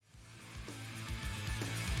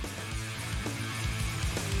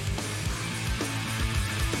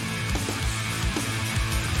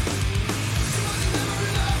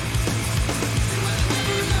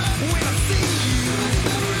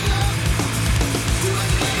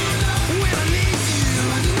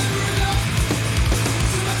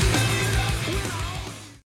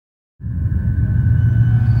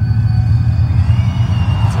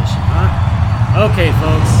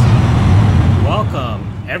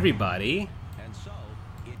everybody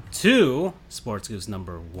to Sports Goofs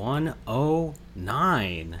number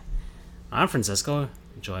 109. I'm Francisco,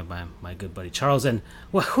 joined by my good buddy Charles, and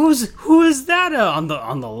who is that on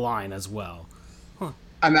the line as well?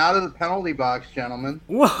 I'm out of the penalty box, gentlemen.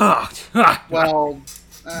 What? Well,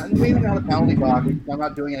 maybe not a penalty box. I'm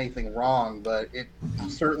not doing anything wrong, but it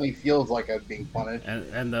certainly feels like I'm being punished.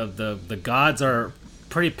 And the gods are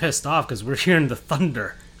pretty pissed off because we're hearing the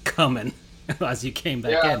thunder coming as you came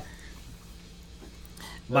back in.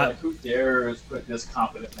 But who dares put this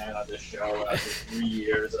competent man on this show after 3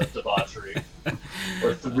 years of debauchery?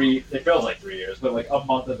 Or it feels like 3 years, but like a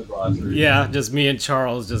month of debauchery. Yeah, just me and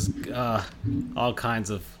Charles, just all kinds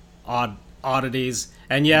of oddities.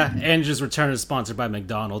 And yeah, Andrew's return is sponsored by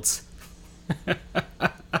McDonald's.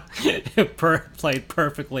 Played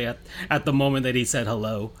perfectly at the moment that he said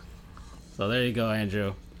hello. So there you go,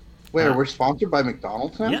 Andrew. Wait, we're sponsored by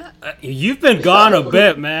McDonald's now? Yeah, you've been gone a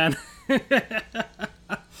bit, man.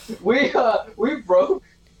 We broke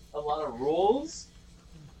a lot of rules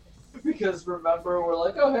because remember we're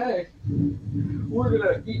like, oh hey, we're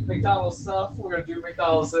gonna eat McDonald's stuff, we're gonna do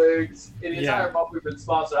McDonald's things. In the entire month we've been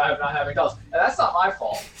sponsored, I have not had McDonald's, and that's not my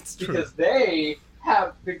fault because they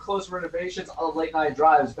have been close renovations on late night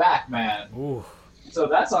drives back, man. Ooh. So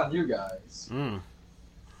that's on you guys.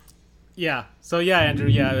 Yeah. So yeah, Andrew.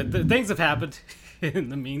 Yeah, things have happened in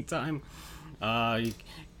the meantime.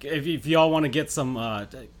 If y'all want to get some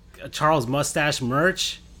Charles Mustache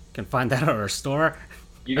merch, you can find that at our store.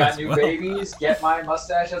 You got new babies? Get my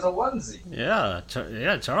mustache as a onesie. Yeah,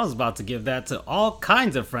 Charles is about to give that to all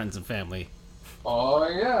kinds of friends and family. Oh,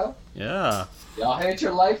 yeah. Yeah. Y'all hate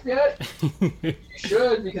your life yet? You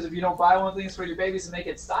should, because if you don't buy one of these for your babies and make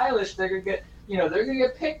it stylish, they're gonna get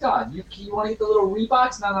picked on. You want to get the little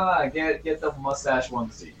Reeboks? No. Get the mustache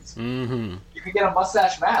onesies. Mm-hmm. You can get a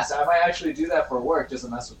mustache mask. I might actually do that for work just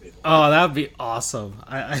to mess with people. Oh, that would be awesome.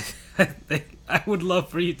 I think I would love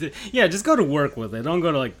for you to. Yeah, just go to work with it. Don't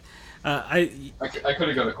go to like. I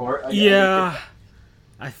couldn't go to court. I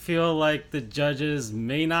feel like the judges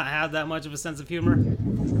may not have that much of a sense of humor.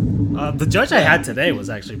 The judge I had today was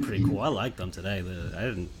actually pretty cool. I liked them today.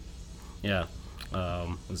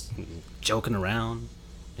 Was joking around,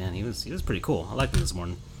 and he was pretty cool. I liked him this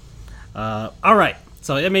morning. All right,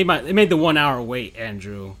 so it made the 1 hour wait,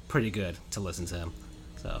 Andrew, pretty good to listen to him.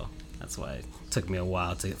 So that's why it took me a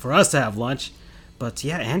while for us to have lunch. But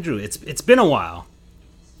yeah, Andrew, it's been a while.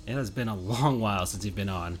 It has been a long while since you've been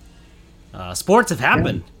on. Sports have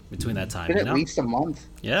happened between that time. It's been at least a month.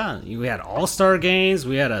 Yeah, we had All-Star games,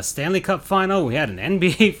 we had a Stanley Cup final, we had an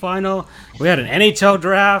NBA final, we had an NHL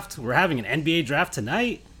draft, we're having an NBA draft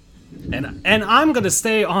tonight, and I'm gonna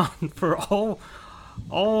stay on for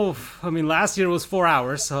I mean, last year was 4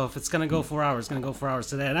 hours, so if it's gonna go 4 hours, it's gonna go 4 hours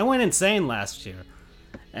today. And I went insane last year,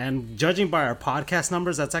 and judging by our podcast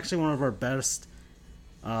numbers, that's actually one of our best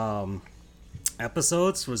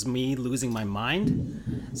episodes. Was me losing my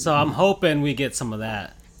mind, so I'm hoping we get some of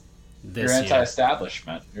that. You're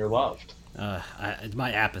anti-establishment. You're loved.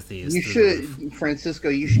 My apathy is. Francisco.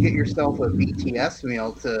 You should get yourself a BTS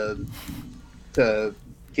meal to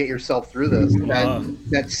get yourself through this.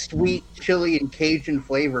 That sweet chili and Cajun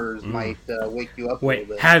flavors might wake you up a little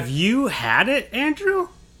bit. Have you had it, Andrew?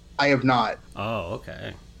 I have not. Oh,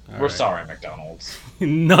 okay. We're sorry, McDonald's.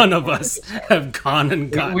 None of us have gone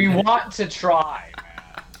and gotten. We want to try,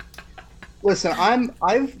 man. Listen,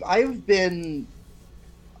 I've been.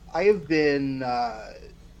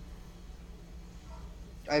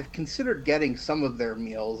 I've considered getting some of their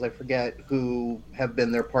meals. I forget who have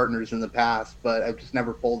been their partners in the past, but I've just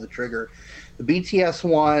never pulled the trigger. The BTS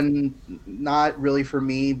one, not really for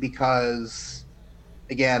me because,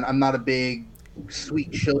 again, I'm not a big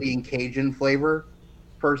sweet chili and Cajun flavor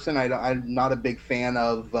person. I'm not a big fan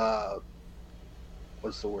of,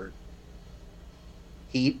 what's the word?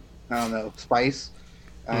 Heat? I don't know. Spice?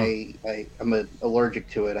 I'm allergic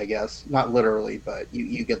to it, I guess. Not literally, but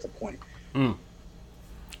you get the point.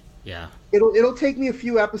 Yeah. It'll take me a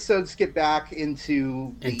few episodes to get back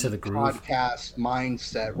into the groove. Podcast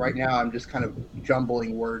mindset. Right now, I'm just kind of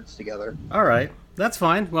jumbling words together. All right. That's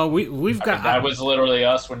fine. Well, we've got... that was literally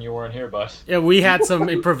us when you weren't here, bud. Yeah, we had some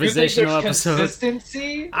improvisational episodes.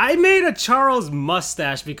 Consistency? I made a Charles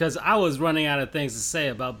mustache because I was running out of things to say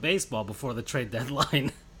about baseball before the trade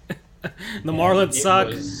deadline. The Marlins suck.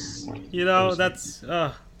 That's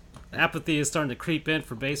apathy is starting to creep in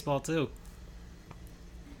for baseball too.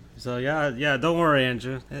 So yeah, don't worry,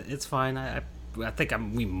 Andrew. It's fine. I think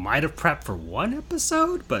we might have prepped for one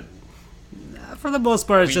episode, but for the most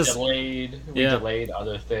part, it's just delayed. We delayed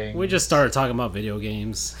other things. We just started talking about video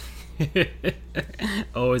games.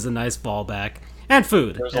 Always a nice fallback. And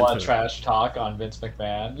food. There's and a lot food. of trash talk on Vince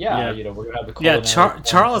McMahon. Yeah. We're gonna have the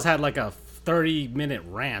Charles had like a 30-minute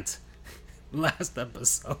rant last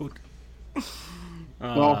episode.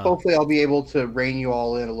 Well, hopefully I'll be able to rein you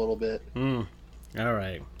all in a little bit. All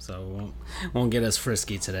right, so won't get us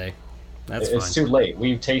frisky today. That's fine. It's too late.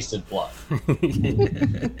 We've tasted blood.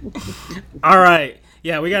 All right,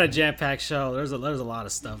 yeah, we got a jam-packed show. There's a lot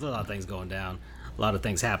of stuff. There's a lot of things going down. A lot of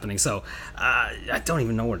things happening. So I don't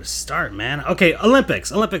even know where to start, man. Okay,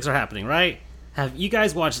 Olympics. Olympics are happening, right? Have you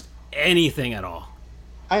guys watched anything at all?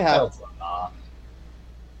 I have.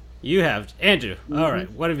 You have, Andrew. All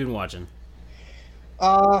right, what have you been watching?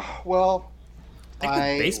 Well, I think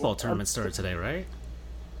the baseball tournament started today, right?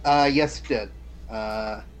 Yes, it did.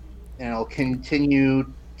 And it'll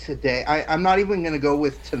continue today. I'm not even going to go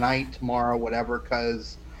with tonight, tomorrow, whatever,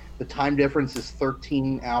 because the time difference is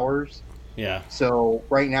 13 hours. Yeah. So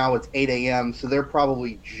right now it's 8 a.m., so they're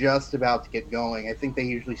probably just about to get going. I think they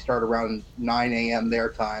usually start around 9 a.m. their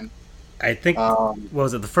time. I think, what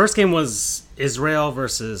was it? The first game was Israel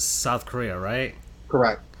versus South Korea, right?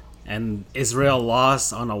 Correct. And Israel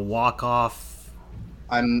lost on a walk-off.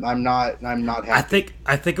 I'm not happy. I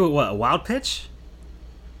think it was a wild pitch.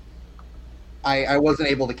 I wasn't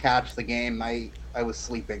able to catch the game. I was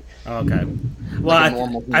sleeping. Okay.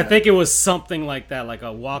 Well, I think it was something like that, like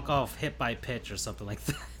a walk-off hit by pitch or something like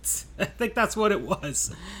that. I think that's what it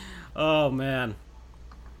was. Oh man.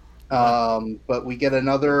 But we get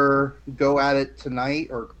another go at it tonight,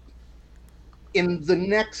 or in the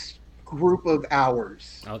next group of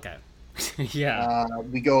hours. Okay. Yeah.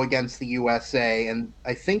 We go against the USA, and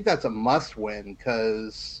I think that's a must-win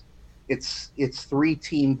because it's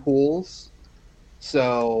 3-team pools,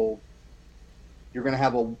 so you're going to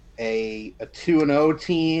have a 2-0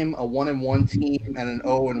 team, a 1-1 team, and an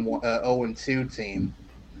 0-2 team.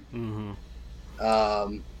 Mm-hmm.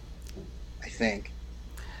 I think.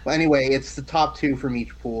 But anyway, it's the top two from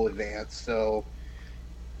each pool advance, so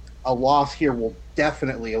a loss here will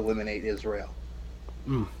definitely eliminate Israel.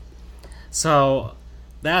 So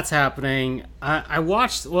that's happening. I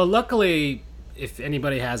watched. Well, luckily, if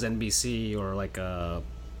anybody has NBC or like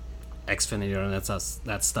Xfinity or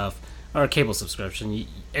that stuff, or a cable subscription,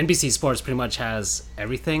 NBC Sports pretty much has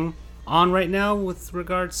everything on right now with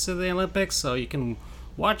regards to the Olympics. So you can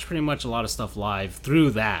watch pretty much a lot of stuff live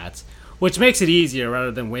through that, which makes it easier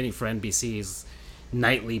rather than waiting for NBC's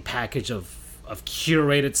nightly package of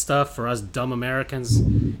curated stuff for us dumb Americans,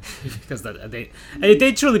 because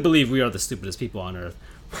they truly believe we are the stupidest people on earth.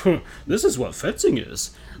 This is what fencing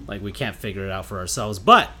is. Like, we can't figure it out for ourselves.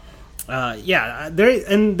 But yeah,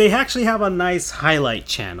 they actually have a nice highlight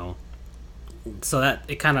channel, so that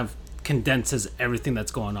it kind of condenses everything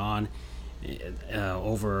that's going on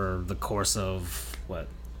over the course of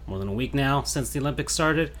more than a week now since the Olympics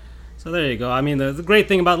started. So there you go. I mean, the great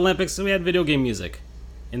thing about Olympics is we had video game music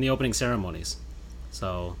in the opening ceremonies.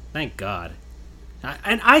 So, thank God.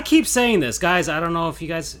 And I keep saying this, guys. I don't know if you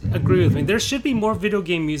guys agree with me. There should be more video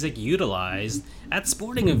game music utilized at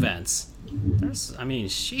sporting events.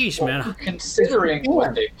 Sheesh, man. Considering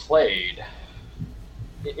what they played,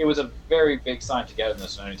 it was a very big sign to get in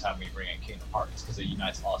this anytime we bring in Kingdom Hearts, because it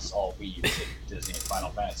unites us all weebs and Disney and Final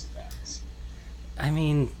Fantasy fans. I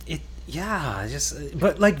mean,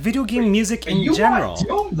 but like video game music in general. You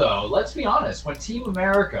want Doom, though. Let's be honest. When Team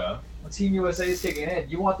USA is kicking in,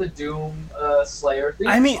 you want the Doom Slayer theme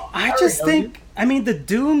song. I mean, the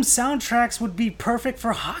Doom soundtracks would be perfect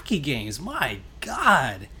for hockey games. My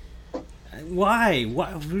God. Why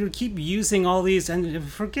we keep using all these? And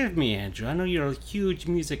forgive me, Andrew, I know you're a huge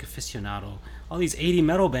music aficionado. All these 80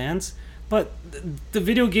 metal bands, but the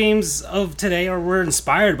video games of today were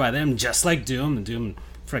inspired by them, just like Doom. The Doom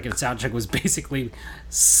freaking soundtrack was basically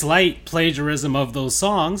slight plagiarism of those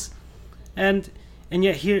songs, and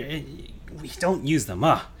yet here we don't use them.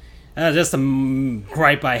 Just a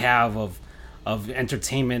gripe I have of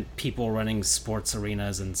entertainment people running sports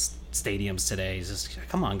arenas and stadiums today. It's just,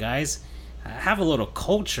 come on, guys. Have a little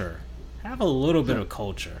culture. Have a little bit of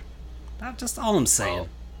culture. That's just all I'm saying.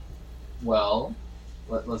 Well,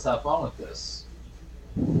 let's have fun with this.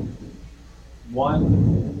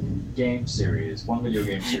 One video game series.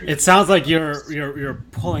 It sounds like you're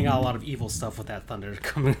pulling out a lot of evil stuff with that thunder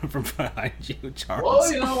coming from behind you,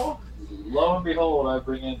 Charles. Well, lo and behold, I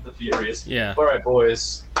bring in the Furious. Yeah. All right,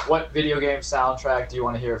 boys. What video game soundtrack do you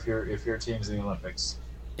want to hear if your team's in the Olympics?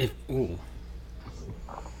 Ooh.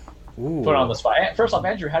 Put on the spot. First off,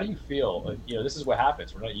 Andrew, how do you feel? This is what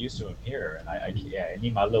happens. We're not used to him here, and I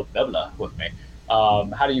need my little blah with me.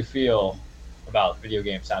 How do you feel about video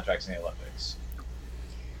game soundtracks in the Olympics?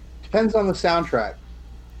 Depends on the soundtrack.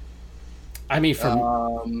 I mean,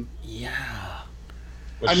 yeah.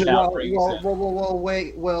 Which I mean, now brings in...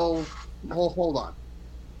 hold on.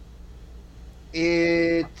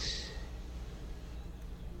 It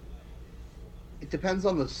depends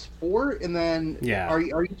on the sport, and then are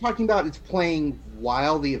you talking about it's playing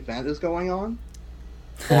while the event is going on?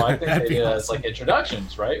 Well, I think they did as like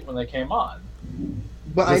introductions, right, when they came on.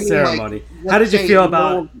 But the ceremony. How did you feel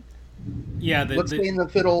about? Let's say in the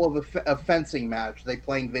middle of a fencing match, they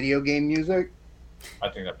playing video game music. I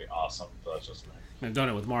think that'd be awesome. But that's just me. I've done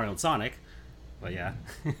it with Mario and Sonic, but yeah.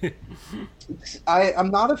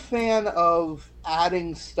 I'm not a fan of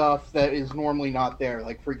adding stuff that is normally not there.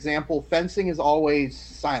 Like, for example, fencing is always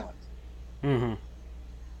silent. Mm-hmm.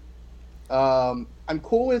 I'm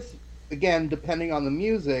cool with, again, depending on the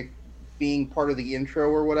music, being part of the intro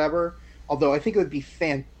or whatever. Although I think it would be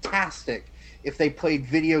fantastic if they played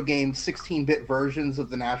video game 16-bit versions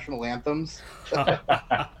of the national anthems.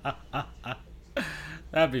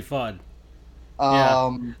 That'd be fun.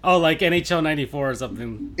 Yeah. Oh, like NHL 94 or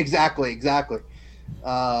something. Exactly. But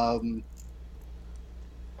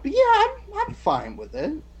yeah, I'm fine with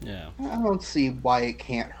it. Yeah. I don't see why it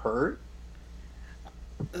can't hurt.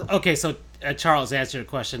 Okay, so Charles, answer your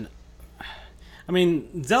question. I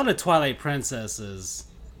mean, Zelda Twilight Princess's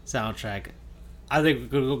soundtrack, I think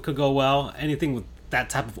could go well. Anything with that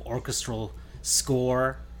type of orchestral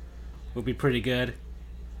score would be pretty good.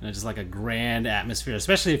 Just like a grand atmosphere,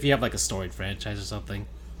 especially if you have like a storied franchise or something.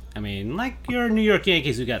 I mean, like your New York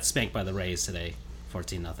Yankees who got spanked by the Rays today,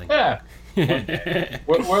 14-0. Yeah,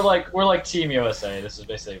 we're like Team USA. This is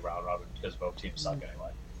basically round robin because both teams suck anyway.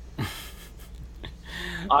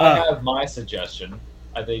 I have my suggestion.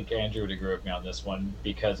 I think Andrew would agree with me on this one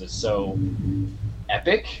because it's so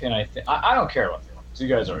epic, and I don't care what feelings. You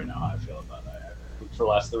guys already know how I feel about that. For the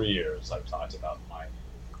last 3 years, I've talked about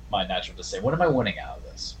my natural to say, what am I winning out of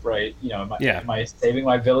this, right? You know, am I saving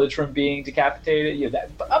my village from being decapitated? You know,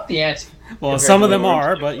 but up the ante. Well, some of them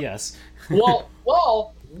are, but yes. Well,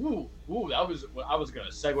 ooh, I was going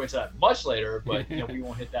to segue to that much later, but you know, we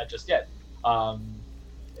won't hit that just yet. I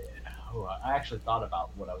actually thought about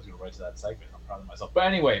what I was going to write to that segment. I'm proud of myself. But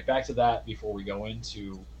anyway, back to that before we go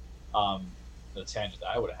into the tangent that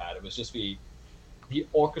I would have had. It was just the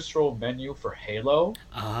orchestral menu for Halo would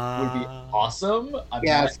be awesome.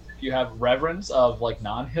 Yes. If you have reverence of like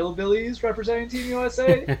non-hillbillies representing Team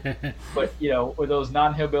USA, but you know, with those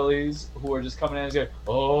non-hillbillies who are just coming in and going,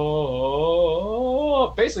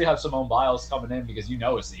 basically have Simone Biles coming in because you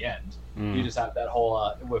know it's the end. You just have that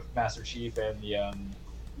whole with Master Chief and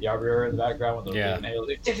the Arbiter in the background with the Halo.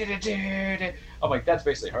 I'm like, that's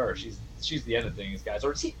basically her. She's the end of things, guys.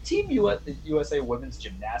 Or Team USA women's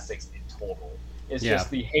gymnastics in total. It's just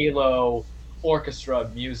the Halo orchestra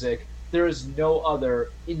music. There is no other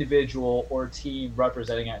individual or team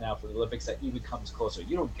representing it now for the Olympics that even comes closer.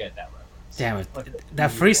 You don't get that reference. Damn it.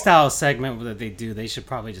 That freestyle segment that they do, they should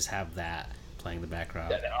probably just have that playing in the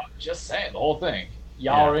background. I'm just saying, the whole thing.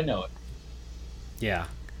 Y'all already know it. Yeah.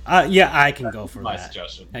 I can go for my that.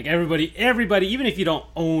 Suggestion. Like everybody, even if you don't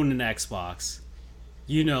own an Xbox,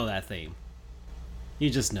 you know that theme. You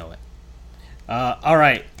just know it. All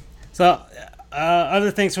right. So...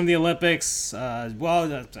 other things from the Olympics,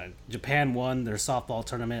 Japan won their softball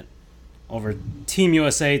tournament over Team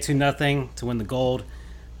USA 2-0 to win the gold.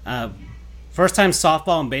 First time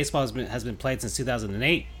softball and baseball has been played since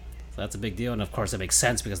 2008, so that's a big deal. And of course, it makes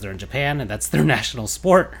sense because they're in Japan and that's their national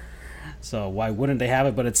sport. So why wouldn't they have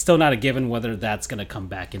it? But it's still not a given whether that's going to come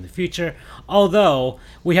back in the future. Although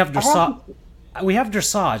we have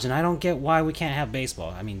dressage, and I don't get why we can't have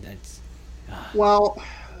baseball. I mean, it's well.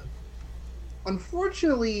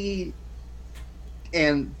 Unfortunately,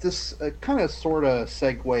 and this kind of sort of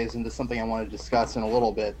segues into something I want to discuss in a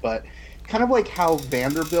little bit, but kind of like how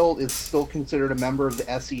Vanderbilt is still considered a member of the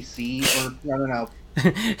SEC, or no,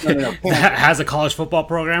 has a college football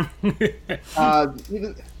program.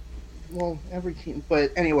 Every team,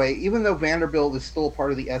 but anyway, even though Vanderbilt is still a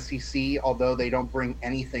part of the SEC, although they don't bring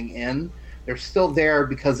anything in, they're still there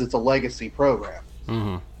because it's a legacy program.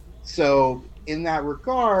 Mm-hmm. So, in that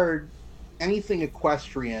regard, anything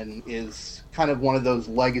equestrian is kind of one of those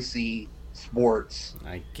legacy sports,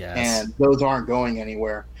 I guess, and those aren't going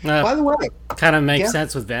anywhere. By the way, kind of makes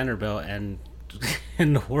sense with Vanderbilt and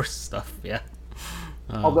the horse stuff, yeah.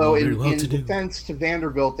 Although in defense to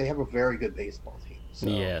Vanderbilt, they have a very good baseball team. So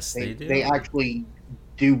yes, they do. They actually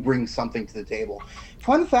do bring something to the table.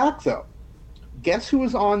 Fun fact, though, guess who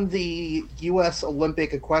was on the U.S.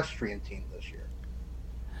 Olympic equestrian team this year?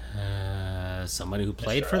 Somebody who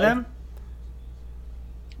played for them?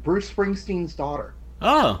 Bruce Springsteen's daughter.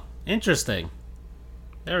 Oh, interesting.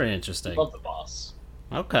 Very interesting. Love the boss.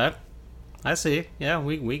 Okay. I see. Yeah,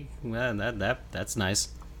 that's nice.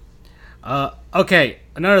 Okay,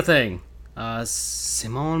 another thing.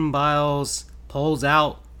 Simone Biles pulls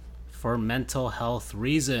out for mental health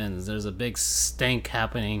reasons. There's a big stink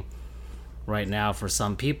happening right now for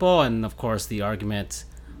some people, and of course the argument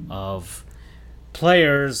of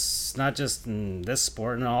players, not just in this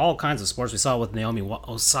sport, in all kinds of sports. We saw it with Naomi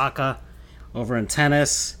Osaka over in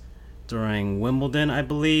tennis during Wimbledon, I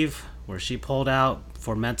believe, where she pulled out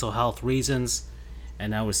for mental health reasons, and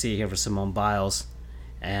now we see it here for Simone Biles.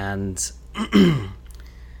 And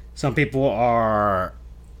some people are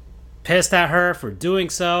pissed at her for doing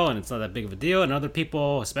so, and it's not that big of a deal. And other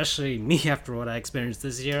people, especially me after what I experienced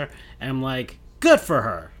this year, am like, good for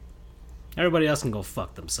her. Everybody else can go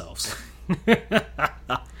fuck themselves.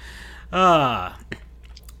 Well,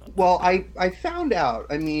 I found out.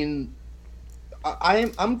 I mean,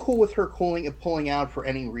 I'm cool with her pulling out for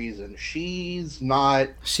any reason. She's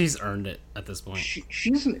earned it at this point.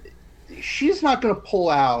 She's not going to pull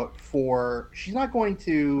out for. She's not going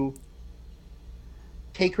to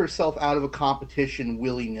take herself out of a competition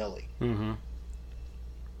willy-nilly. Mm-hmm.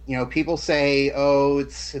 You know, people say, "Oh,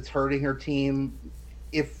 it's hurting her team."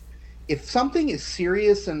 If something is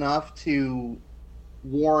serious enough to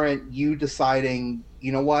warrant you deciding,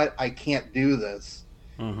 you know what, I can't do this,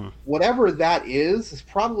 mm-hmm. whatever that is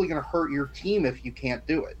probably going to hurt your team if you can't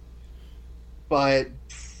do it. But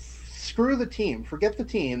screw the team, forget the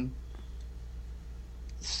team.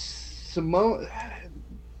 Simone,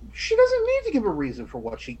 she doesn't need to give a reason for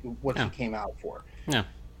what she came out for. Yeah.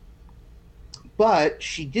 But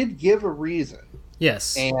she did give a reason.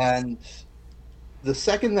 Yes. And the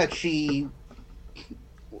second that she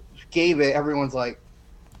gave it, everyone's like,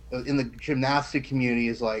 in the gymnastic community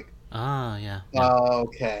is like, yeah.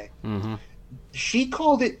 Okay. Mm-hmm. She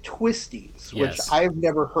called it twisties, which I've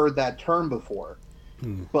never heard that term before.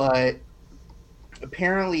 But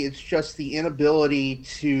apparently it's just the inability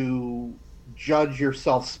to judge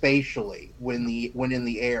yourself spatially when in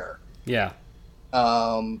the air. Yeah.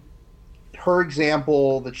 Her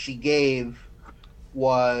example that she gave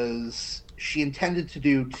was she intended to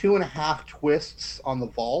do 2.5 twists on the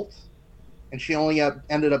vault, and she only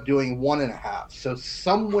ended up doing 1.5. So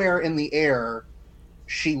somewhere in the air,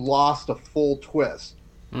 she lost a full twist.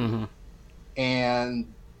 Mm-hmm.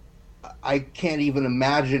 And I can't even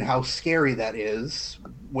imagine how scary that is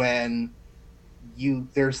when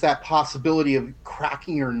there's that possibility of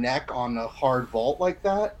cracking your neck on a hard vault like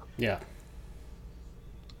that. Yeah.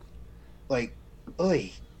 Like,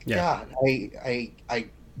 oy, yeah. God,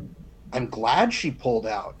 I'm glad she pulled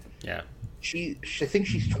out. Yeah. I think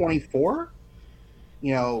she's 24.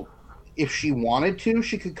 You know, if she wanted to,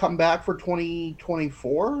 she could come back for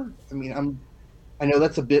 2024. I mean, I know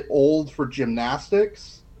that's a bit old for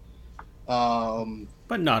gymnastics.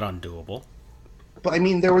 But not undoable. But I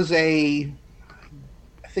mean, there was I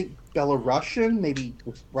think Belarusian, maybe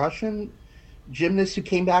Russian gymnast who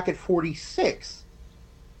came back at 46.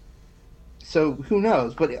 So who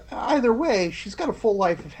knows? But either way, she's got a full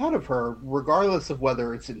life ahead of her, regardless of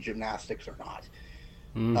whether it's in gymnastics or not.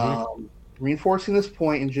 Mm-hmm. Reinforcing this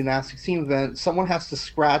point, in gymnastics team event, someone has to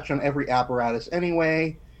scratch on every apparatus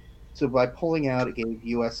anyway. So by pulling out, it gave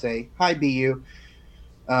USA, hi BU,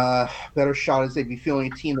 better shot as they'd be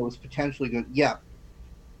feeling a team that was potentially good. Yeah,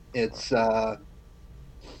 it's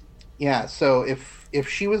So if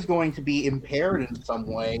she was going to be impaired in some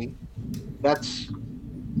way, that's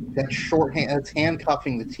shorthand. That's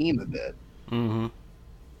handcuffing the team a bit. Mm-hmm.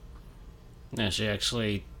 Yeah,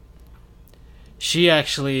 she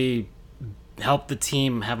actually helped the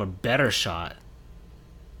team have a better shot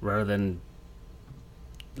rather than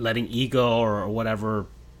letting ego or whatever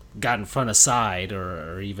got in front of side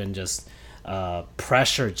or even just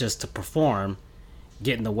pressure just to perform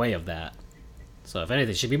get in the way of that. So if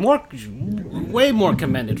anything, she'd be way more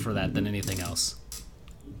commended for that than anything else.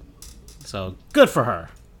 So good for her.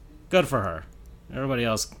 Good for her. Everybody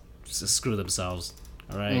else just screw themselves.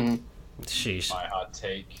 All right. Mm-hmm. Sheesh. My hot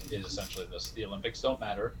take is essentially this: the Olympics don't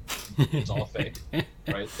matter. It's all fake,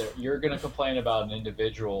 right? You're going to complain about an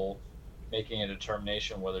individual making a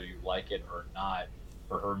determination whether you like it or not,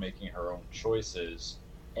 for her making her own choices.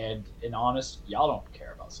 And in honest, y'all don't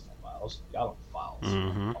care about Simone Biles. Y'all don't follow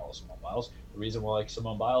Simone Biles. The reason why I like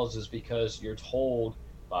Simone Biles is because you're told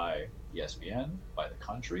by ESPN, by the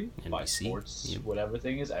country, NBC, by sports, whatever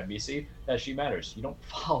thing is, NBC, that she matters. You don't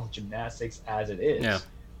follow gymnastics as it is. Yeah.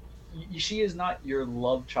 She is not your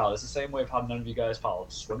love child. It's the same way of how none of you guys followed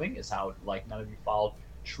swimming. It's how none of you followed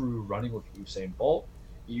true running with Usain Bolt.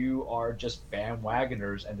 You are just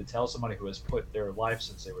bandwagoners, and to tell somebody who has put their life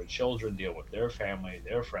since they were children, deal with their family,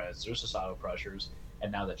 their friends, their societal pressures,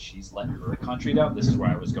 And now that she's let her country down, this is where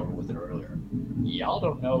I was going with it earlier. Y'all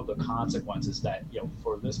don't know the consequences that,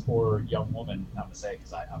 for this poor young woman, I'm going to say,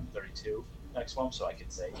 because I'm 32 next month, so I can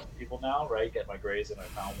say people now, right? Get my grades and I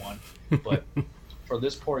found one. But for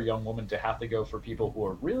this poor young woman to have to go for people who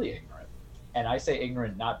are really ignorant, and I say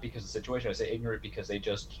ignorant not because of the situation, I say ignorant because they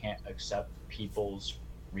just can't accept people's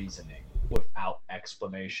reasoning without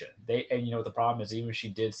explanation. And the problem is, even if she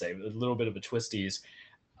did say a little bit of a twisties,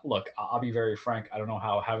 look, I'll be very frank. I don't know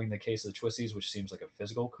how having the case of the twisties, which seems like a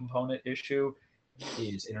physical component issue,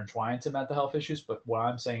 is intertwined to mental health issues. But what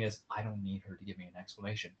I'm saying is, I don't need her to give me an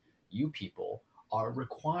explanation. You people are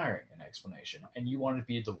requiring an explanation, and you want to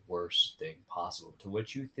be the worst thing possible, to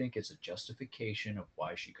which you think is a justification of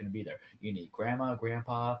why she couldn't be there. You need grandma,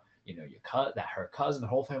 grandpa, your her cousin, the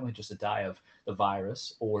whole family just to die of the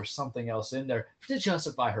virus or something else in there to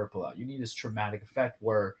justify her pullout. You need this traumatic effect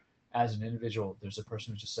where, as an individual, there's a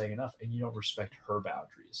person who's just saying enough, and you don't respect her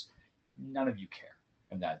boundaries. None of you care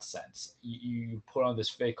in that sense. You put on this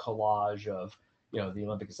fake collage of the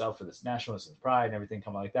Olympic itself for this nationalism, pride, and everything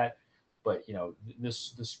coming like that. But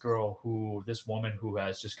this woman who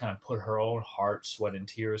has just kind of put her own heart, sweat, and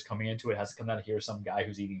tears coming into it, has to come down to hear some guy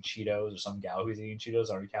who's eating Cheetos or some gal who's eating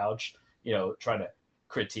Cheetos on her couch, trying to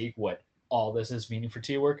critique what all this is meaning for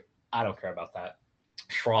T-Work. I don't care about that.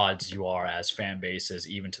 Frauds you are as fan bases,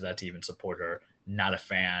 even to that, to even support her. Not a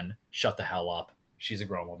fan. Shut the hell up. She's a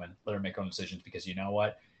grown woman. Let her make her own decisions, because you know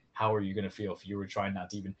what? How are you going to feel if you were trying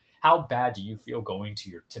not to even... How bad do you feel going to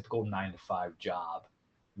your typical 9-to-5 job,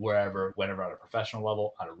 whenever on a professional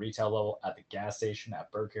level, at a retail level, at the gas station,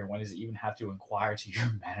 at Burger King? When does it even have to inquire to your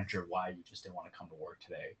manager why you just didn't want to come to work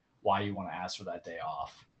today? Why you want to ask for that day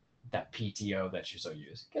off? That PTO that you're so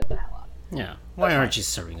used. Get the hell out of it. Yeah. Why aren't you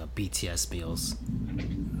serving up BTS meals?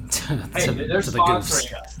 They're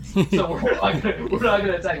sponsoring us, so we're not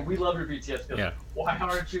gonna attack it. We love your BTS meals. Yeah. Why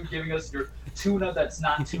aren't you giving us your tuna that's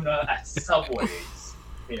not tuna at Subways?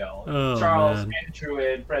 Charles, Andrew,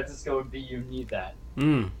 and Francisco, and B, you need that.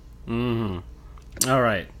 All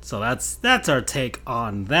right. So that's our take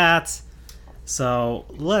on that. So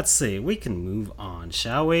let's see. We can move on,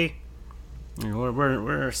 shall we?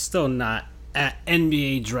 We're still not at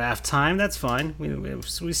NBA draft time. That's fine.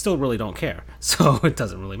 We still really don't care, so it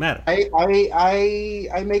doesn't really matter.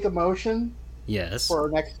 I make a motion. Yes. For our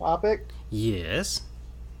next topic. Yes.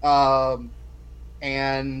 And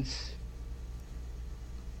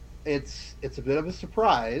it's a bit of a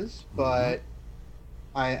surprise, but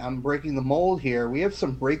I'm breaking the mold here. We have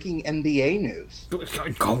some breaking NBA news.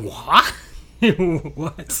 Go what?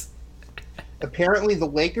 What? Apparently, the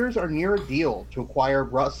Lakers are near a deal to acquire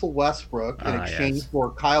Russell Westbrook in exchange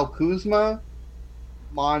for Kyle Kuzma,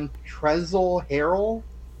 Montrezl Harrell,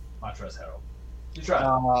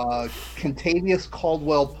 Contavious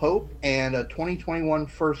Caldwell-Pope, and a 2021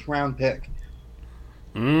 first-round pick.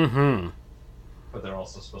 But they're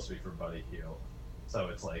also supposed to be for Buddy Hield. So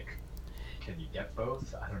it's like, can you get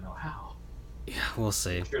both? I don't know how. Yeah, we'll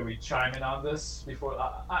see. Should we chime in on this before?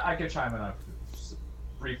 I could chime in on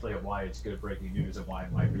briefly of why it's good breaking news and why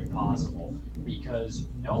it might be possible. Because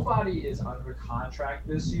nobody is under contract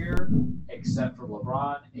this year except for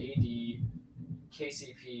LeBron, AD,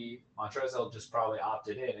 KCP, Montrezl just probably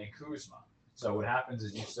opted in, and Kuzma. So what happens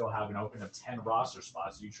is you still have an open of 10 roster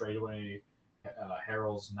spots. You trade away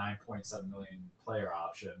Harrell's $9.7 million player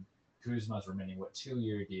option. Kuzma's remaining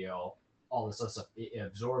 2-year deal. All this other stuff, it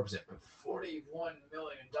absorbs it. But $41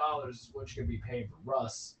 million is what you could be paying for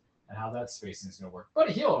Russ, and how that spacing is going to work.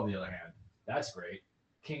 Buddy Hield, on the other hand, that's great.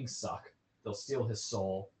 Kings suck. They'll steal his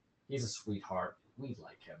soul. He's a sweetheart. We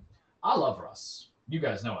like him. I love Russ. You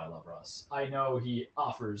guys know I love Russ. I know he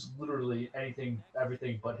offers literally anything,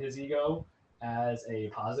 everything but his ego as a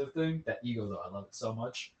positive thing. That ego, though, I love it so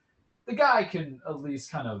much. The guy can at least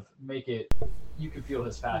kind of make it, you can feel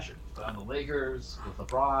his passion. But on the Lakers, with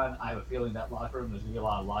LeBron, I have a feeling that locker room, there's going to be a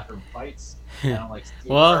lot of locker room fights. I don't like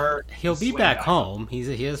well, hurt, he'll be back home. He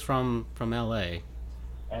is from L.A.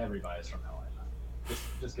 Everybody's from L.A. now.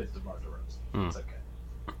 Just get to DeMar DeRozan. It's okay.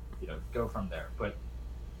 Go from there. But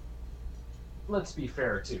let's be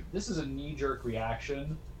fair, too. This is a knee-jerk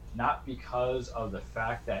reaction, not because of the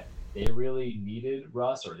fact that they really needed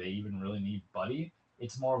Russ or they even really need Buddy.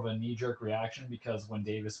 It's more of a knee-jerk reaction because when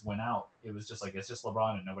Davis went out, it was just like, it's just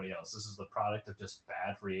LeBron and nobody else. This is the product of just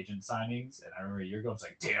bad free agent signings. And I remember a year ago, it's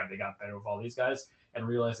like, damn, they got better with all these guys. And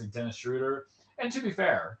realizing Dennis Schroeder, and to be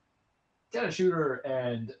fair, Dennis Schroeder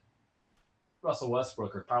and Russell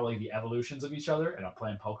Westbrook are probably the evolutions of each other. And I'm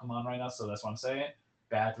playing Pokemon right now, so that's what I'm saying.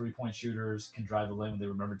 Bad three-point shooters can drive the lane when they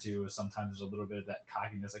remember to. Sometimes there's a little bit of that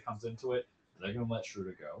cockiness that comes into it. But they're going to let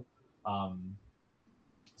Schroeder go.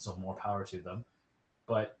 So more power to them.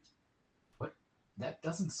 but that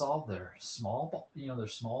doesn't solve their small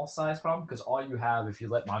size problem, because all you have if you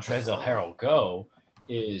let Montrezl Harrell go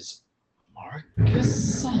is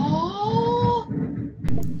Marcus Gasol.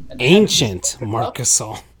 Ancient Marcus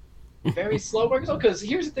Gasol. Very slow Marcus Gasol, because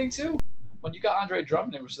here's the thing too. When you got Andre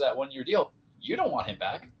Drummond, it was that 1 year deal. You don't want him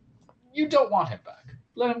back. You don't want him back.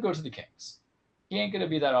 Let him go to the Kings. He ain't going to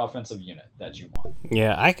be that offensive unit that you want.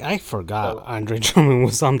 Yeah, I forgot Andre Drummond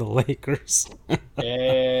was on the Lakers.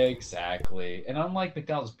 Exactly. And unlike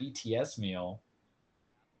McDonald's BTS meal,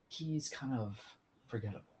 he's kind of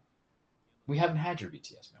forgettable. We haven't had your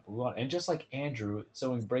BTS meal, but we want, and just like Andrew,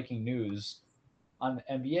 so in breaking news on the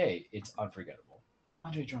NBA, it's unforgettable.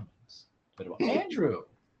 Andre Drummond's. Andrew,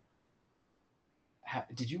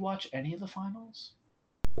 did you watch any of the finals?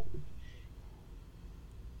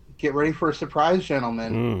 Get ready for a surprise,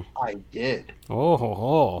 gentlemen. I did.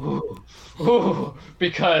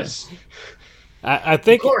 Because I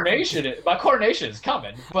think my coronation is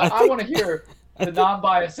coming, but I want to hear the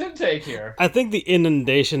non-biased intake here. I think the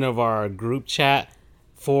inundation of our group chat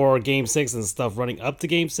for Game 6 and stuff running up to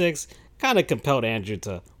Game 6 kind of compelled Andrew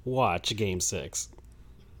to watch Game 6.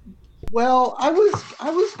 Well, I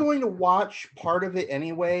was going to watch part of it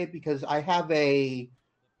anyway because I have a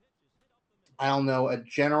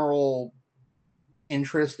general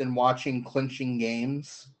interest in watching clinching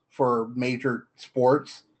games for major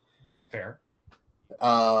sports. Fair.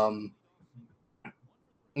 If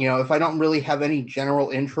I don't really have any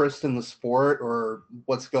general interest in the sport or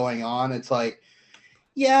what's going on, it's like,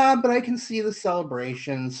 yeah, but I can see the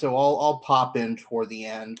celebration, so I'll pop in toward the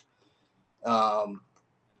end.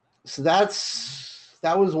 So that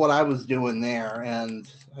was what I was doing there, and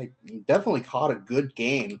I definitely caught a good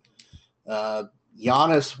game.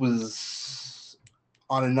 Giannis was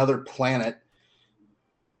on another planet.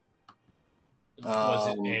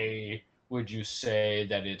 Would you say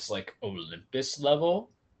that it's like Olympus level?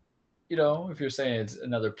 If you're saying it's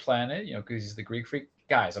another planet, because he's the Greek freak.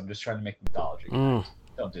 Guys, I'm just trying to make mythology. Don't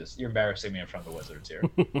do this. You're embarrassing me in front of the Wizards here.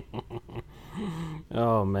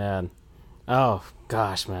 Oh, man. Oh,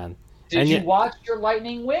 gosh, man. Did you watch your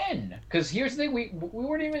Lightning win? Because here's the thing, we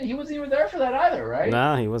weren't even. He wasn't even there for that either, right?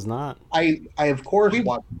 No, he was not. I of course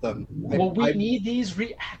watched them. We need these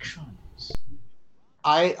reactions.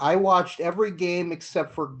 I watched every game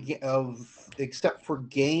except for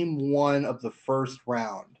game 1 of the first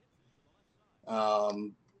round.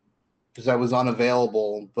 Because I was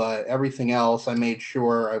unavailable, but everything else I made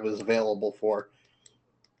sure I was available for.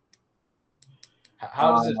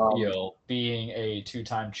 How does it feel being a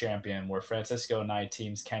 2-time champion where Francisco and I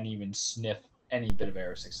teams can't even sniff any bit of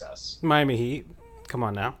air success? Miami Heat, come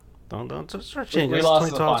on now. Don't start changing. We lost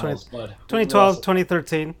in the finals, bud. 2012,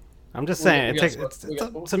 2013. I'm just saying, it's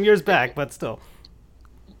some years back, but still.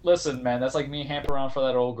 Listen, man, that's like me hampering around for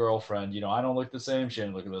that old girlfriend. I don't look the same. She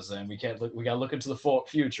didn't look the same. We gotta look into the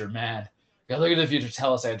future, man. We gotta look into the future.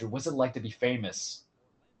 Tell us, Andrew, what's it like to be famous?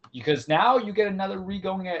 Because now you get another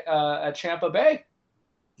re-going at Tampa Bay.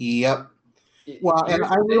 Yep. Well, and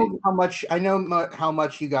I know how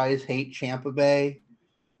much you guys hate Tampa Bay.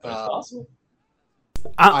 It's possible.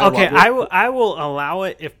 Okay, I will allow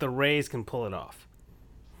it if the Rays can pull it off.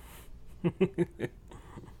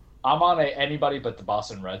 I'm on anybody but the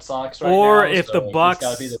Boston Red Sox right now. Or if so the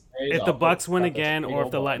Bucks win again, or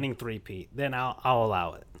if the Lightning three-peat, then I'll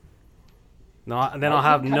allow it. No, then I'll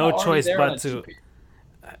have no choice but to.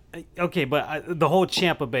 Okay, but the whole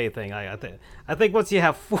Tampa Bay thing, I think once you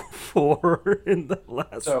have four in the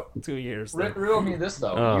last 2 years. Riddle me this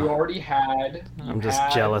though: you already had. I'm just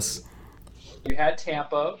jealous. You had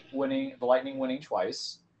Tampa winning, the Lightning winning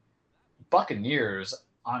twice. Buccaneers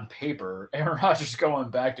on paper, Aaron Rodgers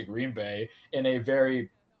going back to Green Bay in a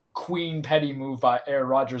very Queen petty move by Aaron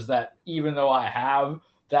Rodgers. That even though I have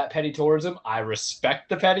that petty towards him, I respect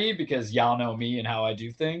the petty because y'all know me and how I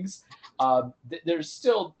do things. There's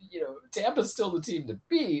still, Tampa's still the team to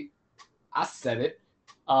beat. I said it.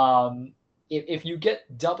 If you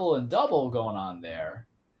get double and double going on there,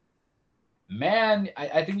 man,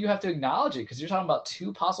 I think you have to acknowledge it because you're talking about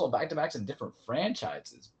two possible back-to-backs in different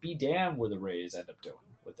franchises. Be damned where the Rays end up doing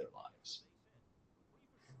with their lives.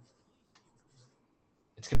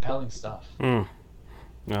 It's compelling stuff.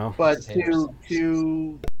 No, but to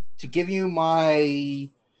give you my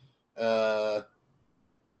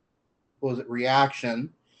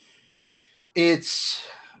reaction, it's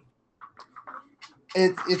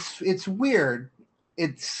weird.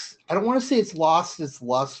 I don't want to say it's lost its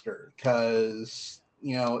luster because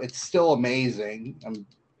it's still amazing. I'm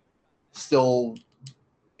still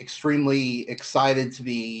extremely excited to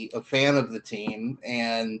be a fan of the team,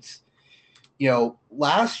 and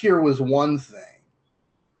last year was one thing,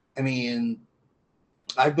 I mean,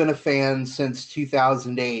 I've been a fan since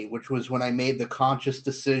 2008, which was when I made the conscious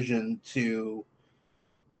decision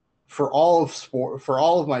for all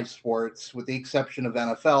of my sports, with the exception of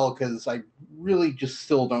NFL, because I really just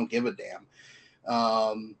still don't give a damn.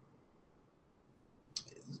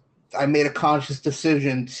 I made a conscious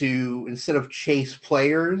decision to, instead of chase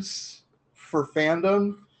players for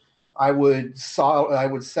fandom, I would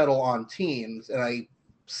settle on teams, and I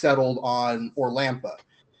settled on Orlampa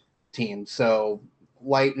teams. So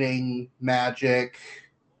Lightning, Magic,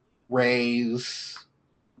 Rays.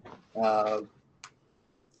 And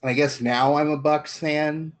I guess now I'm a Bucks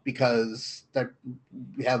fan because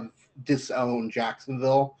we have disowned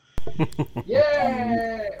Jacksonville.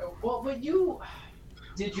 Yeah. Well, but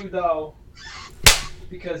did you though?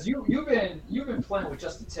 Because you've been playing with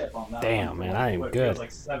just a tip on that. Damn, man, I am good. It feels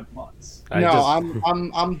like 7 months.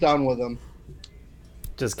 I'm done with them.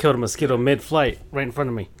 Just killed a mosquito mid-flight right in front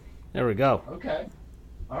of me. There we go. Okay.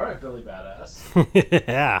 All right, Billy Badass.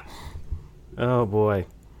 Yeah. Oh boy.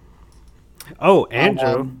 Oh,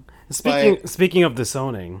 Andrew. Speaking of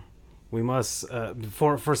disowning, we must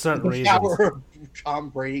for certain reasons. The power of Tom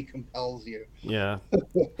Brady compels you. Yeah.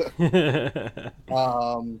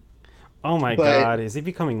 Oh my God, is he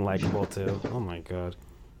becoming likable too? Oh my God.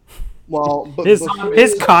 Well, but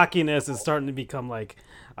his cockiness is starting to become like,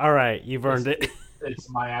 all right, you've earned it. It's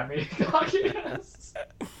Miami cockiness.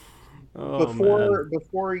 Oh,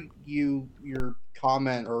 before your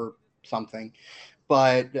comment or something,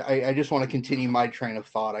 but I just want to continue my train of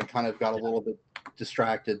thought. I kind of got a little bit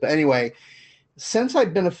distracted, but anyway, since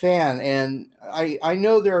I've been a fan, and I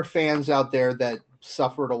know there are fans out there that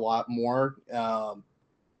suffered a lot more.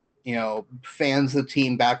 Fans of the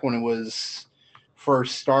team back when it was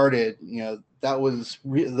first started, those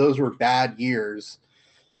were bad years.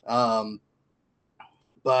 But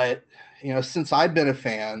since I've been a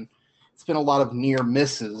fan, it's been a lot of near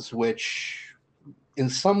misses, which in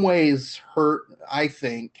some ways hurt, I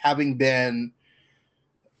think, having been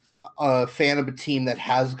a fan of a team that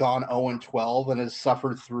has gone 0-12 and has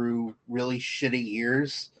suffered through really shitty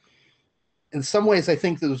years. In some ways, I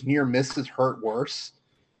think those near misses hurt worse.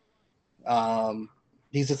 Because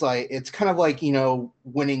it's kind of like,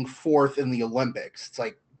 winning fourth in the Olympics. It's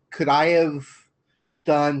like, could I have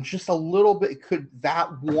done just a little bit? Could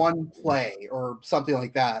that one play or something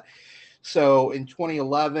like that? So in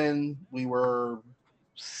 2011, we were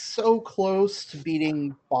so close to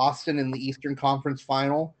beating Boston in the Eastern Conference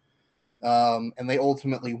Final, and they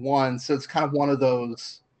ultimately won. So it's kind of one of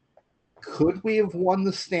those, could we have won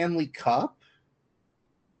the Stanley Cup?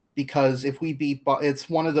 Because if we beat, it's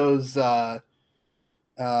one of those, I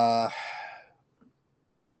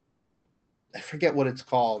forget what it's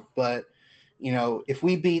called, but if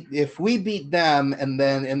we beat them, and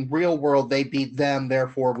then in real world they beat them,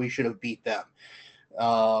 therefore we should have beat them.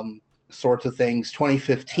 Sorts of things.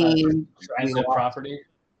 2015, transitive property.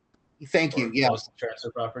 Thank you. Yeah,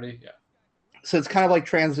 transitive property. Yeah. So it's kind of like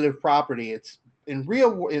transitive property. It's in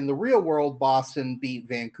the real world, Boston beat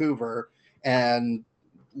Vancouver and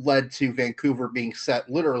led to Vancouver being set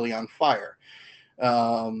literally on fire.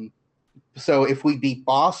 So if we beat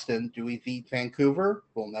Boston, do we beat Vancouver?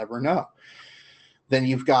 We'll never know. Then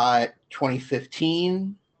you've got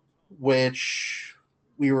 2015, which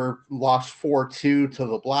we lost 4-2 to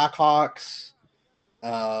the Blackhawks.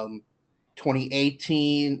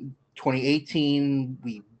 2018,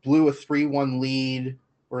 we blew a 3-1 lead,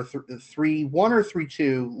 or 3-1 or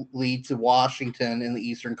 3-2 lead to Washington in the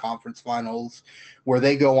Eastern Conference Finals, where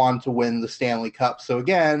they go on to win the Stanley Cup. So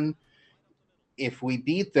again, if we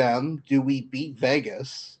beat them, do we beat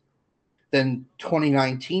Vegas? Then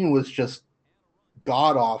 2019 was just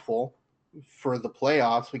god awful for the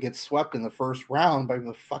playoffs. We get swept in the first round by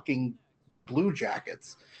the fucking Blue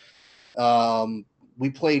Jackets. We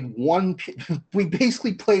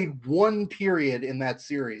basically played one period in that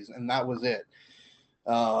series, and that was it.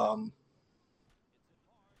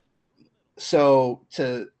 So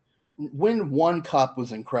to win one cup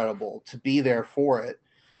was incredible, to be there for it,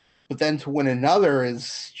 but then to win another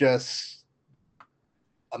is just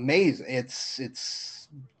amazing. It's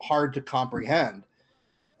hard to comprehend.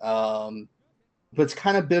 But it's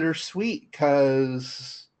kind of bittersweet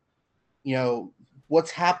because,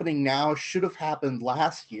 what's happening now should have happened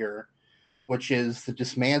last year, which is the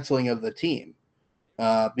dismantling of the team,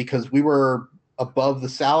 because we were above the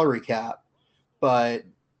salary cap, but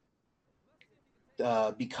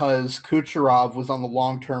because Kucherov was on the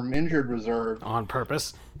long-term injured reserve. On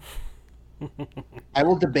purpose. I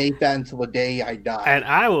will debate that until the day I die. And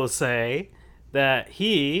I will say that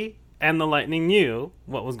he and the Lightning knew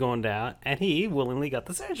what was going down, and he willingly got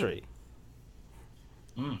the surgery.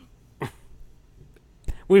 Mm.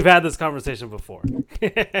 We've had this conversation before.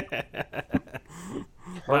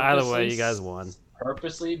 But either way, you guys won.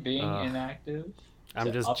 Purposely being inactive.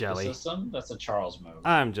 I'm just up jelly. The system. That's a Charles move.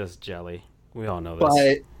 I'm just jelly. We all know this.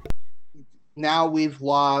 But now we've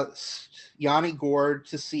lost Yanni Gord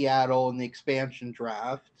to Seattle in the expansion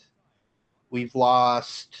draft. We've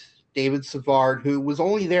lost David Savard, who was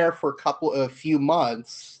only there for a few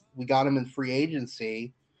months. We got him in free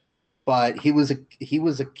agency, but he was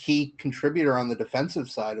a key contributor on the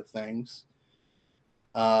defensive side of things.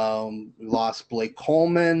 We lost Blake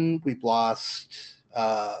Coleman. We've lost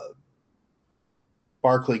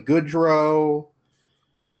Barclay Goodrow.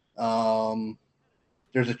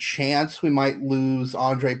 There's a chance we might lose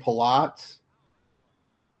Andre Palat.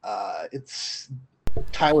 It's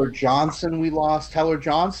Tyler Johnson we lost. Tyler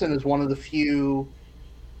Johnson is one of the few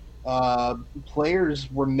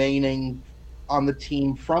players remaining on the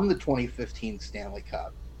team from the 2015 Stanley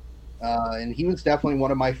Cup. And he was definitely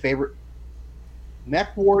one of my favorite.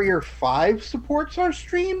 Mech Warrior 5 supports our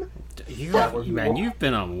stream? Man, you've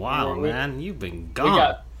been on wild, man. You've been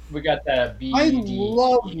gone. We got that BD. I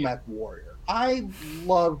love Mech Warrior. I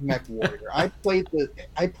played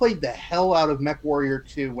the hell out of Mech Warrior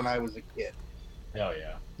 2 when I was a kid. Hell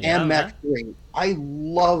yeah. And Mech 3. I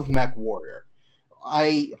love Mech Warrior.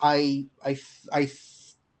 I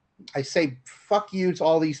say fuck you to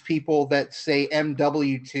all these people that say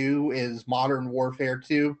MW2 is Modern Warfare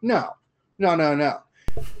 2. No.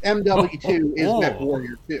 MW2 is Mech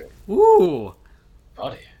Warrior 2. Ooh.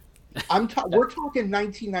 Buddy. We're talking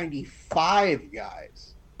 1995,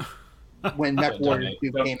 guys, when Mech Warrior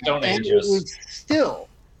 2 came out. And it was still,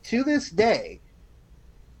 to this day,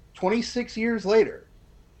 26 years later,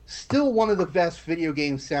 still one of the best video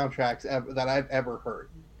game soundtracks that I've ever heard.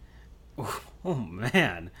 Oh,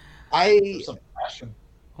 man.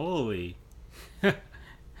 Holy.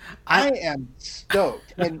 I am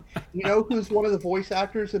stoked. And you know who's one of the voice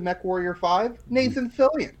actors in Mech Warrior 5? Nathan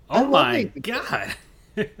Fillion. Oh my God.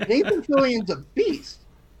 Nathan Fillion's a beast.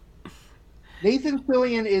 Nathan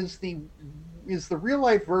Fillion is the real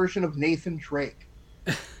life version of Nathan Drake.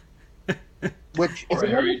 Which is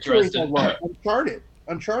another series I love.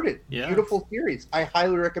 Uncharted. Yeah. Beautiful series. I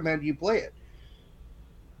highly recommend you play it.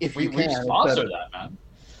 If you can. We sponsor that, man.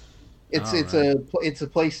 It's a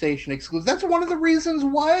PlayStation exclusive. That's one of the reasons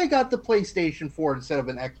why I got the PlayStation 4 instead of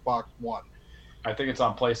an Xbox One. I think it's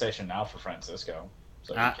on PlayStation now for Francisco.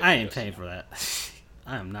 So I ain't paying for that.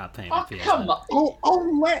 I am not paying for PS5. Come on.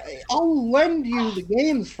 I'll lend you the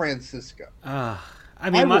games, Francisco. I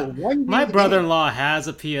mean, my brother-in-law has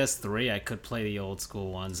a PS3. I could play the old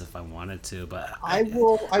school ones if I wanted to, but I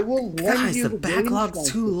will lend guys, you the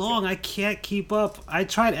backlog's too long. I can't keep up. I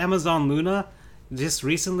tried Amazon Luna just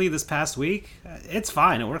recently this past week. It's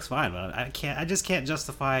fine. It works fine, but I just can't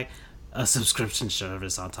justify a subscription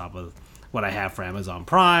service on top of what I have for Amazon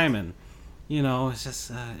Prime, and it's just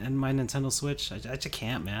and my Nintendo Switch. I just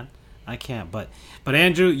can't, man. I can't. But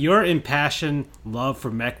Andrew, your impassioned love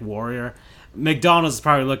for Mech Warrior, McDonald's is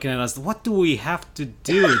probably looking at us. What do we have to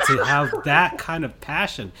do to have that kind of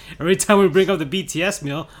passion? Every time we bring up the BTS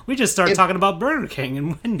meal, we just start talking about Burger King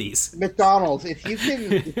and Wendy's. McDonald's, if you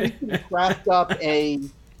can craft up a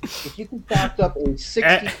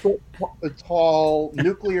 60-foot tall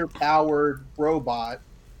nuclear-powered robot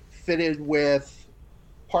fitted with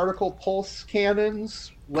particle pulse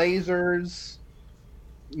cannons, lasers,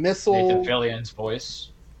 missiles.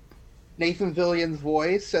 Nathan Fillion's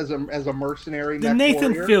voice as a mercenary. The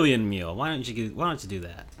Nathan Fillion meal. Why don't you do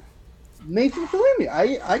that? Nathan Fillion.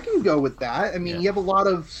 I can go with that. I mean, you have a lot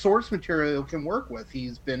of source material you can work with.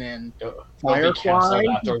 He's been in Firefly.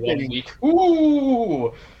 After 1 week.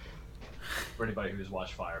 Ooh. For anybody who's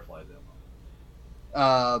watched Firefly,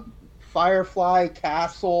 Firefly,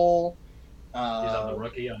 Castle. He's on The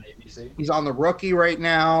Rookie on ABC. He's on The Rookie right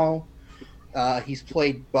now. He's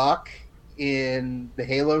played Buck in the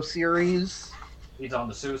Halo series. He's on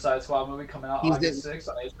the Suicide Squad movie coming out August 6th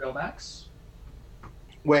on HBO Max.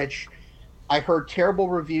 Which I heard terrible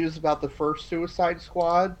reviews about the first Suicide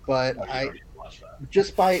Squad, but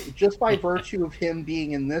just by virtue of him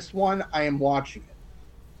being in this one, I am watching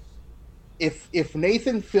it. If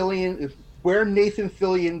Nathan Fillion, where Nathan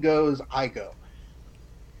Fillion goes, I go.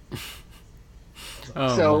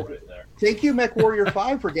 So thank you, Mech Warrior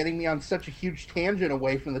 5, for getting me on such a huge tangent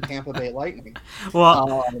away from the Tampa Bay Lightning.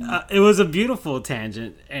 Well, it was a beautiful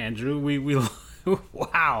tangent, Andrew. We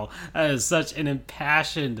wow, that is such an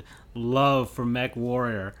impassioned love for Mech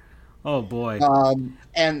Warrior. Oh boy.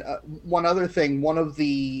 And one other thing, one of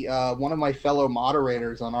my fellow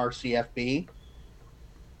moderators on RCFB,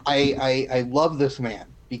 I love this man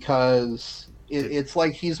because It's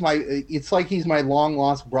like he's my long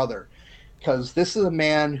lost brother, because this is a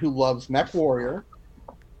man who loves Mech Warrior,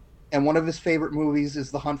 and one of his favorite movies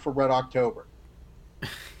is The Hunt for Red October.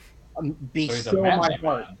 Be still my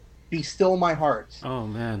heart. Be still my heart. Oh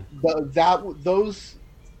man, those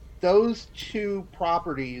two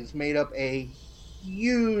properties made up a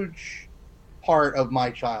huge part of my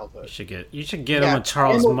childhood. You should get him a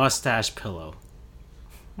Charles mustache pillow.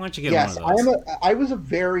 Why don't you get him one of those? I was a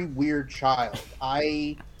very weird child.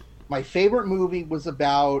 My favorite movie was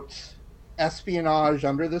about espionage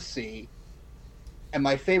under the sea, and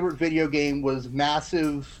my favorite video game was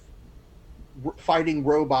massive fighting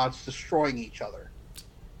robots destroying each other.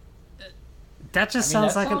 That just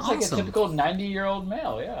sounds like a typical 90-year-old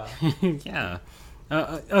male, yeah. Yeah.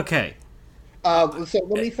 Okay. So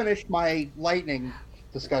let me finish my lightning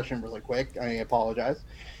discussion really quick. I apologize.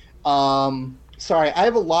 Sorry, I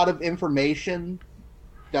have a lot of information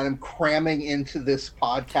that I'm cramming into this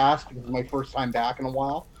podcast because it's my first time back in a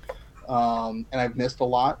while, and I've missed a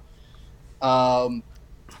lot.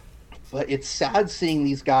 But it's sad seeing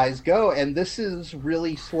these guys go, and this is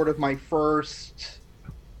really sort of my first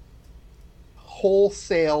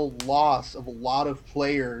wholesale loss of a lot of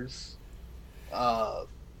players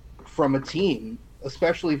from a team,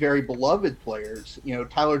 especially very beloved players. You know,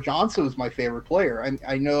 Tyler Johnson was my favorite player.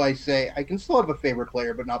 I know I say I can still have a favorite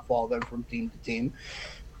player, but not follow them from team to team.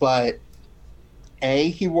 But A,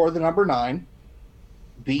 he wore the number 9.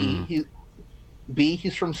 B,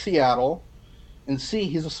 he's from Seattle. And C,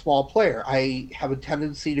 he's a small player. I have a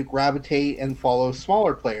tendency to gravitate and follow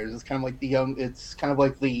smaller players. It's kind of like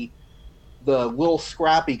the little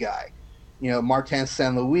scrappy guy. You know, Martin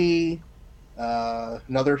St. Louis,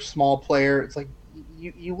 another small player. It's like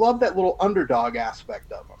you love that little underdog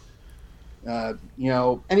aspect of them. You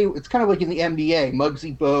know, it's kind of like in the NBA,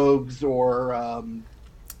 Muggsy Bogues or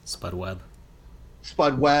Spud Webb.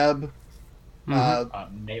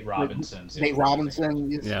 Nate Robinson. Nate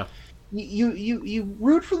Robinson. Yeah. You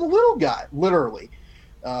root for the little guy, literally.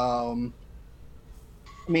 I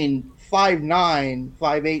mean, 5'9",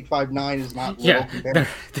 5'8", 5'9" is not little. Yeah,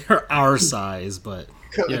 they're our size, but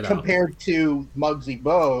compared to Muggsy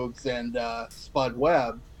Bogues and Spud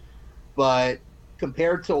Webb, but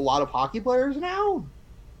compared to a lot of hockey players now,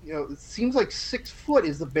 you know, it seems like 6 foot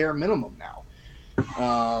is the bare minimum now.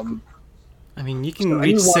 I mean, you can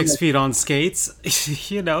reach 6 feet on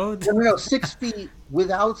skates, you know. No, 6 feet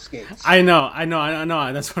without skates. I know.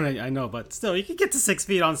 That's what I know, but still, you can get to 6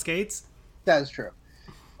 feet on skates. That is true.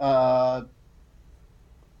 Zdeno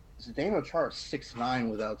Chara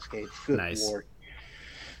 6'9" without skates. Good nice. Lord.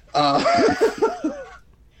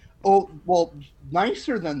 Oh well,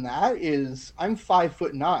 nicer than that is I'm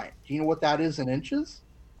 5'9". Do you know what that is in inches?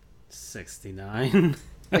 69.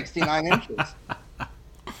 69 inches.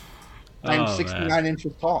 I'm 69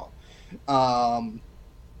 inches tall.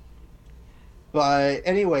 But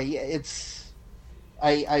anyway, it's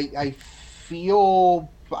I feel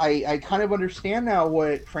I kind of understand now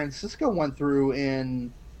what Francisco went through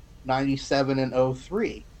in 97 and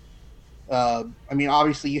 03. I mean,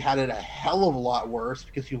 obviously you had it a hell of a lot worse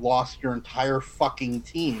because you lost your entire fucking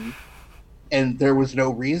team and there was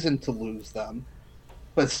no reason to lose them.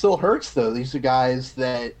 But it still hurts, though. These are guys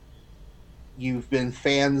that you've been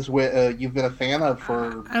fans with, you've been a fan of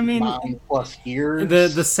for 9+ years.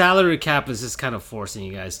 The salary cap is just kind of forcing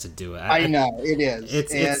you guys to do it. I know it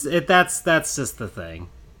is. That's just the thing,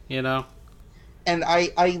 you know. And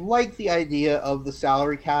I like the idea of the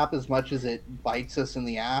salary cap as much as it bites us in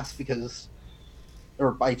the ass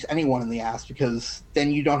or bites anyone in the ass, because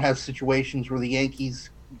then you don't have situations where the Yankees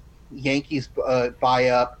buy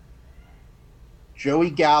up Joey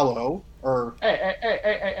Gallo or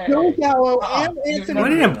Joey Gallo and Anthony. We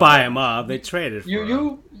didn't buy him up; they traded for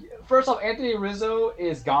him. First off, Anthony Rizzo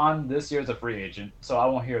is gone this year as a free agent, so I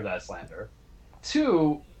won't hear that slander.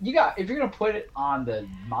 2, if you're gonna put it on the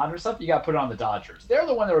modern stuff, you gotta put it on the Dodgers. They're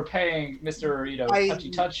the one that were paying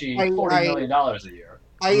Mr. Touchy $40 million a year.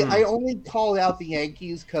 I only called out the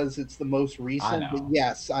Yankees because it's the most recent. But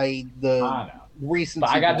yes, recent. But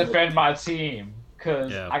I gotta defend my team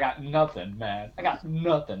because I got nothing, man. I got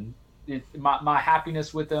nothing. My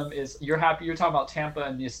happiness with them is you're happy. You're talking about Tampa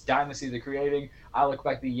and this dynasty they're creating. I look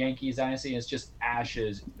back at the Yankees dynasty and it's just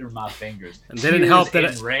ashes through my fingers. And didn't help that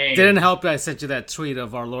I sent you that tweet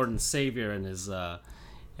of our Lord and Savior and his at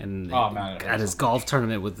his golf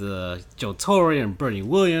tournament with Joe Torre and Bernie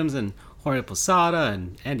Williams and Jorge Posada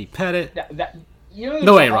and Andy Pettit.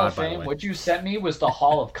 No way, Hall of Fame. What you sent me was the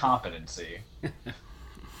Hall of Competency.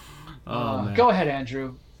 Man. Go ahead,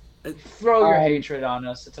 Andrew. Throw your hatred on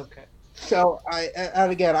us. It's okay. So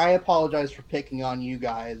and again, I apologize for picking on you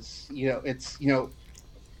guys. It's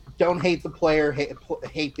don't hate the player,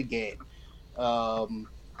 hate the game. Um,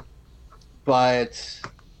 but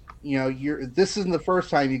this isn't the first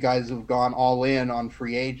time you guys have gone all in on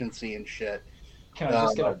free agency and shit. Can I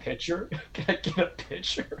just get a picture? Can I get a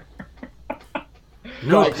picture?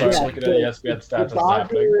 No, I'm sorry, looking at ESPN stats. The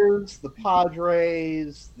Dodgers, the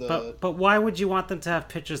Padres, But why would you want them to have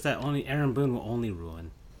pitchers that only Aaron Boone will only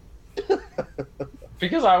ruin?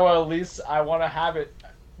 Because I want to have it.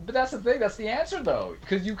 But that's the thing. That's the answer, though.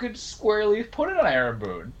 Because you could squarely put it on Aaron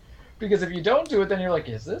Boone. Because if you don't do it, then you're like,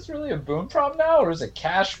 is this really a Boone problem now, or is it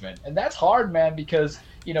Cashman? And that's hard, man. Because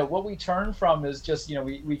what we turn from is just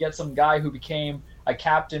we get some guy who became a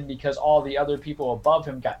captain because all the other people above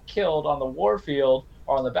him got killed on the war field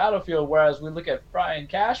or on the battlefield. Whereas we look at Brian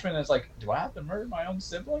Cashman, and it's like, do I have to murder my own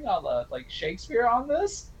sibling on like Shakespeare on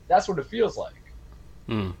this? That's what it feels like.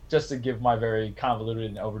 Just to give my very convoluted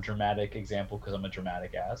and over-dramatic example, because I'm a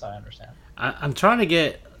dramatic ass, I understand. I'm trying to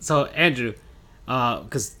get Andrew,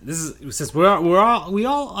 because this is since we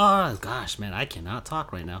all are. Gosh, man, I cannot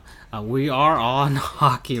talk right now. We are on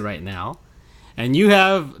hockey right now, and you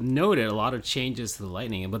have noted a lot of changes to the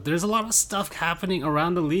Lightning, but there's a lot of stuff happening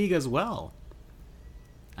around the league as well.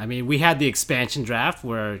 I mean, we had the expansion draft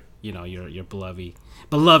where your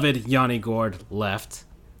beloved Yanni Gord left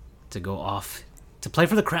to go off to play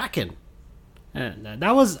for the Kraken. And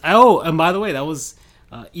that was and by the way, that was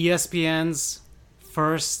ESPN's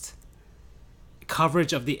first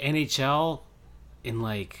coverage of the NHL in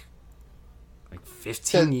like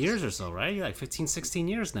 15 years or so, right? Like 15, 16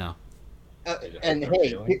 years now. And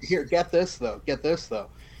hey, here, get this though.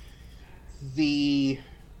 The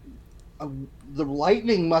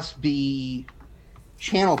Lightning must be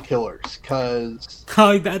channel killers, because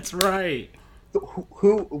that's right.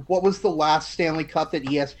 What was the last Stanley Cup that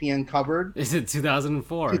ESPN covered? Is it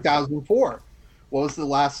 2004? 2004. What was the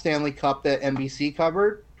last Stanley Cup that NBC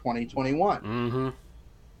covered? 2021. Mm-hmm.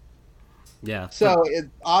 Yeah. So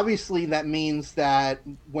obviously that means that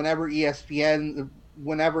whenever ESPN's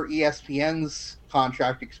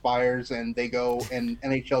contract expires and they go and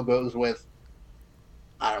NHL goes with,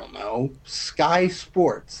 I don't know, Sky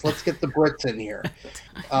Sports. Let's get the Brits in here.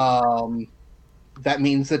 That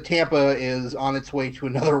means that Tampa is on its way to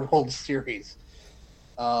another World Series.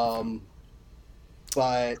 I'm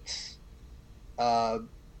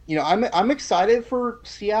excited for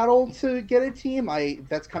Seattle to get a team.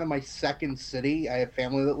 That's kind of my second city. I have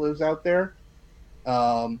family that lives out there.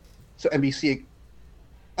 So NBC.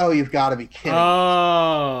 Oh, you've got to be kidding!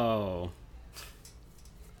 Oh,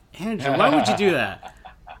 Andrew, why would you do that?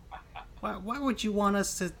 Why would you want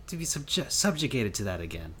us to be subjugated to that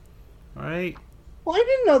again? All right. Well, I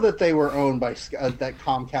didn't know that they were owned by that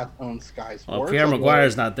Comcast owned Sky Sports. Well, Pierre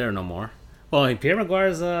Maguire's not there no more. Well, Pierre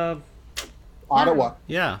Maguire's Ottawa.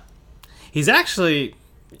 Yeah, he's a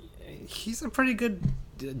pretty good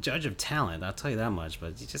judge of talent. I'll tell you that much.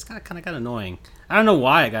 But he just kind of got annoying. I don't know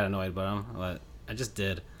why I got annoyed by him, but I just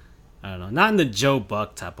did. I don't know, not in the Joe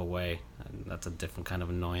Buck type of way. That's a different kind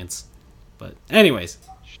of annoyance. But anyways,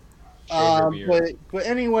 but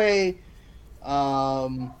anyway,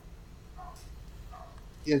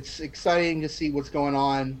 it's exciting to see what's going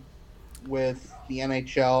on with the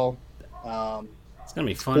NHL. It's gonna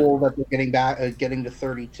be fun. Cool that they're getting to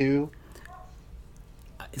 32.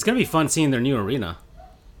 It's gonna be fun seeing their new arena.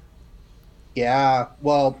 Yeah,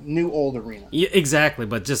 well, new old arena. Yeah, exactly,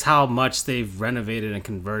 but just how much they've renovated and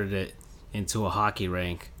converted it into a hockey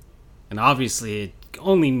rink, and obviously it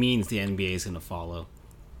only means the NBA is gonna follow,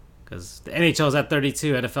 because the NHL's at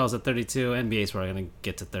 32, NFL's at 32, NBA's probably gonna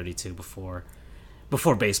get to 32 before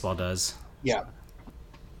baseball does. Yeah.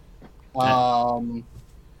 But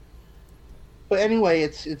anyway,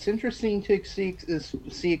 it's interesting to see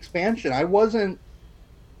expansion. I was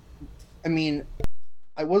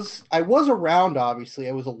around, obviously.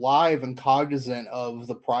 I was alive and cognizant of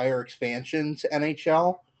the prior expansion to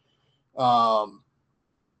NHL.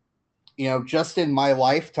 Just in my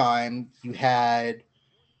lifetime, you had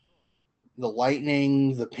the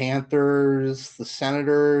Lightning, the Panthers, the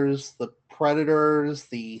Senators, the Predators,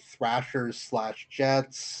 the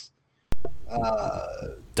Thrashers/Jets,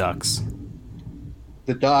 Ducks.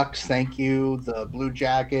 The Ducks, thank you. The Blue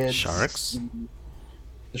Jackets. Sharks.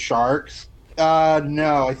 The Sharks.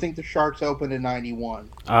 No, I think the Sharks opened in 91.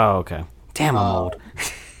 Oh, okay. Damn, I'm old.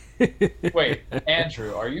 Wait,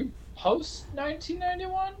 Andrew, are you post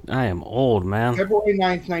 1991? I am old, man. February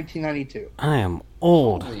 9th, 1992. I am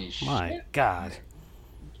old. Holy My shit. God.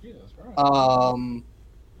 Jesus Christ.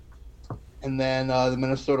 And then the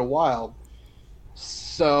Minnesota Wild.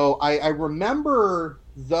 So I remember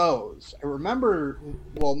those. I remember,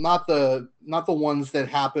 well, not the ones that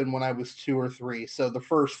happened when I was 2 or 3. So the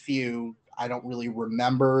first few, I don't really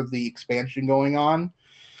remember the expansion going on.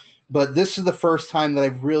 But this is the first time that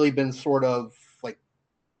I've really been sort of like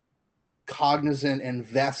cognizant and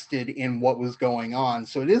vested in what was going on.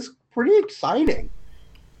 So it is pretty exciting.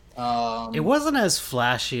 It wasn't as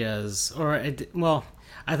flashy as, well,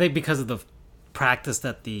 I think because of the practice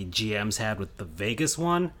that the GMs had with the Vegas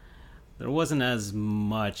one, there wasn't as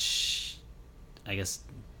much, I guess,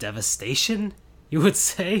 devastation, you would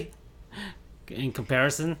say, in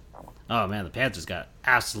comparison. Oh man, the Panthers got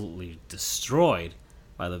absolutely destroyed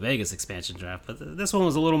by the Vegas expansion draft, but this one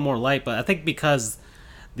was a little more light. But I think because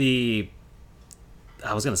I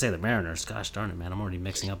was going to say the Mariners. Gosh darn it, man. I'm already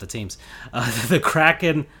mixing up the teams. The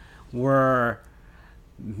Kraken were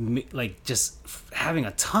like just having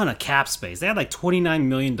a ton of cap space. They had like $29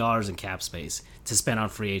 million in cap space to spend on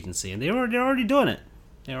free agency, and they're already doing it.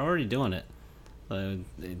 They're already doing it.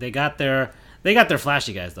 They got their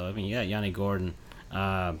flashy guys, though. I mean, yeah, Yanni Gordon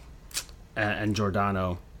and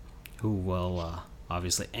Giordano, who will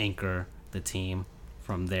obviously anchor the team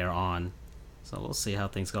from there on. So we'll see how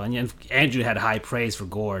things go. And Andrew had high praise for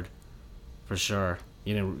Gord, for sure.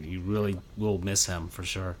 You really will miss him, for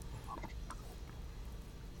sure.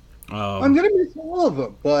 I'm going to miss all of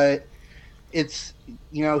them, but it's,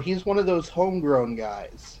 he's one of those homegrown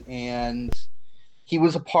guys. And he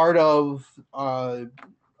was a part of a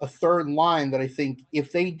third line that I think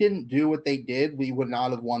if they didn't do what they did, we would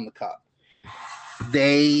not have won the Cup.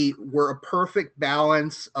 They were a perfect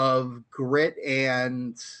balance of grit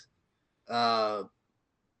and also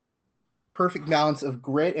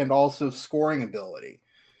scoring ability.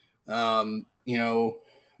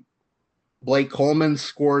 Blake Coleman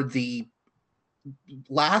scored the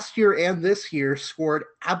last year and this year scored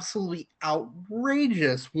absolutely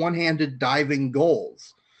outrageous one-handed diving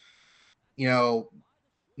goals.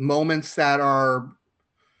 Moments that are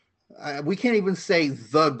we can't even say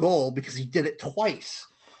the goal because he did it twice.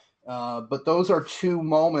 But those are two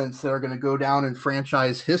moments that are going to go down in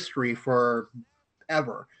franchise history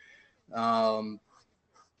forever. So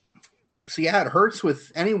yeah, it hurts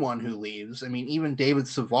with anyone who leaves. I mean, even David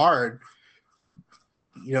Savard,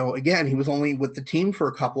 again, he was only with the team for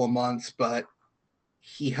a couple of months, but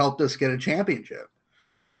he helped us get a championship.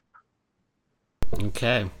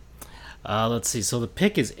 Okay. Let's see. So the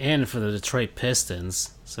pick is in for the Detroit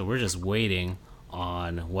Pistons. So we're just waiting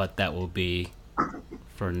on what that will be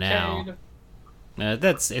for now.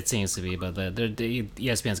 It seems to be, but the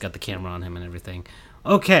ESPN's got the camera on him and everything.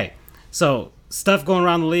 Okay. So stuff going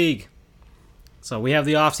around the league. So we have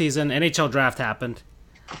the offseason. NHL draft happened.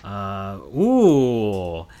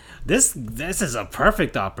 This is a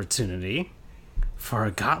perfect opportunity for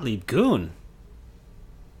a Gottlieb Goon.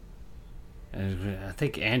 I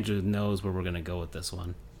think Andrew knows where we're going to go with this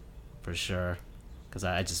one, for sure. Because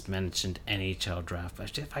I just mentioned NHL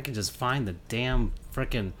draft. If I could just find the damn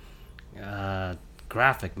freaking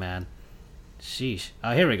graphic, man. Sheesh.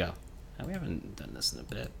 Oh, here we go. We haven't done this in a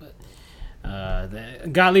bit, but the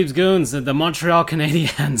Gottlieb's Goons, the Montreal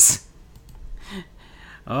Canadiens.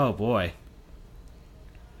 Oh boy.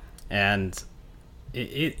 And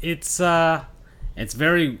it's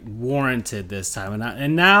very warranted this time,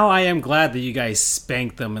 and now I am glad that you guys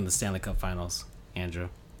spanked them in the Stanley Cup Finals, Andrew.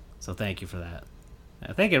 So thank you for that.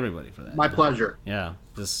 Thank everybody for that. My pleasure. Yeah,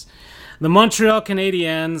 just the Montreal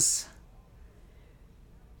Canadiens.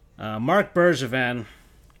 Marc Bergevin,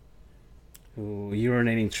 who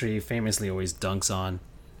Urinating Tree famously always dunks on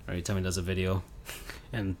every time he does a video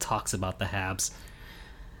and talks about the Habs,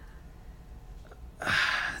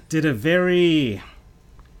 did a very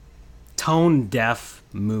tone-deaf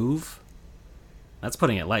move. That's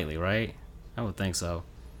putting it lightly, right? I would think so.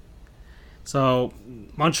 So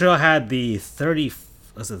Montreal had the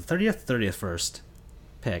 31st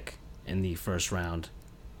pick in the first round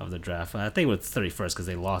of the draft. I think it was 31st because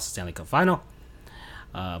they lost the Stanley Cup Final.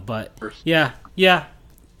 But yeah.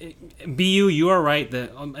 BU, you are right.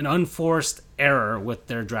 An unforced error with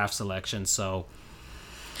their draft selection. So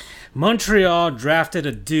Montreal drafted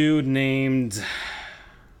a dude named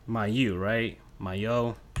Mailloux, right?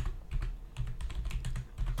 Mailloux.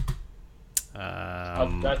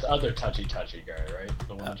 That's other touchy guy, right?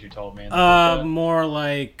 The one that you told me. More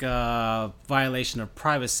like violation of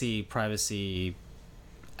privacy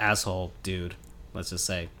asshole dude. Let's just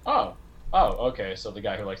say. Oh, okay. So the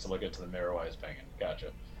guy who likes to look into the mirror while he's banging.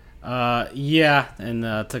 Gotcha. Yeah,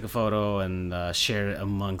 and took a photo and shared it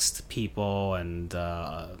amongst people and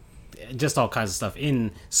just all kinds of stuff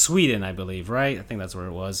in Sweden, I believe, right? I think that's where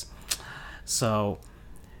it was. So,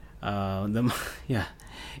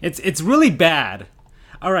 it's really bad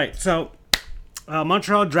All right, so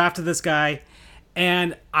Montreal drafted this guy,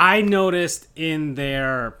 and I noticed in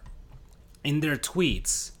their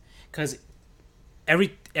tweets, because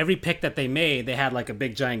every pick that they made, they had like a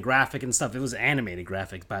big giant graphic and stuff. It was animated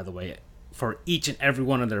graphic, by the way, for each and every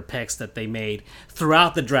one of their picks that they made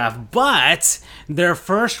throughout the draft. But their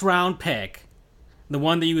first round pick, the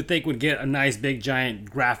one that you would think would get a nice big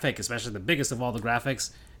giant graphic, especially the biggest of all the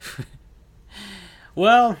graphics,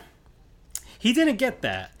 well, he didn't get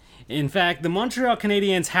that. In fact, the Montreal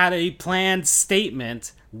Canadiens had a planned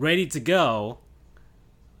statement ready to go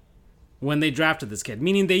when they drafted this kid,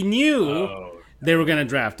 meaning they knew they were going to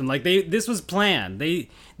draft him. Like, this was planned. They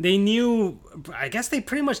knew, I guess they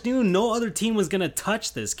pretty much knew no other team was going to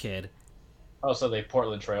touch this kid. Oh, so they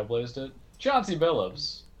Portland trailblazed it? Chauncey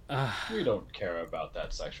Billups. We don't care about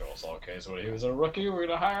that sexual assault case. When he was a rookie, we're going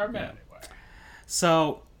to hire him anyway.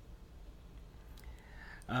 So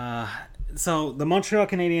the Montreal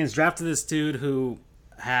Canadiens drafted this dude who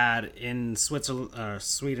had, in Switzerland,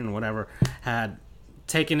 Sweden, whatever, had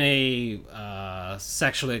taken a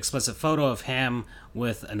sexually explicit photo of him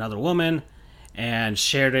with another woman and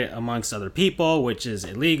shared it amongst other people, which is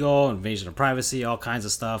illegal, invasion of privacy, all kinds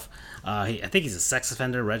of stuff. I think he's a sex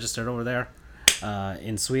offender registered over there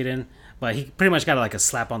in Sweden, but he pretty much got like a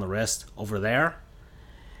slap on the wrist over there.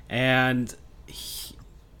 And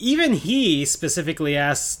even he specifically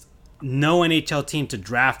asked no NHL team to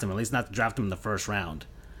draft him, at least not to draft him in the first round.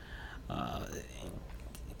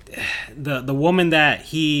 The woman that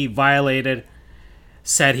he violated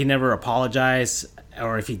said he never apologized,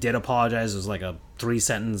 or if he did apologize, it was like a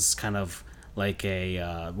 3-sentence kind of like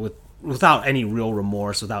a without any real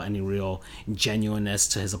remorse, without any real genuineness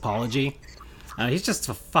to his apology. He's just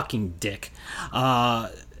a fucking dick.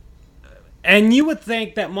 And you would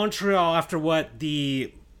think that Montreal, after what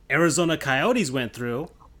the Arizona Coyotes went through,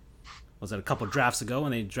 was it a couple drafts ago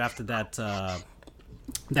when they drafted that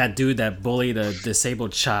dude that bullied a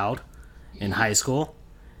disabled child in high school,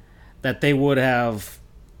 that they would have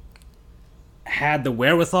had the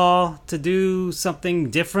wherewithal to do something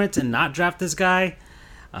different and not draft this guy,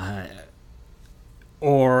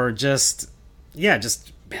 or just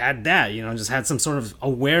had that, just had some sort of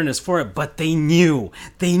awareness for it. But they knew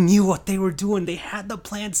what they were doing. They had the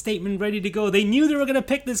planned statement ready to go. They knew they were going to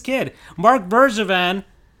pick this kid. Mark Bergevin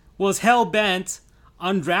was hell-bent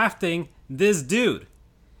on drafting this dude.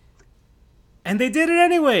 And they did it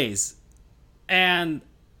anyways. And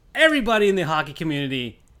everybody in the hockey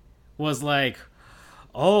community was like,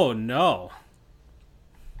 oh no.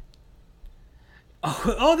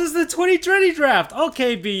 Oh, this is the 2020 draft.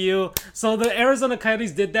 Okay, BU. So the Arizona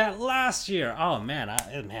Coyotes did that last year. Oh man,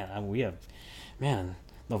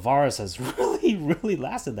 the virus has really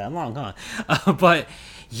lasted that long, huh? But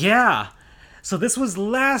yeah. So this was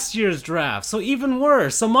last year's draft. So even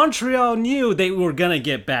worse. So Montreal knew they were gonna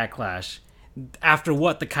get backlash after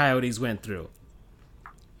what the Coyotes went through.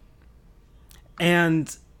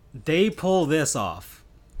 And they pull this off.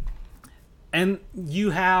 And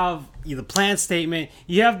you have the planned statement.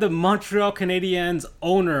 You have the Montreal Canadiens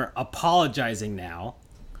owner apologizing now.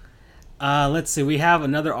 Let's see. We have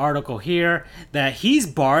another article here that he's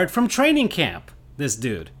barred from training camp, this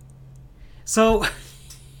dude. So,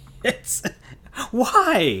 it's...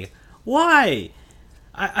 Why?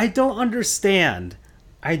 I don't understand.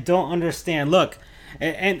 Look,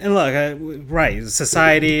 and look, right,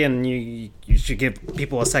 society, and you should give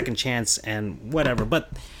people a second chance and whatever,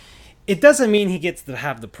 but it doesn't mean he gets to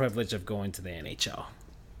have the privilege of going to the NHL.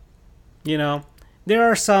 There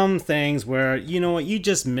are some things where, you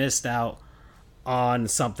just missed out on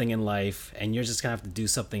something in life, and you're just going to have to do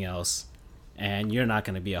something else, and you're not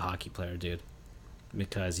going to be a hockey player, dude,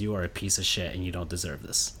 because you are a piece of shit and you don't deserve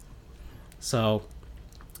this. So,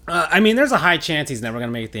 there's a high chance he's never going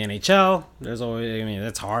to make the NHL.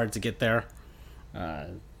 It's hard to get there.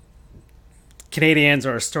 Canadiens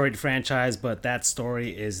are a storied franchise, but that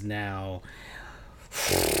story is now...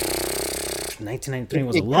 1993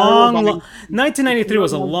 was a 1993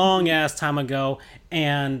 was a long ass time ago,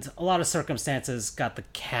 and a lot of circumstances got the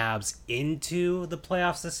Cavs into the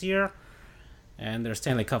playoffs this year, and their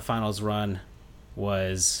Stanley Cup Finals run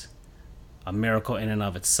was a miracle in and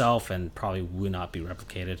of itself, and probably would not be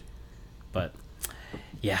replicated. But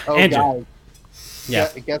yeah, Andrew. Guys. Yeah.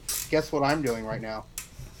 Guess what I'm doing right now?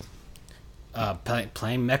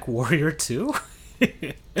 Playing Mech Warrior 2?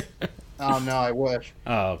 Oh no, I wish.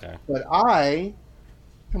 Oh, okay. But I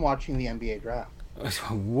am watching the NBA draft.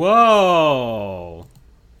 Whoa!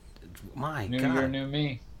 My New God. year, new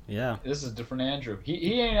me. Yeah. This is different Andrew.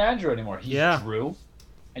 He ain't Andrew anymore. He's Drew.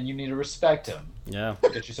 and you need to respect him. Yeah.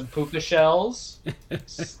 We'll get you some puka shells.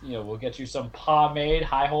 We'll get you some pomade,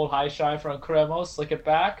 high hold, high shine from Cremo, slick it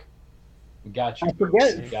back. We got you.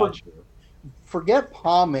 Forget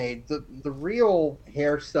pomade. The real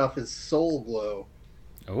hair stuff is Soul Glue.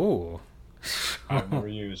 Oh. I've never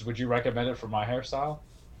used. Would you recommend it for my hairstyle?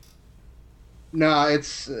 No,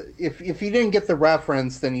 it's if you didn't get the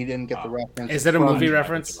reference, then you didn't get the reference. Is it a movie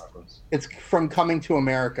reference? It's from Coming to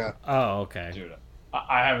America. Oh, okay. Dude,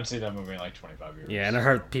 I haven't seen that movie in like 25 years. Yeah, and I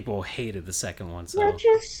heard people hated the second one. So.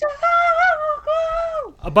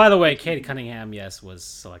 By the way, Cade Cunningham, yes, was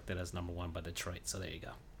selected as number 1 by Detroit. So there you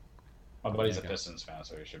go. My buddy's a Pistons fan,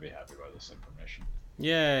 so he should be happy by this information.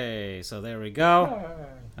 Yay! So there we go.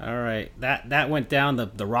 All right, that went down.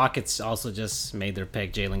 The Rockets also just made their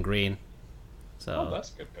pick, Jalen Green. So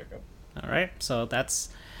that's a good pickup. All right, so that's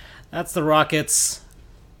the Rockets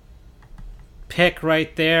pick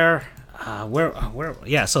right there.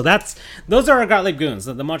 Yeah. So those are our Gottlieb Goons,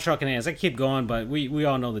 the Montreal Canadiens. I keep going, but we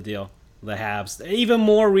all know the deal. The Habs. Even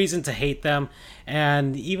more reason to hate them,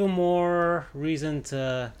 and even more reason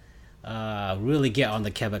to really get on the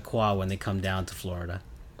Quebecois when they come down to Florida.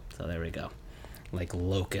 So there we go. Like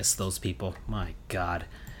locusts, those people. My God.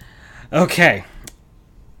 Okay.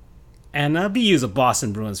 And BU's a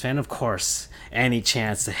Boston Bruins fan, of course. Any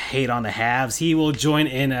chance to hate on the Habs, he will join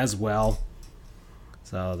in as well.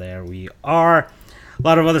 So there we are. A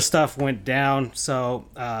lot of other stuff went down. So,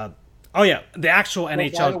 the actual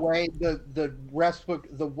NHL. By the way, the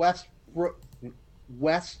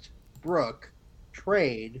Westbrook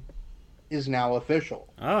trade is now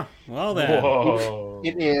official. Oh, well then. Whoa.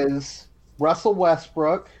 It is Russell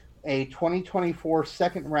Westbrook, a 2024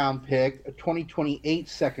 second-round pick, a 2028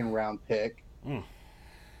 second-round pick,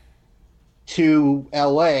 to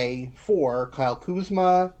LA for Kyle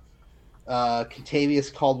Kuzma,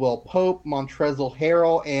 Kentavious Caldwell-Pope, Montrezl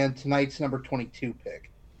Harrell, and tonight's number 22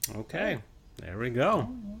 pick. Okay, there we go.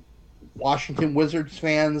 Washington Wizards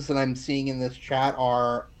fans that I'm seeing in this chat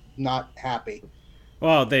are not happy.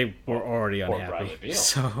 Well, they were already unhappy. Bradley Beal.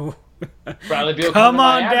 So Bradley Beal, come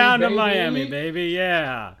on Miami, down baby. to Miami, baby.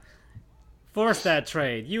 Yeah. Force that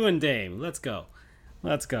trade. You and Dame. Let's go.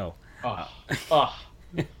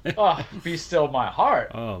 Be still my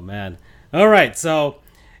heart. Oh, man. All right, so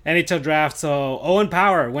NHL draft. So Owen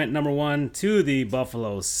Power went number 1 to the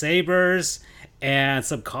Buffalo Sabres. And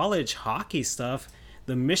some college hockey stuff.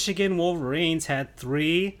 The Michigan Wolverines had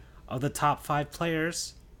 3 of the top 5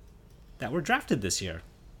 players that were drafted this year.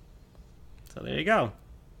 So there you go.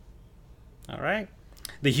 All right.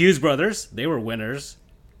 The Hughes brothers, they were winners.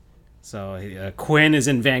 So Quinn is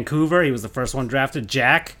in Vancouver. He was the first one drafted.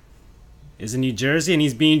 Jack is in New Jersey, and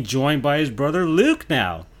he's being joined by his brother Luke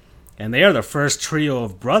now. And they are the first trio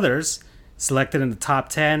of brothers selected in the top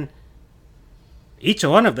 10. Each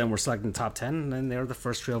one of them were selected in the top 10, and they're the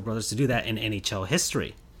first trio of brothers to do that in NHL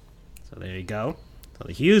history. So there you go. So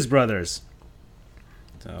the Hughes brothers.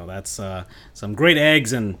 So that's some great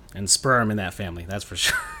eggs and sperm in that family, that's for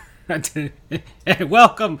sure. Hey,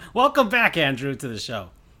 welcome back, Andrew, to the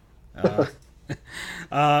show.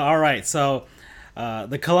 All right, so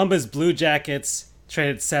the Columbus Blue Jackets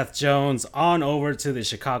traded Seth Jones on over to the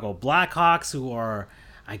Chicago Blackhawks, who are,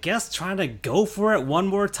 I guess, trying to go for it one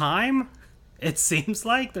more time. It seems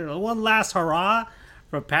like they're one last hurrah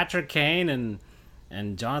for Patrick Kane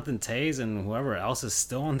and Jonathan Toews and whoever else is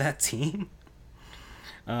still on that team.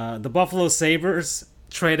 The Buffalo Sabres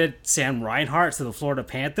traded Sam Reinhart to the Florida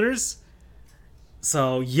Panthers.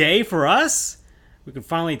 So, yay for us. We can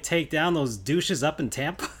finally take down those douches up in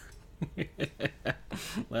Tampa.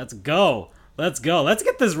 Let's go. Let's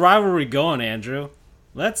get this rivalry going, Andrew.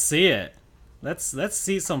 Let's see it. Let's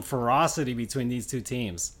see some ferocity between these two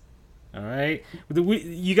teams. All right?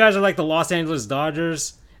 You guys are like the Los Angeles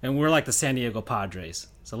Dodgers, and we're like the San Diego Padres.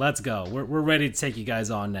 So let's go. We're ready to take you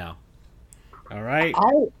guys on now. All right?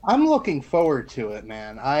 I'm looking forward to it,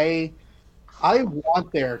 man. I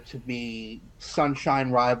want there to be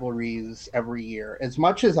sunshine rivalries every year. As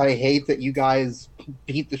much as I hate that you guys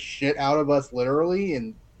beat the shit out of us literally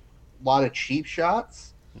and a lot of cheap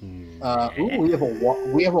shots. We have a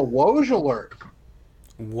Woj alert.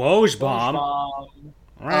 Woj bomb.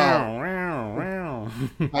 I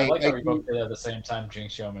like how we both did it at the same time.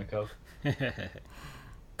 Jinx, show me Coke.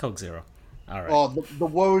 Coke Zero. All right. Well, the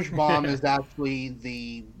Woj bomb is actually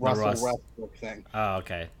the Russell Westbrook thing. Oh,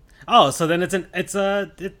 okay. Oh, so then it's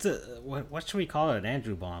a what should we call it? An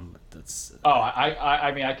Andrew bomb.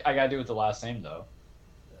 I mean I gotta do with the last name though.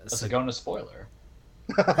 Let's go into spoiler.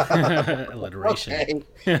 Alliteration.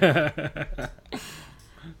 Okay.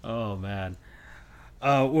 Oh man.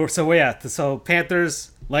 So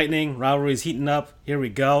Panthers, Lightning, rivalry's heating up. Here we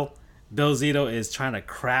go. Bill Zito is trying to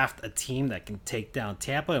craft a team that can take down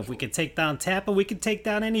Tampa. If we can take down Tampa, we can take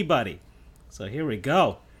down anybody. So here we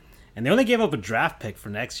go. And they only gave up a draft pick for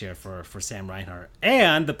next year for Sam Reinhart.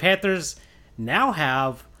 And the Panthers now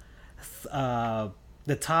have the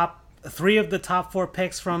top 3 of the top 4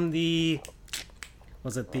 picks from the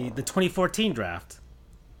 2014 draft.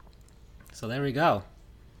 So there we go.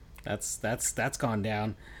 That's gone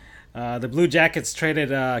down. The Blue Jackets traded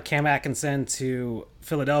Cam Atkinson to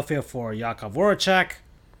Philadelphia for Yakov Voracek.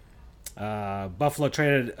 Buffalo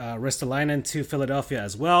traded Ristolainen to Philadelphia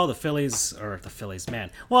as well. The Phillies,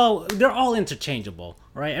 man. Well, they're all interchangeable,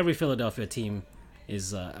 right? Every Philadelphia team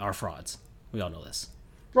are frauds. We all know this.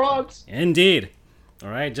 Frauds. Indeed. All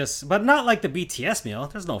right, but not like the BTS meal.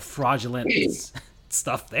 There's no fraudulent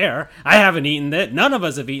stuff there. I haven't eaten it. None of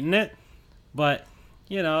us have eaten it. But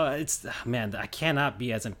I cannot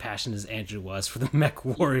be as impassioned as Andrew was for the Mech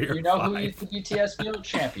Warrior. You know 5. who eats the BTS meal?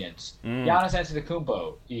 Champions. Giannis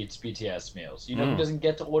Antetokounmpo eats BTS meals. You know who doesn't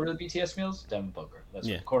get to order the BTS meals? Devin Booker. That's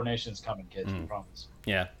what coordination's coming, kids. I promise.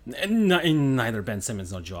 Yeah, and neither Ben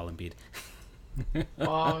Simmons nor Joel Embiid.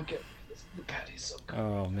 God, he's so good.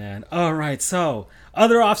 Oh man! All right, so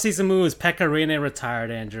other offseason moves. Pekka Rinne retired.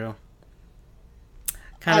 Andrew.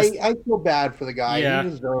 I feel bad for the guy. Yeah. He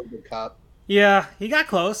deserved the cup. Yeah, he got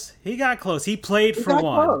close. He played for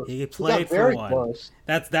one. Close. He played for very one. Close.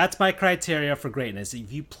 That's my criteria for greatness.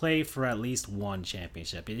 If you play for at least one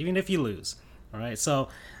championship, even if you lose. All right. So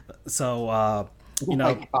you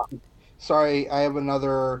know. My God. Sorry, I have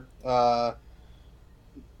another.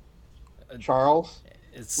 Charles.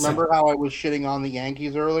 Remember how I was shitting on the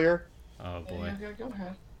Yankees earlier? Oh boy. Yeah, go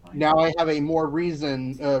ahead. Now I have a more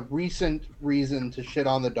recent reason to shit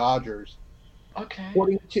on the Dodgers. Okay.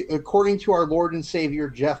 According to our Lord and Savior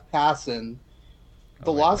Jeff Passan,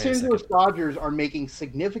 the Los Angeles Dodgers are making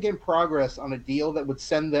significant progress on a deal that would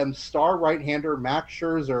send them star right-hander Max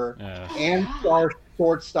Scherzer and star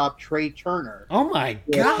shortstop Trey Turner. Oh my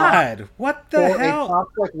God! What the hell? A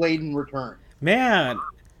prospect-laden return. Man,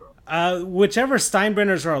 whichever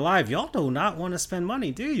Steinbrenners are alive, y'all do not want to spend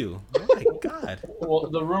money, do you? Oh my God. Well,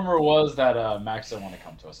 the rumor was that Max didn't want to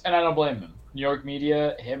come to us, and I don't blame him. New York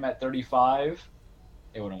media, him at 35,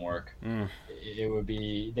 it wouldn't work. It would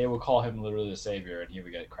be, they would call him literally the savior, and he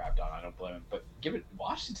would get crapped on. I don't blame him. But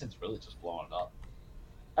Washington's really just blowing it up.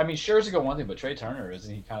 I mean, Scherzer got one thing, but Trey Turner,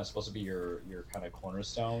 isn't he kind of supposed to be your kind of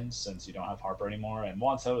cornerstone since you don't have Harper anymore? And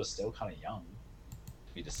Juan Soto is still kind of young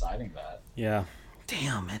to be deciding that. Yeah.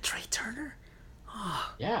 Damn, man, Trey Turner.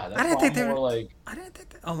 Oh, yeah, that's I didn't think they were like. I didn't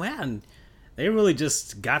think. Oh man, they really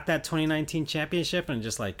just got that 2019 championship and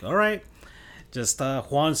just like, all right, just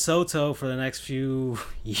Juan Soto for the next few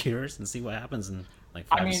years and see what happens in like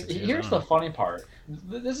 5 or 6 years. Here's the funny part.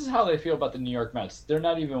 This is how they feel about the New York Mets. They're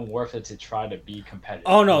not even worth it to try to be competitive.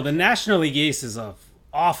 Oh no, the National League East is a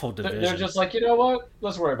awful division. They're just like, you know what?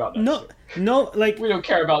 Let's worry about that. No, like we don't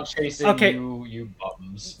care about chasing you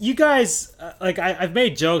bums. You guys, like I've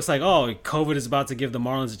made jokes like, oh, COVID is about to give the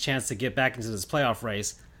Marlins a chance to get back into this playoff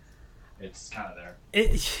race. It's kind of there.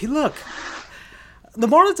 Look, the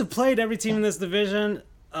Marlins have played every team in this division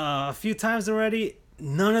a few times already.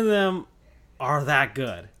 None of them are that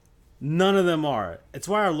good. None of them are. It's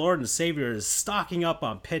why our Lord and Savior is stocking up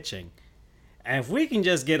on pitching. And if we can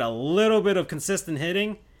just get a little bit of consistent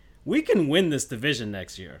hitting, we can win this division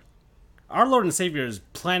next year. Our Lord and Savior is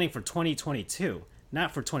planning for 2022,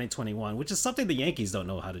 not for 2021, which is something the Yankees don't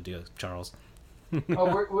know how to do, Charles. We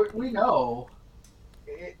know.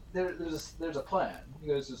 There's a plan.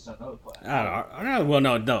 You guys just don't know the plan. I don't know. Well,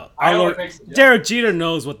 no. Our Lord, Derek Jeter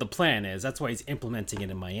knows what the plan is. That's why he's implementing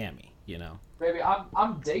it in Miami, you know. Baby,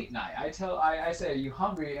 I'm date night. I say, are you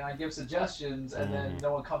hungry? And I give suggestions, and then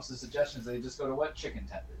no one comes to suggestions. They just go to what? Chicken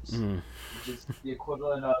tenders, which is the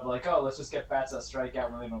equivalent of like, oh, let's just get bats that strike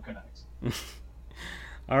out when they don't connect.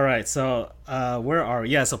 All right, so where are we?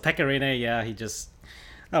 Yeah, so Pekka Rinne, he just,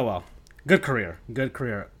 oh well, good career.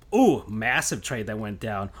 Ooh, massive trade that went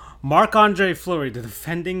down. Marc-Andre Fleury, the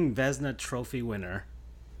defending Vezina Trophy winner,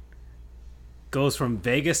 goes from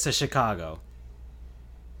Vegas to Chicago.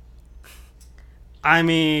 I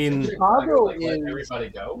mean, Chicago let everybody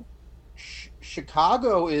go.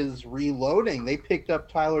 Chicago is reloading. They picked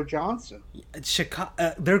up Tyler Johnson.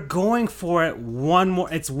 Chicago, they're going for it one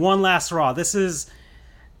more. It's one last hurrah. This is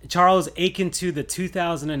Charles akin to the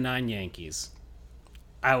 2009 Yankees,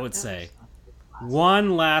 I would say.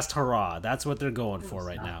 One last hurrah. That's what they're going for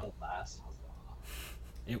right now.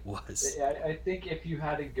 It was. I think if you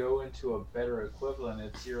had to go into a better equivalent,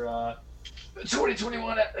 it's your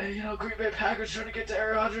 2021, Green Bay Packers trying to get to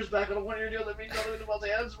Aaron Rodgers back on a 1-year deal. That means nothing about the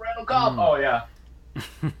hands of Randall Cobb. Oh, yeah.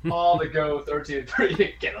 All to go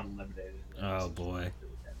 13-3 get eliminated. Oh, boy.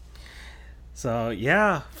 So,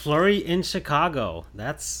 yeah, Fleury in Chicago.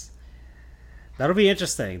 That'll be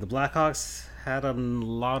interesting. The Blackhawks had a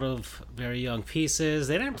lot of very young pieces.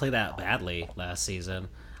 They didn't play that badly last season,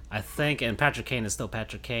 I think, and Patrick Kane is still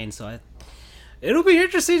Patrick Kane, so it'll be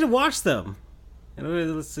interesting to watch them.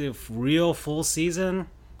 Let's see, a real full season.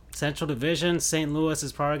 Central Division, St. Louis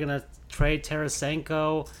is probably going to trade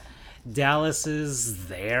Tarasenko. Dallas is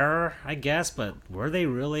there, I guess, but were they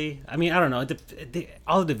really? I mean, I don't know.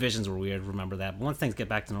 All the divisions were weird, remember that. But once things get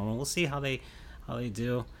back to normal, we'll see how they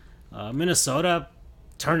do. Minnesota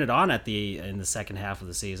turned it on in the second half of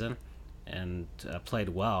the season and played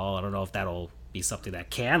well. I don't know if that'll be something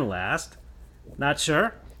that can last. Not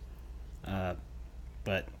sure.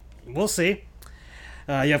 But we'll see.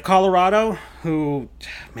 You have Colorado, who,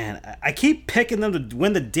 man, I keep picking them to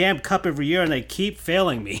win the damn cup every year, and they keep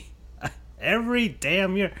failing me. Every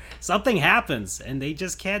damn year, something happens, and they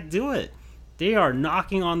just can't do it. They are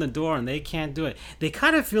knocking on the door, and they can't do it. They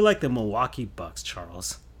kind of feel like the Milwaukee Bucks,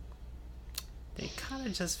 Charles. They kind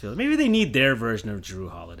of just feel... Maybe they need their version of Drew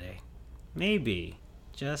Holiday. Maybe.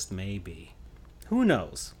 Just maybe. Who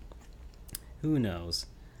knows?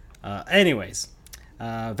 Anyways...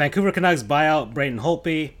 Vancouver Canucks buy out Braden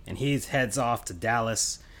Holtby, and he heads off to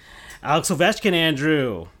Dallas. Alex Ovechkin,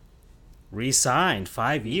 Andrew, re-signed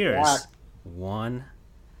 5 years.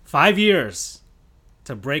 5 years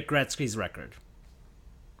to break Gretzky's record.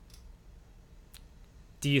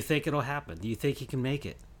 Do you think it'll happen? Do you think he can make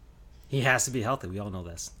it? He has to be healthy. We all know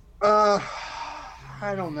this.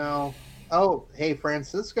 I don't know. Oh, hey,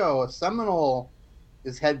 Francisco, a Seminole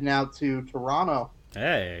is heading out to Toronto.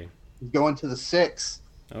 Hey. Going to the 6.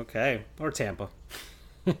 Okay. Or Tampa.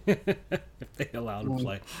 If they allow him to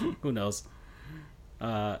play. Who knows?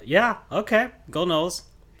 Yeah, okay. Go knows.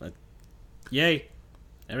 But yay.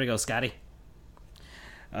 There we go, Scotty.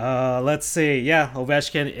 Let's see. Yeah,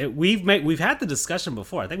 Ovechkin. We've had the discussion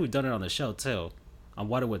before. I think we've done it on the show too. On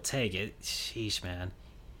what it would take. Sheesh, man.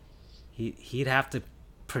 He'd have to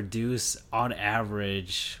produce on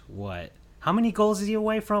average what? How many goals is he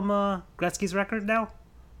away from Gretzky's record now?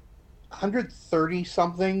 130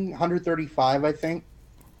 something, 135, I think.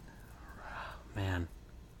 Man,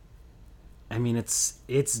 I mean it's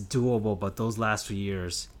doable, but those last few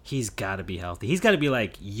years, he's got to be healthy. He's got to be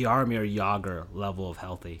like Jaromir Jagr level of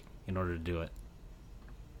healthy in order to do it.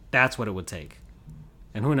 That's what it would take,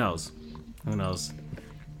 and who knows?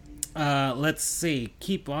 Let's see.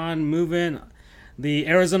 Keep on moving. The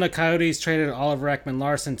Arizona Coyotes traded Oliver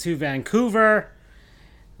Ekman-Larsson to Vancouver.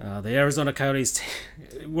 The Arizona Coyotes,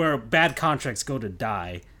 where bad contracts go to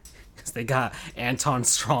die, because they got Anton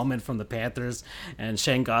Strawman from the Panthers and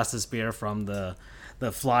Shane Gostisbehere from the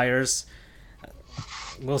Flyers.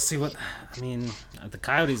 We'll see what... I mean, the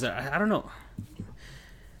Coyotes are... I don't know.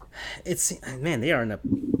 Man,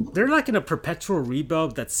 they're like in a perpetual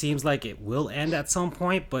rebuild that seems like it will end at some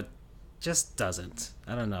point, but just doesn't.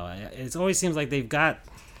 I don't know. It always seems like they've got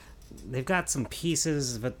some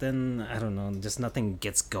pieces, but then, I don't know, just nothing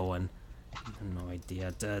gets going. I have no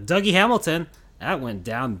idea. Dougie Hamilton, that went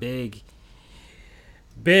down big.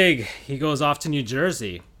 He goes off to New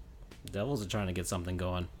Jersey. The Devils are trying to get something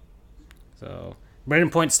going. So,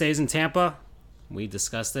 Braden Point stays in Tampa. We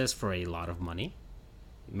discussed this for a lot of money.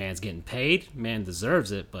 Man's getting paid. Man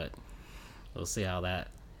deserves it, but we'll see how that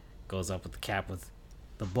goes up with the cap with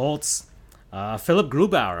the Bolts. Philip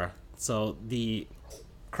Grubauer. So, the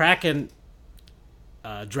Kraken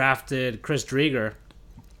drafted Chris Driedger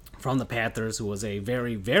from the Panthers, who was a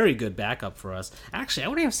very, very good backup for us. Actually, I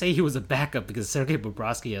wouldn't even say he was a backup because Sergei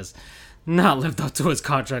Bobrovsky has not lived up to his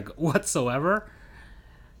contract whatsoever.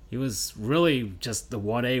 He was really just the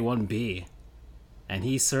 1A, 1B. And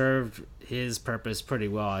he served his purpose pretty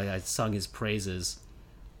well. I sung his praises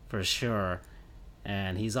for sure.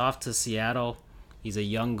 And he's off to Seattle. He's a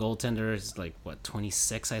young goaltender. He's like,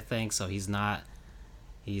 26, I think. So he's not...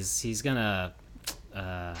 He's gonna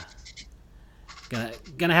have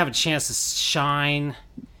a chance to shine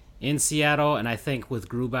in Seattle, and I think with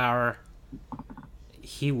Grubauer,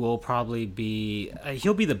 he will probably be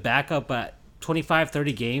he'll be the backup at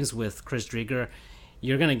 25-30 games with Chris Driedger.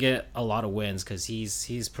 You're gonna get a lot of wins because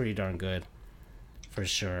he's pretty darn good for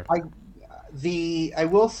sure. I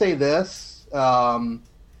will say this. I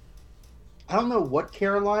don't know what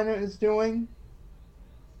Carolina is doing,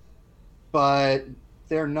 but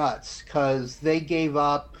they're nuts because they gave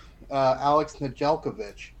up Alex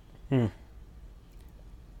Nedeljkovic.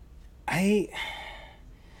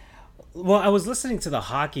 Well, I was listening to the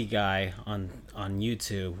hockey guy on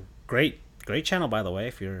YouTube. Great channel, by the way.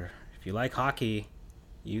 If you like hockey,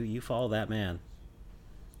 you follow that man.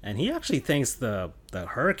 And he actually thinks the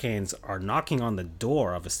Hurricanes are knocking on the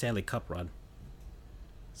door of a Stanley Cup run.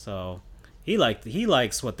 So he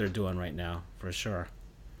likes what they're doing right now for sure.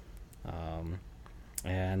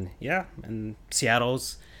 And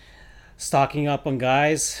Seattle's stocking up on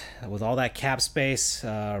guys with all that cap space.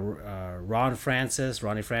 Ronnie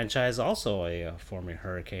Franchise, also a former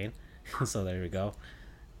Hurricane. So there we go.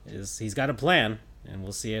 He's got a plan, and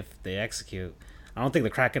we'll see if they execute. I don't think the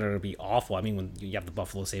Kraken are going to be awful. I mean, when you have the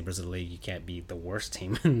Buffalo Sabres in the league, you can't be the worst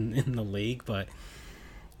team in the league. But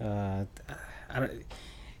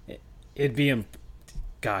it'd be,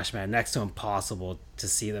 gosh, man, next to impossible to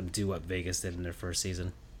see them do what Vegas did in their first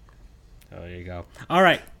season. Oh, there you go. All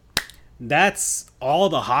right. That's all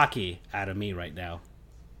the hockey out of me right now.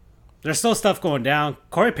 There's still stuff going down.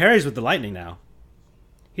 Corey Perry's with the Lightning now.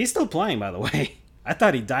 He's still playing, by the way. I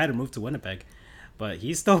thought he died and moved to Winnipeg. But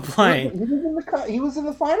he's still playing. He was in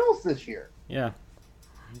the finals this year. Yeah.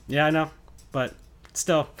 Yeah, I know. But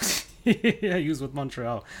still. Yeah, he was with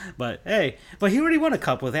Montreal. But hey, he already won a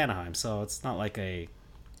cup with Anaheim, so it's not like a...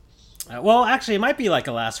 well, actually, it might be like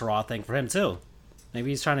a last hurrah thing for him, too.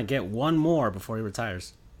 Maybe he's trying to get one more before he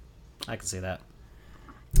retires. I can see that.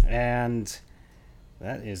 And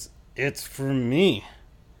that is it for me.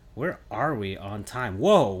 Where are we on time?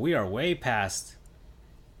 Whoa, we are way past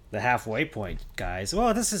the halfway point, guys.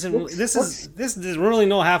 Well, this is really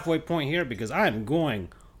no halfway point here because I'm going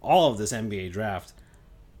all of this NBA draft.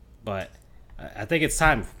 But I think it's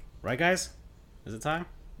time, right, guys? Is it time?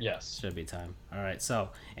 Yes. Should be time. All right. So,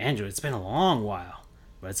 Andrew, it's been a long while,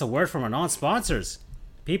 but it's a word from our non-sponsors.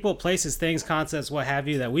 People, places, things, concepts, what have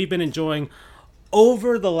you, that we've been enjoying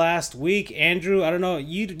over the last week. Andrew, I don't know,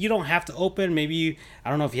 you don't have to open. Maybe I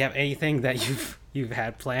don't know if you have anything that you've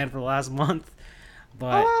had planned for the last month.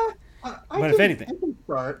 But if anything, I can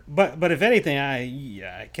start. But if anything,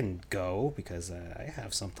 I can go because I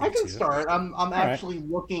have something. I can start. I'm actually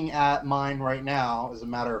looking at mine right now, as a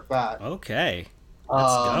matter of fact. Okay,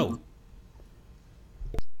 let's go.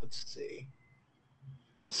 Let's see.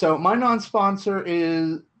 So my non-sponsor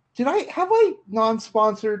is. Have I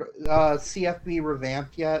non-sponsored CFB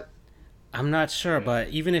revamped yet? I'm not sure, but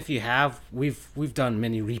even if you have, we've done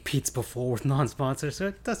many repeats before with non-sponsors, so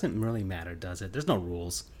it doesn't really matter, does it? There's no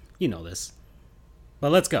rules. You know this.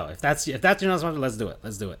 But let's go. If that's your non-sponsor, let's do it.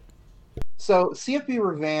 Let's do it. So CFB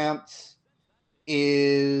Revamped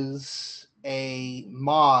is a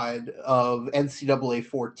mod of NCAA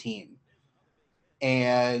 14.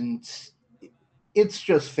 And it's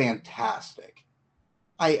just fantastic.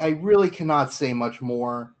 I really cannot say much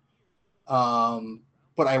more.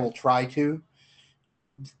 But I will try to.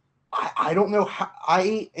 I don't know how.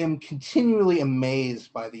 I am continually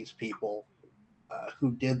amazed by these people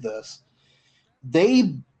who did this.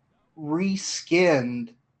 They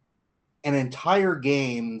reskinned an entire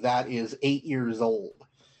game that is 8 years old.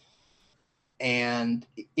 And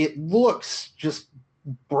it looks just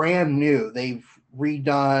brand new. They've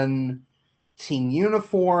redone team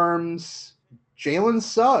uniforms. Jalen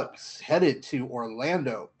Suggs headed to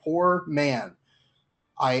Orlando. Poor man.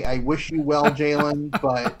 I wish you well, Jalen,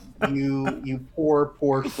 but you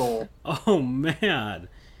poor soul. Oh man!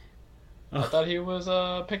 I thought he was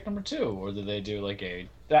pick number 2, or did they do like it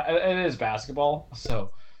is basketball,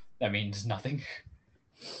 so that means nothing.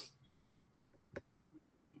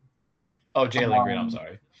 Oh, Jalen Green. I'm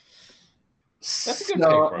sorry. That's a good pick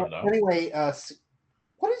for him, though. Anyway,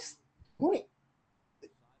 what?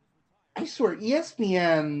 I swear,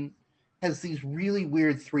 ESPN has these really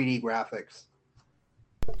weird 3D graphics.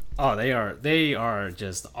 Oh, they are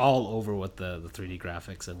just all over with the 3D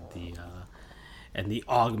graphics and the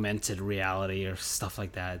augmented reality or stuff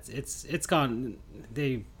like that. It's gone.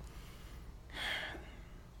 This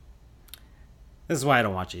is why I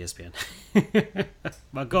don't watch ESPN.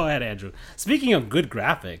 But go ahead, Andrew. Speaking of good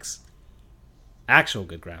graphics, actual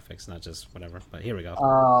good graphics, not just whatever. But here we go.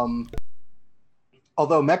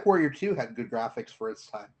 Although MechWarrior 2 had good graphics for its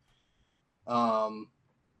time.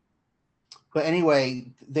 But anyway,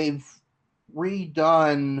 they've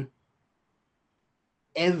redone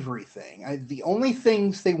everything. The only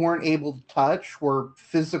things they weren't able to touch were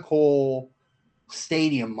physical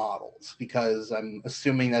stadium models, because I'm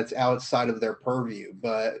assuming that's outside of their purview,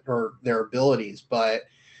 or their abilities. But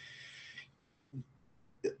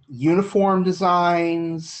uniform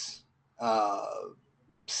designs,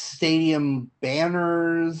 stadium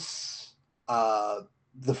banners,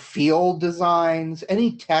 the field designs,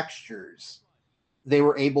 any textures, they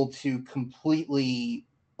were able to completely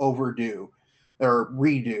overdo. or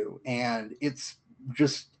redo, and it's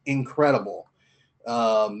just incredible.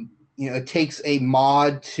 It takes a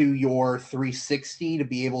mod to your 360 to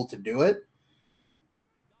be able to do it,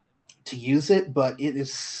 to use it, but it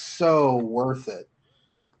is so worth it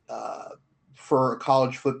for a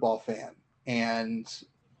college football fan. And,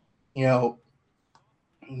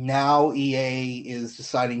 now EA is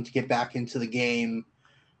deciding to get back into the game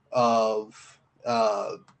of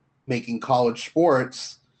making college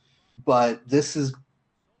sports, but this is,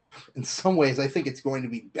 in some ways, I think it's going to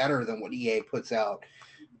be better than what EA puts out,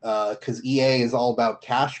 because EA is all about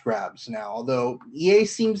cash grabs now, although EA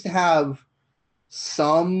seems to have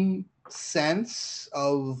some sense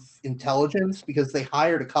of intelligence, because they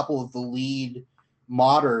hired a couple of the lead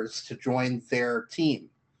modders to join their team,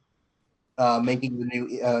 making the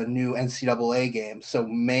new NCAA game. So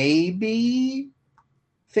maybe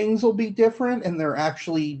things will be different and they're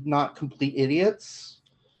actually not complete idiots.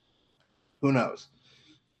 Who knows?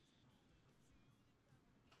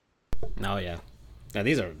 Oh yeah. Now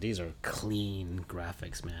these are clean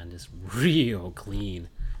graphics, man. Just real clean.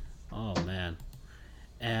 Oh man.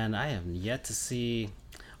 And I have yet to see,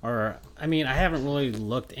 I haven't really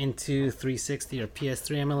looked into 360 or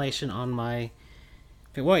PS3 emulation on my.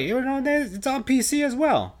 Wait, it's on PC as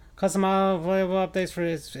well. Custom available updates for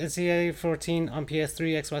NCAA 14 on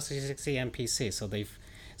PS3, Xbox 360, and PC.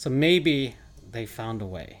 So maybe they found a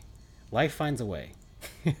way. Life finds a way,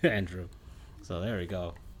 Andrew. So there we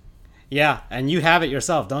go. Yeah, and you have it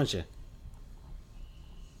yourself, don't you?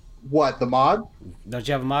 What, the mod? Don't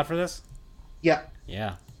you have a mod for this? Yeah.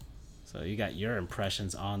 Yeah. So you got your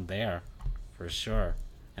impressions on there, for sure.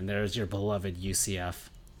 And there's your beloved UCF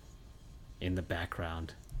in the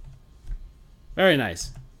background. Very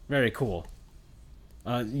nice. Very cool.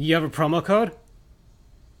 You have a promo code?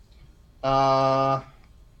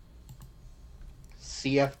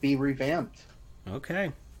 CFB revamped.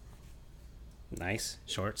 Okay. Nice,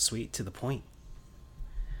 short, sweet, to the point.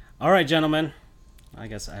 All right, gentlemen. I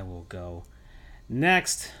guess I will go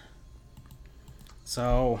next.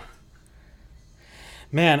 So,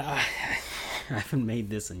 man, I haven't made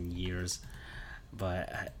this in years,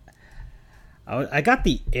 but I got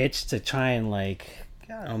the itch to try and make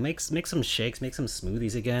some shakes, make some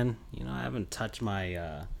smoothies again. I haven't touched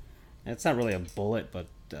my. It's not really a bullet, but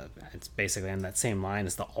it's basically on that same line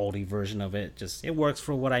as the Aldi version of it. Just it works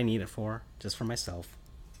for what I need it for, just for myself.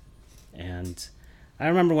 And I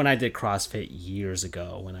remember when I did CrossFit years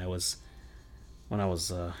ago, when I was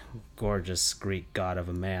a gorgeous Greek god of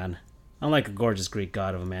a man. Unlike a gorgeous Greek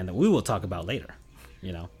god of a man that we will talk about later.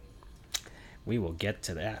 We will get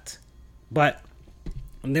to that. But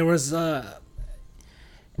there was a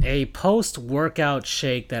post-workout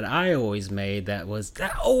shake that I always made that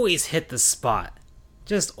always hit the spot.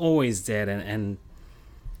 Just always did. And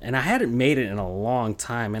I hadn't made it in a long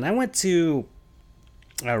time. And I went to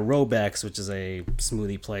Robex, which is a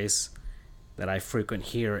smoothie place that I frequent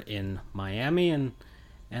here in Miami, and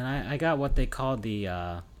I got what they called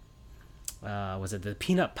the the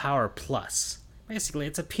Peanut Power Plus. Basically,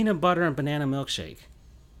 it's a peanut butter and banana milkshake.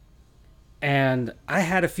 And I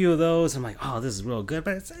had a few of those. I'm like, oh, this is real good,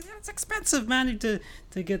 but it's expensive, man, to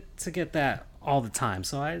get that all the time.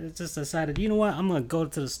 So I just decided, you know what? I'm gonna go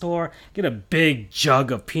to the store, get a big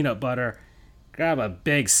jug of peanut butter, grab a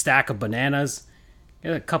big stack of bananas,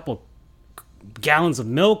 get a couple gallons of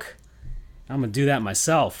milk. I'm gonna do that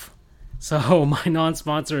myself. So my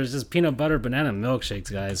non-sponsor is just peanut butter banana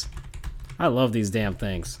milkshakes, guys. I love these damn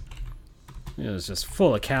things. It's just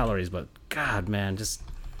full of calories, but God, man, just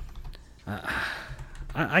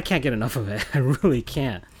I can't get enough of it. I really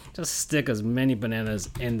can't. Just stick as many bananas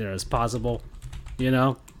in there as possible.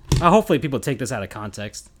 Hopefully people take this out of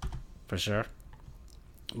context, for sure.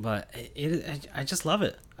 But I just love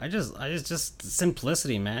it. It's just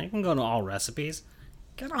simplicity, man. You can go to all recipes.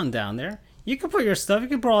 Get on down there. You can put your stuff. You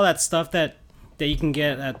can put all that stuff that you can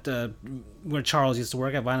get at where Charles used to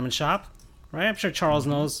work at Vitamin Shop, right? I'm sure Charles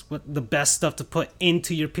knows what the best stuff to put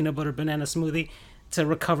into your peanut butter banana smoothie to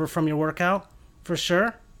recover from your workout, for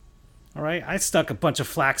sure. All right, I stuck a bunch of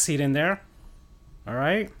flaxseed in there. All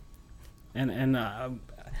right, I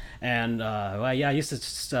used to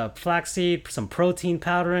just flaxseed, some protein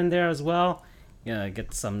powder in there as well.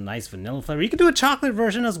 Get some nice vanilla flavor. You can do a chocolate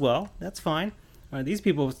version as well. That's fine. All right, these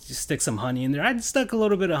people just stick some honey in there. I stuck a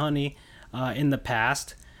little bit of honey in the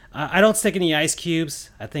past. I don't stick any ice cubes.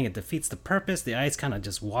 I think it defeats the purpose. The ice kind of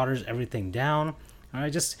just waters everything down. All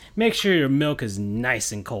right, just make sure your milk is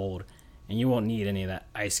nice and cold, and you won't need any of that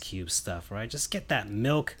ice cube stuff. Right? Just get that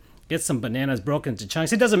milk. Get some bananas broken into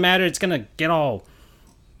chunks. It doesn't matter. It's gonna get all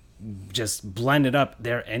just blended up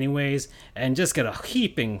there anyways, and just get a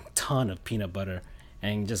heaping ton ton of peanut butter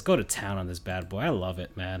and just go to town on this bad boy. I love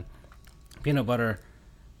it, man. Peanut butter,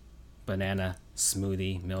 banana,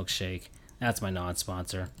 smoothie, milkshake. That's my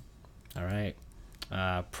non-sponsor. All right.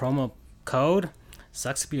 Promo code,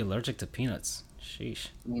 sucks to be allergic to peanuts. Sheesh.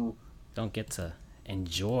 Don't get to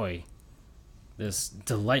enjoy this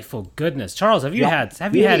delightful goodness. Charles, have you had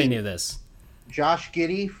any of this? Josh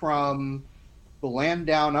Giddey from the land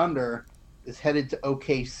down under is headed to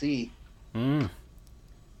OKC.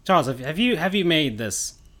 Charles, have you made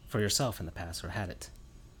this for yourself in the past or had it?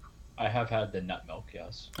 I have had the nut milk,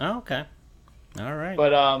 yes. Oh, okay. All right.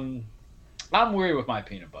 But I'm weary with my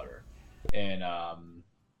peanut butter, and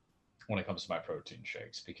when it comes to my protein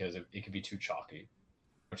shakes, because it can be too chalky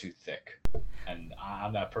or too thick, and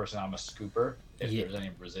I'm that person. I'm a scooper. If there's any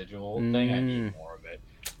residual thing, I need more of it.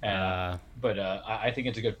 And, but I think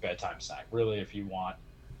it's a good bedtime snack. Really, if you want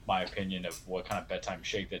my opinion of what kind of bedtime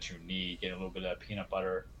shake that you need, get a little bit of peanut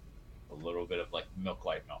butter, a little bit of like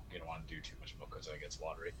light milk. You don't want to do too much milk because it gets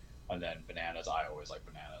watery. And then bananas. I always like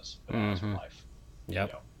bananas. Bananas for life.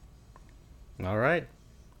 Yep. All right.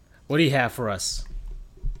 What do you have for us?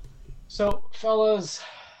 So, fellas,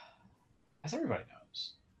 as everybody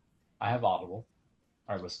knows, I have Audible.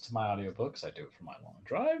 I listen to my audiobooks. I do it for my long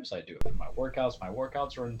drives. I do it for my workouts. My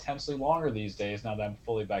workouts are intensely longer these days now that I'm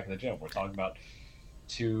fully back in the gym. We're talking about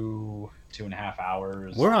 2.5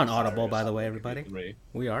 hours. We're on Audible, by the way, everybody. 3.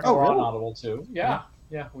 We are. Oh, we're on Audible too. Yeah.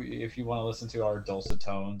 If you want to listen to our dulcet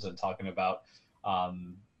tones and talking about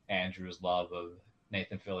Andrew's love of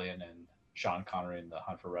Nathan Fillion and Sean Connery in The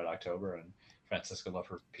Hunt for Red October, and Francisco love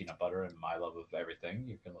for peanut butter and my love of everything,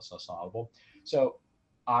 you can listen to us on Audible. So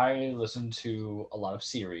I listen to a lot of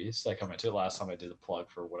series that come into it. Last time I did the plug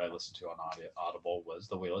for what I listened to on Audible was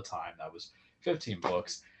The Wheel of Time. That was 15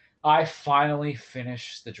 books. I finally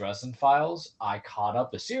finished the Dresden Files. I caught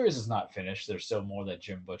up. The series is not finished. There's still more that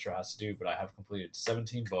Jim Butcher has to do, but I have completed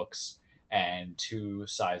 17 books and 2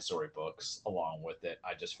 side story books along with it.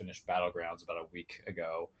 I just finished Battlegrounds about a week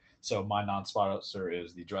ago. So my non-sponsor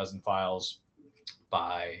is the Dresden Files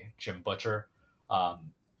by Jim Butcher.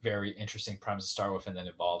 Very interesting premise to start with, and then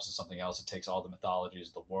evolves to something else. It takes all the mythologies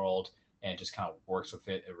of the world and just kind of works with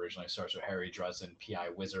it. It originally starts with Harry Dresden, PI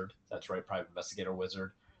wizard. That's right, private investigator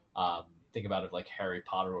wizard. Think about it like Harry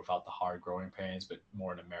Potter without the hard growing pains, but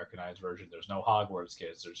more an Americanized version. There's no Hogwarts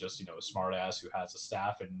kids. There's just, a smart ass who has a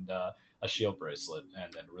staff and a shield bracelet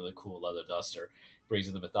and then a really cool leather duster. Brings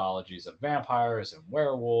in the mythologies of vampires and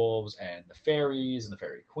werewolves and the fairies and the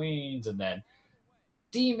fairy queens and then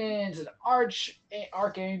demons and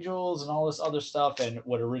archangels and all this other stuff. And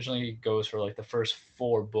what originally goes for like the first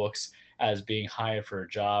 4 books as being hired for a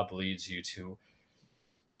job leads you to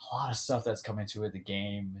a lot of stuff that's coming to it. The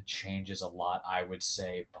game changes a lot, I would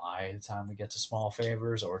say, by the time we get to Small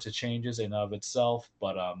Favors or to changes in of itself.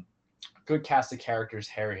 But good cast of characters.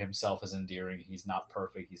 Harry himself is endearing. He's not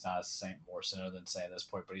perfect. He's not a saint, more sinner than saint at this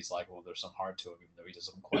point, but he's likable. There's some heart to him, even though he does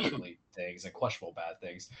some questionable things and questionable bad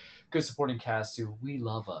things. Good supporting cast too. We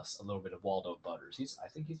love us a little bit of Waldo Butters. I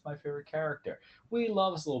think he's my favorite character. We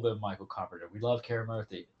love us a little bit of Michael Carpenter. We love Kara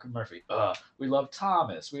Murphy. We love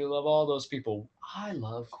Thomas. We love all those people. I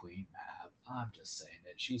love Queen Mab. I'm just saying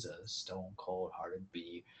it. She's a stone cold hearted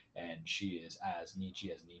bee, and she is as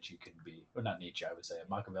Nietzsche can be. Or not Nietzsche, I would say.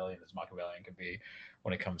 Machiavellian as Machiavellian can be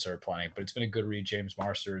when it comes to her planning. But it's been a good read. James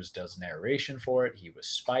Marsters does narration for it. He was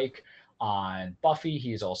Spike on Buffy.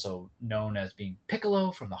 He's also known as being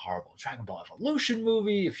Piccolo from the horrible Dragon Ball Evolution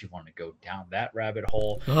movie, if you want to go down that rabbit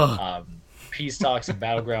hole. Peace Talks and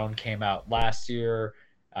Battleground came out last year.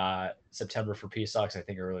 September for Peace Talks, I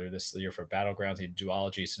think earlier this year for Battlegrounds and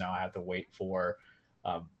Duology. So now I have to wait for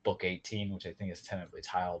book 18, which I think is tentatively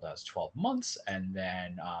titled as 12 months, and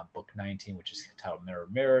then book 19, which is titled Mirror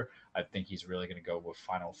Mirror. I think he's really going to go with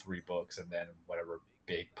final 3 books and then whatever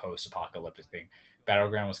big post-apocalyptic thing.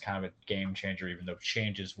 Battleground was kind of a game changer, even though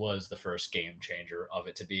Changes was the first game changer of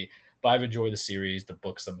it to be. But I've enjoyed the series. The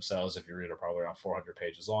books themselves, if you read, are probably around 400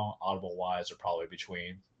 pages long. Audible-wise are probably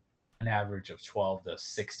between an average of 12 to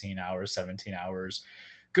 16 hours, 17 hours.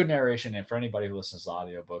 Good narration. And for anybody who listens to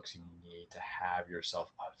audiobooks, you need to have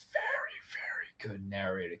yourself a very, very good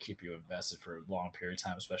narrator to keep you invested for a long period of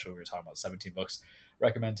time, especially when we're talking about 17 books.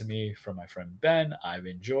 Recommend to me from my friend Ben. I've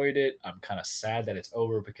enjoyed it. I'm kind of sad that it's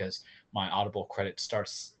over because my Audible credit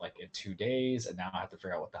starts like in 2 days, and now I have to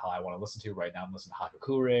figure out what the hell I want to listen to. Right now I'm listening to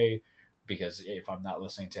Hakakure, because if I'm not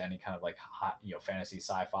listening to any kind of like hot, fantasy,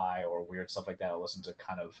 sci-fi, or weird stuff like that, I'll listen to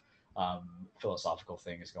kind of philosophical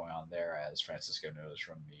things going on there, as Francisco knows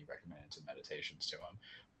from me recommending some meditations to him.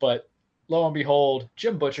 But lo and behold,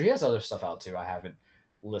 Jim Butcher, he has other stuff out too. I haven't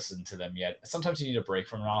listened to them yet. Sometimes you need a break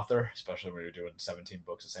from an author, especially when you're doing 17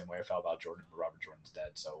 books the same way I felt about Jordan, but Robert Jordan's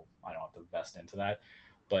dead, so I don't have to invest into that.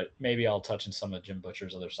 But maybe I'll touch on some of Jim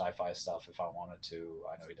Butcher's other sci-fi stuff if I wanted to.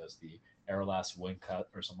 I know he does the Everlast Wing Cut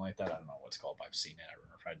or something like that. I don't know what it's called, but I've seen it. I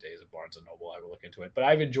remember Friday Days at Barnes and Noble. I would look into it, but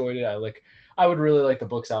I've enjoyed it. I would really like the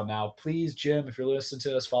books out now. Please, Jim, if you're listening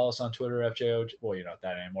to us, follow us on Twitter, FJO. Well, you're not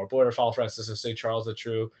that anymore. Boy, follow Francis and St. Charles the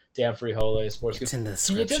True, Dan Free Hole, Sports. It's in the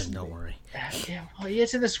description. Don't worry. Yeah, well,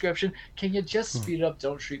 it's in the description. Can you just speed it up?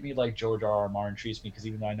 Don't treat me like George R. R. Martin treats me, because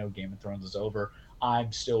even though I know Game of Thrones is over,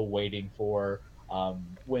 I'm still waiting for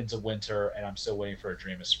Winds of Winter, and I'm still waiting for A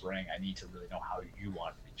Dream of Spring. I need to really know how you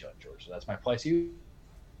want to be judged, George. So that's my plight to you.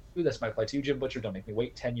 That's my plight to you, Jim Butcher. Don't make me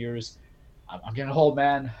wait 10 years. I'm getting old,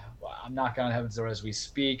 man. I'm knocking on heaven's door as we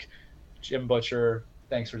speak. Jim Butcher,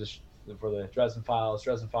 thanks for the Dresden Files.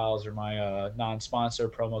 Dresden Files are my non-sponsor.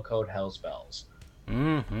 Promo code Hell's Bells.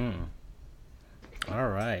 Mm-hmm. All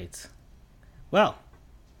right. Well,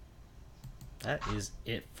 that is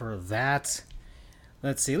it for that.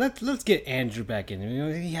 Let's see. Let's get Andrew back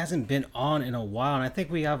in. He hasn't been on in a while, and I think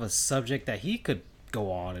we have a subject that he could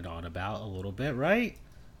go on and on about a little bit, right?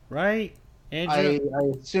 Right, Andrew?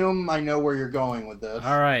 I assume I know where you're going with this.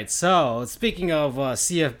 All right. So, speaking of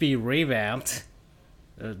CFB revamped,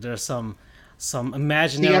 there's some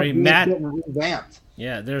imaginary revamped.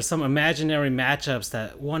 Yeah, there's some imaginary matchups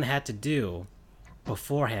that one had to do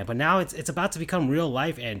beforehand, but now it's about to become real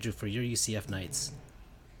life, Andrew, for your UCF Knights.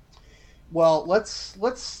 Well, let's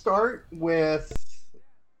start at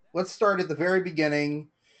the very beginning.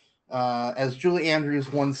 As Julie Andrews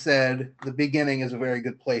once said, the beginning is a very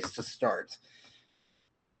good place to start.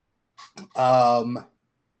 Hold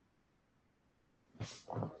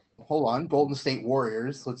on, Golden State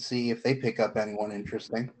Warriors. Let's see if they pick up anyone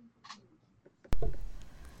interesting.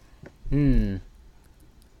 Oh,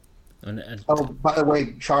 by the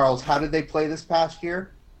way, Charles, how did they play this past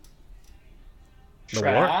year?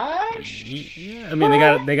 Trash. Yeah, I mean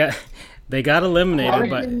they got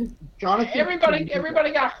eliminated, Jonathan,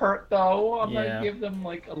 everybody got hurt though. I'm gonna give them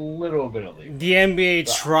like a little bit of leeway. The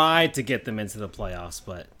NBA tried to get them into the playoffs,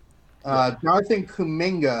 but Jonathan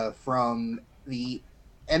Kuminga from the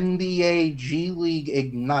NBA G League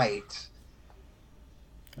Ignite,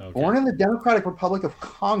 born in the Democratic Republic of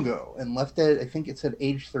Congo and left at, I think it's at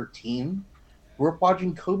age 13. Grew up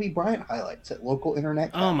watching Kobe Bryant highlights at local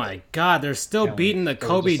internet cafes. Oh my God, they're still beating the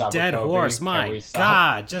Kobe dead horse. My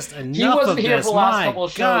God, just enough of this. He wasn't here for the last couple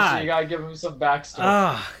of shows, God. so you gotta give him some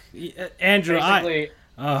backstory. Andrew, basically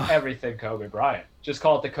everything Kobe Bryant. Just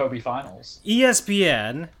call it the Kobe Finals.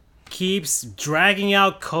 ESPN keeps dragging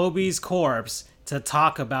out Kobe's corpse to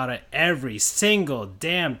talk about it every single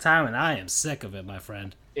damn time, and I am sick of it, my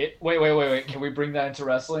friend. Wait. Can we bring that into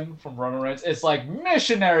wrestling from Roman Reigns? It's like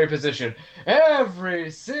missionary position every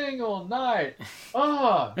single night.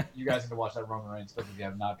 You guys need to watch that Roman Reigns clip if you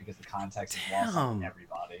have not, because the context is lost on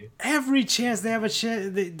everybody. Every chance they have a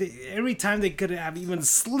chance, every time they could have even a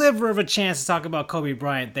sliver of a chance to talk about Kobe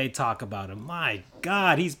Bryant, they talk about him. My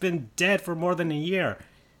God, he's been dead for more than a year.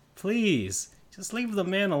 Please, just leave the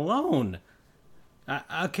man alone.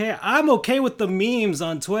 Okay, I'm okay with the memes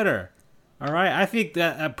on Twitter. All right, I think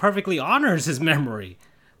that perfectly honors his memory.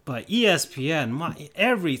 But ESPN,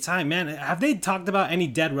 every time, man, have they talked about any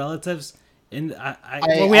dead relatives? We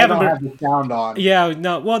haven't have the sound on. Yeah,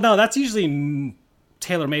 no. Well, no, that's usually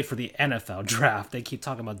tailor-made for the NFL draft. They keep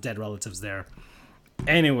talking about dead relatives there.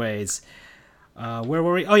 Anyways, where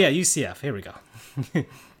were we? Oh yeah, UCF. Here we go.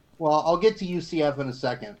 Well, I'll get to UCF in a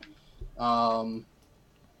second.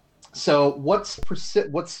 So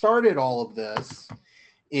what started all of this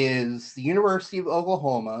is the University of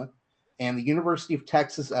Oklahoma and the University of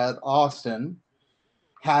Texas at Austin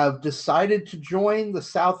have decided to join the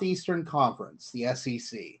Southeastern Conference, the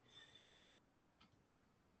SEC.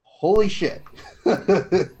 Holy shit.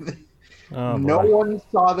 No one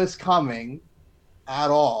saw this coming at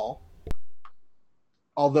all.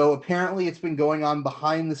 Although apparently it's been going on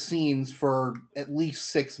behind the scenes for at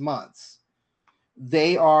least 6 months.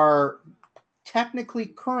 They are technically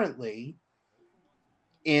currently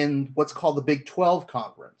in what's called the Big 12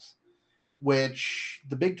 Conference, which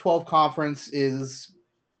the Big 12 Conference is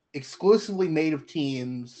exclusively made of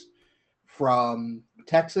teams from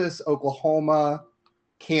Texas, Oklahoma,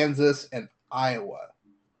 Kansas, and Iowa.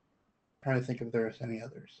 I'm trying to think if there's any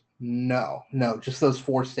others. No, just those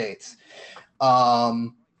 4 states.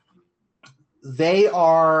 They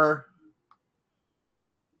are...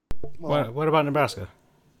 Well, what about Nebraska?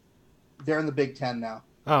 They're in the Big 10 now.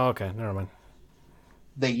 Oh, okay. Never mind.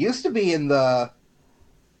 They used to be in the...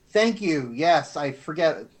 Thank you. Yes, I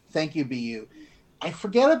forget. Thank you, BU. I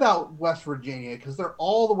forget about West Virginia because they're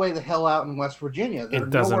all the way the hell out in West Virginia. They're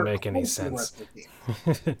It doesn't nowhere make any close to the sense. rest of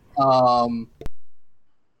the team.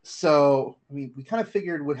 So I mean, we kind of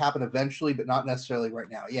figured it would happen eventually, but not necessarily right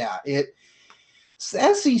now. Yeah,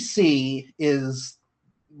 SEC is,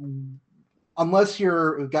 unless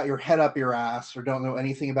you've got your head up your ass or don't know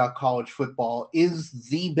anything about college football, is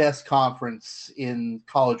the best conference in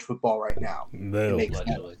college football right now. No.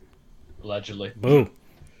 Allegedly. Boo.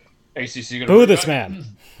 ACC gonna Boo this man.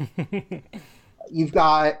 You've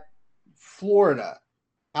got Florida,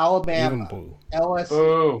 Alabama, Boo.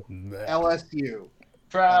 LSU, LSU.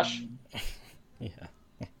 Trash. Yeah.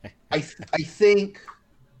 I think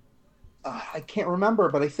I can't remember,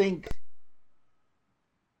 but I think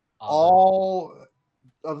all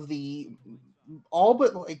but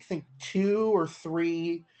I think 2 or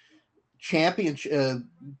 3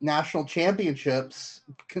 national championships,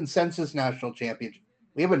 consensus national championship.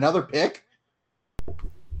 We have another pick.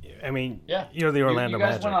 I mean, yeah, you're the Orlando You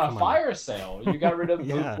guys Magic. went on a fire sale. You got rid of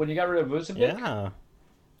when you got rid of Vucevic. Yeah,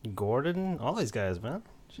 Gordon, all these guys, man.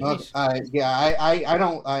 I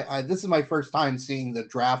don't. This is my first time seeing the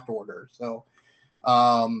draft order, so.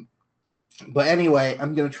 But anyway,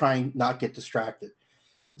 I'm gonna try and not get distracted.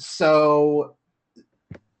 So,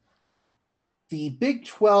 the Big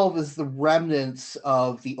 12 is the remnants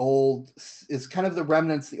of the old. Is kind of the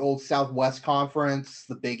remnants of the old Southwest Conference,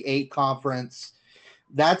 the Big 8 Conference.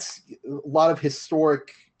 That's a lot of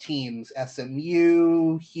historic teams.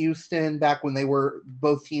 SMU, Houston, back when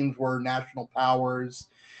both teams were national powers.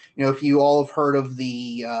 You know, if you all have heard of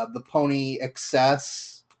the Pony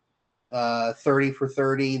Excess, 30 for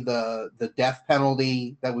 30, the death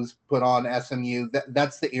penalty that was put on SMU,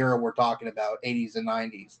 that's the era we're talking about, 80s and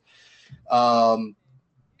 90s.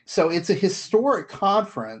 So it's a historic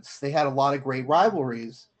conference. They had a lot of great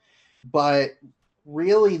rivalries, but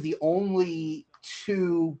really the only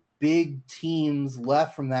 2 big teams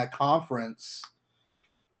left from that conference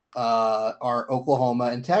are Oklahoma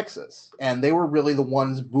and Texas. And they were really the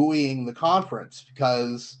ones buoying the conference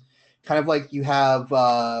because kind of like you have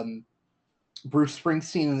Bruce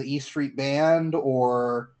Springsteen and the E Street Band,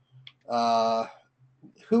 or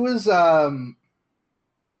who is here's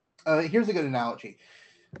a good analogy.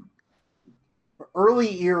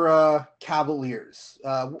 Early era Cavaliers.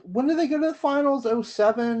 When did they go to the finals?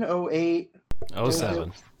 07, 08?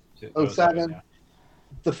 07. 07. Yeah.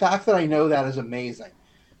 The fact that I know that is amazing.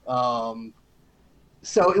 So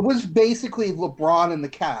it was basically LeBron and the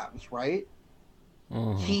Cavs, right?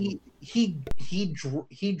 Mm-hmm. He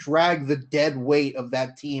dragged the dead weight of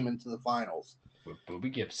that team into the finals with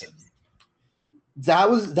Bobby Gibson.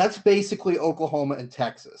 That's basically Oklahoma and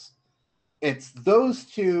Texas. It's those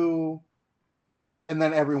 2, and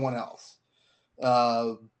then everyone else.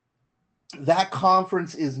 That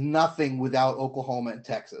conference is nothing without Oklahoma and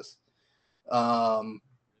Texas.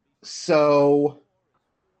 So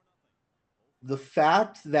the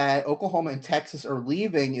fact that Oklahoma and Texas are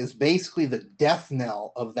leaving is basically the death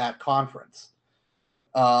knell of that conference.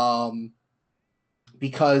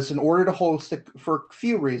 Because in order to host for a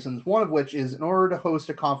few reasons, one of which is in order to host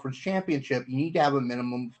a conference championship, you need to have a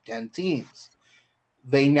minimum of 10 teams.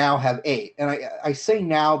 They now have 8. And I say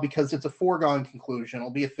now because it's a foregone conclusion. It'll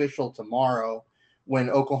be official tomorrow when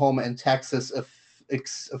Oklahoma and Texas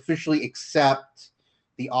officially accept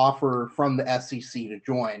the offer from the SEC to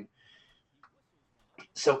join.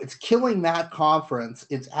 So it's killing that conference.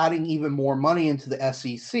 It's adding even more money into the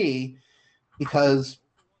SEC because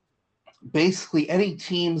basically any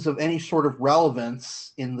teams of any sort of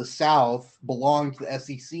relevance in the South belong to the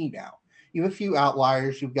SEC now. You have a few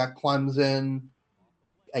outliers. You've got Clemson,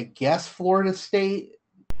 I guess Florida State.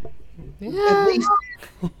 Yeah.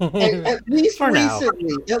 At least For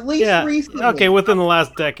recently. Now. At least recently. Okay, within the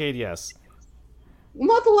last decade, yes. Well,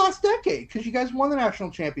 not the last decade, because you guys won the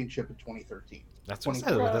national championship in 2013. That's what I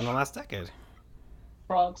said, within the last decade.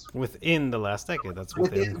 Frogs. Within the last decade, that's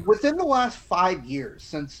within the last 5 years.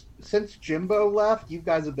 Since Jimbo left, you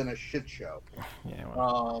guys have been a shit show. Yeah.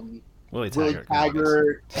 Well, Willie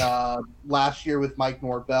Taggart, last year with Mike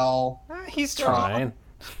Norvell. He's trying.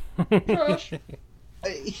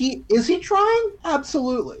 Is he trying?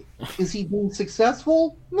 Absolutely. Is he being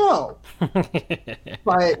successful? No.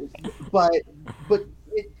 but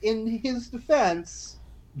in his defense,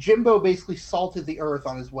 Jimbo basically salted the earth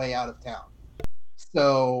on his way out of town.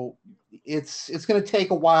 So it's going to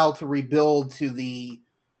take a while to rebuild to the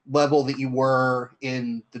level that you were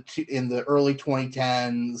in the early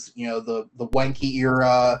 2010s. You know, the Wenke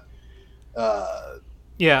era.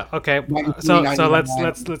 Yeah. Okay. So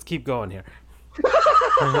let's keep going here.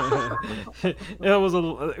 It was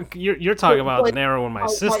you're talking about an era when my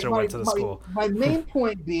sister went to the school. My main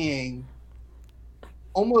point being,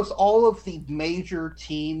 almost all of the major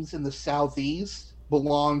teams in the Southeast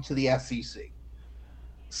belong to the SEC.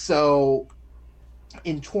 So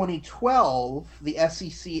in 2012, the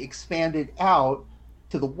SEC expanded out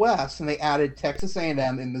to the West, and they added Texas A&M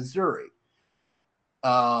and Missouri.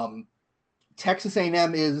 Texas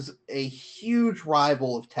A&M is a huge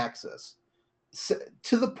rival of Texas,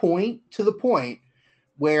 to the point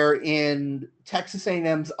where in Texas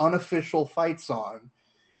A&M's unofficial fight song,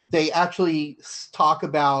 they actually talk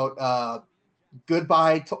about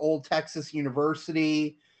goodbye to old Texas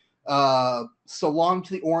University, so long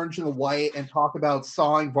to the orange and the white, and talk about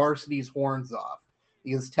sawing varsity's horns off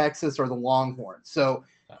because Texas are the Longhorns. So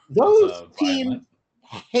those teams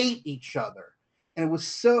hate each other. And it was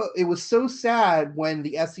so sad when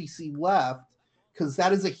the SEC left, because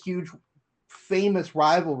that is a huge, famous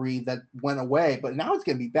rivalry that went away. But now it's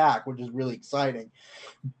going to be back, which is really exciting.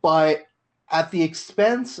 But at the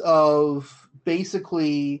expense of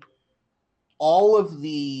basically all of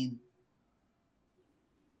the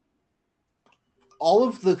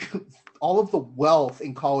wealth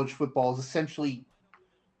in college football is essentially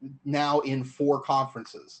now in 4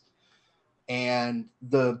 conferences. And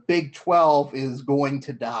the Big 12 is going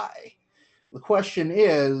to die. The question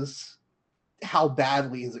is, how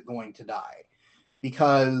badly is it going to die?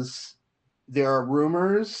 Because there are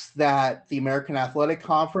rumors that the American Athletic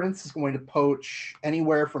Conference is going to poach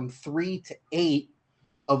anywhere from 3 to 8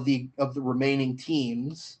 of the remaining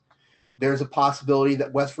teams. There's a possibility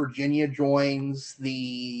that West Virginia joins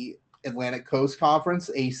the Atlantic Coast Conference,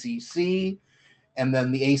 ACC, and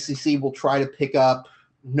then the ACC will try to pick up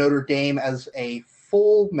Notre Dame as a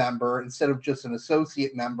full member instead of just an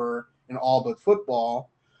associate member in all but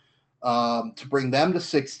football, to bring them to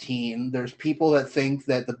 16. There's people that think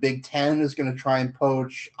that the Big Ten is going to try and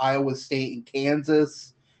poach Iowa State and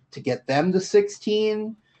Kansas to get them to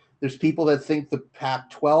 16. There's people that think the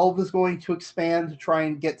Pac-12 is going to expand to try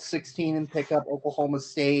and get 16 and pick up Oklahoma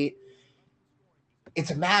State.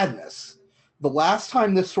 It's a madness. The last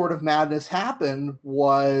time this sort of madness happened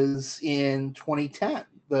was in 2010,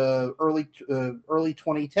 the early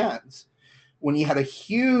 2010s, when you had a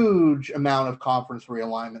huge amount of conference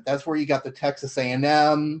realignment. That's where you got the Texas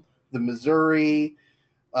A&M, the Missouri,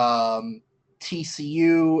 TCU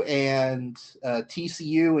and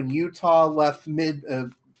Utah left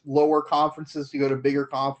lower conferences to go to bigger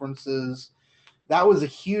conferences. That was a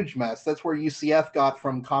huge mess. That's where UCF got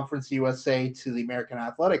from Conference USA to the American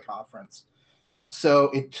Athletic Conference.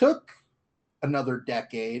 So it took another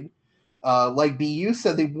decade. Like BU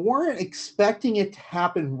said, they weren't expecting it to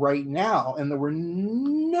happen right now, and there were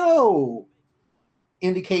no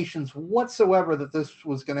indications whatsoever that this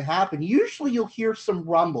was going to happen. Usually you'll hear some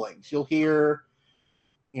rumblings. You'll hear,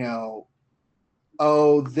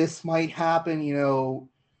 oh, this might happen,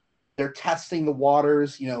 they're testing the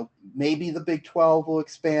waters, maybe the Big 12 will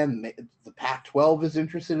expand. The Pac-12 is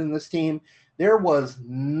interested in this team. There was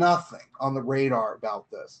nothing on the radar about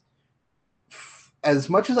this. As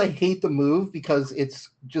much as I hate the move because it's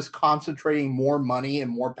just concentrating more money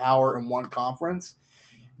and more power in one conference,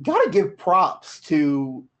 got to give props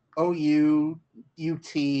to OU,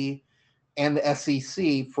 UT, and the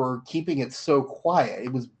SEC for keeping it so quiet.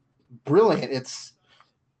 It was brilliant. It's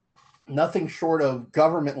nothing short of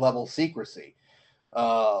government level secrecy.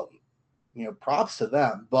 Props to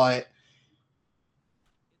them. But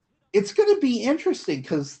it's going to be interesting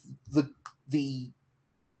because the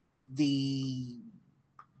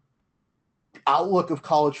outlook of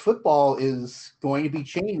college football is going to be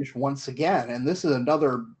changed once again, and this is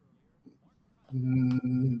another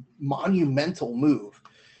monumental move.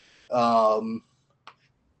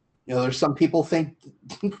 There's some people think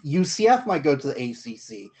UCF might go to the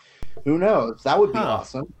ACC. Who knows? That would be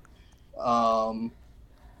awesome.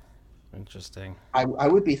 Interesting. I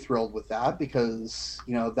would be thrilled with that because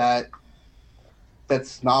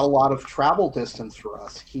that's not a lot of travel distance for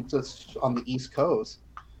us. It keeps us on the East Coast.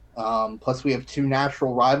 Plus, we have 2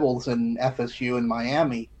 natural rivals in FSU and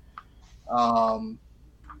Miami. So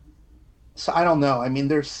I don't know. I mean,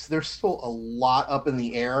 there's still a lot up in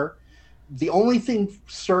the air. The only thing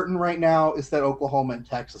certain right now is that Oklahoma and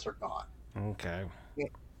Texas are gone. Okay.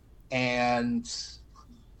 And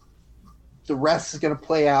the rest is going to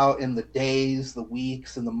play out in the days, the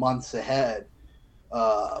weeks, and the months ahead.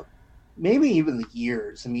 Maybe even the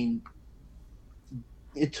years. I mean,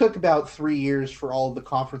 it took about 3 years for all of the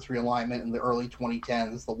conference realignment in the early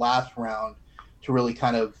 2010s, the last round, to really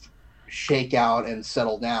kind of shake out and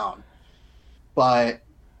settle down. But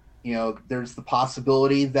There's the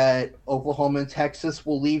possibility that Oklahoma and Texas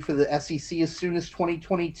will leave for the SEC as soon as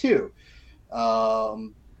 2022.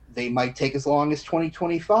 They might take as long as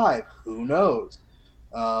 2025. Who knows?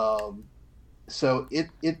 So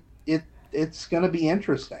it's going to be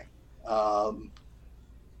interesting.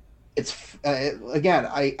 It's again,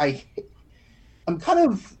 I'm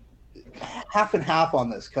kind of half and half on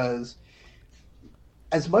this because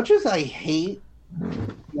as much as I hate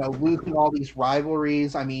losing all these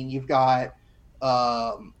rivalries, I mean, you've got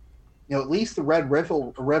at least the Red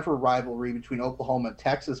River rivalry between Oklahoma and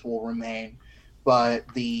Texas will remain, but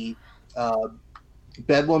the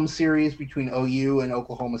Bedlam series between OU and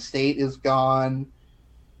Oklahoma State is gone.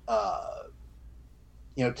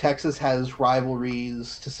 Texas has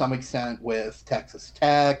rivalries to some extent with Texas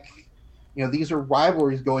Tech. These are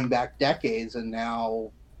rivalries going back decades, and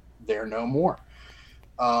now they're no more.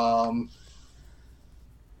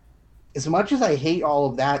 As much as I hate all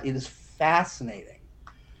of that, it is fascinating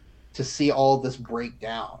to see all of this break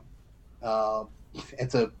down.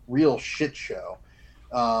 It's a real shit show.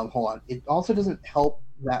 Hold on. It also doesn't help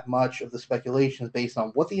that much of the speculations based on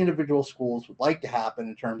what the individual schools would like to happen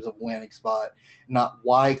in terms of landing spot, not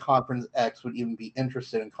why Conference X would even be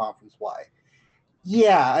interested in Conference Y.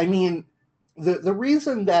 Yeah, I mean, the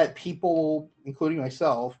reason that people, including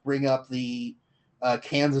myself, bring up the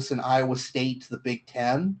Kansas and Iowa State to the Big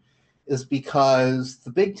Ten is because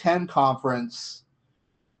the Big Ten Conference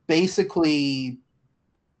basically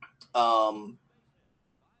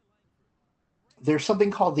there's something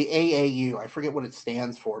called the AAU. I forget what it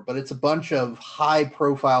stands for, but it's a bunch of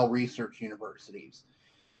high-profile research universities.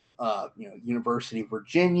 University of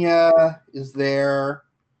Virginia is there.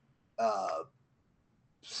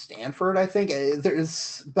 Stanford, I think.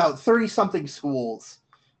 There's about 30-something schools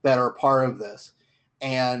that are part of this.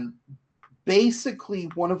 And basically,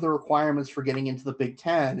 one of the requirements for getting into the Big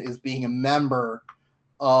Ten is being a member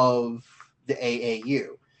of the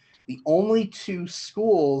AAU. The only two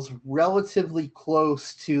schools relatively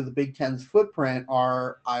close to the Big Ten's footprint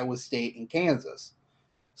are Iowa State and Kansas.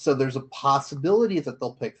 So there's a possibility that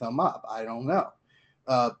they'll pick them up. I don't know.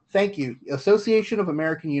 Thank you. Association of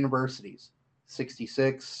American Universities,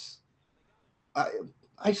 66.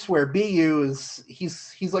 I swear, BU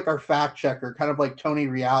he's like our fact checker, kind of like Tony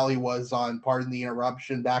Reale was on Pardon the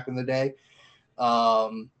Interruption back in the day. I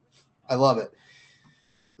love it.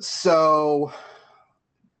 So,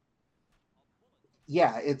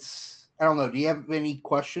 yeah, I don't know. Do you have any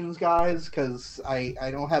questions, guys? Because I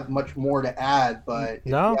don't have much more to add, but if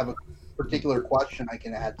you have a particular question, I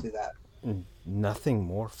can add to that. Nothing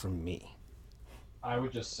more from me. I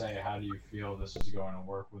would just say, how do you feel this is going to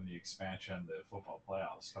work when the expansion, the football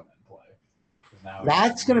playoffs come into play? Now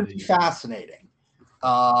that's going to be fascinating.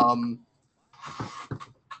 And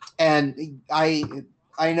I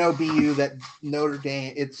know, BU, that Notre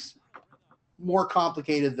Dame, it's more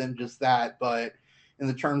complicated than just that, but in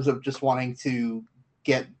the terms of just wanting to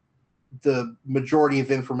get the majority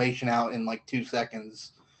of information out in like 2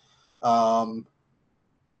 seconds. But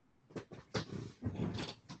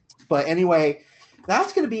anyway,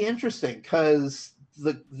 that's going to be interesting because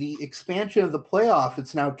the expansion of the playoff,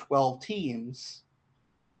 it's now 12 teams,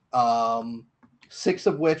 6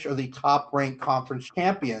 of which are the top-ranked conference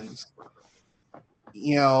champions.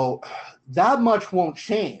 That much won't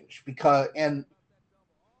change because, and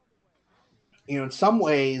in some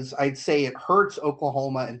ways, I'd say it hurts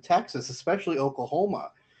Oklahoma and Texas, especially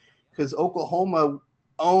Oklahoma, because Oklahoma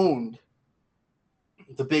owned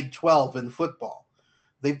the Big 12 in football.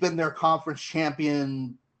 They've been their conference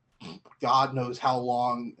champion, God knows how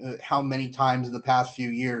long, how many times in the past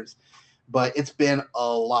few years, but it's been a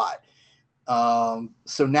lot.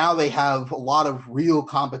 So now they have a lot of real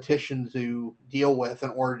competition to deal with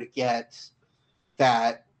in order to get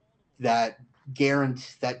that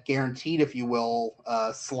guaranteed, if you will,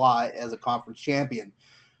 slot as a conference champion.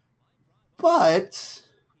 But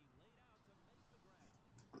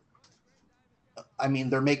I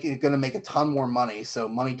mean, they're going to make a ton more money. So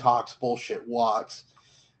money talks, bullshit walks.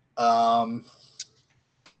 I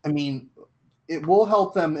mean, it will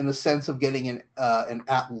help them in the sense of getting an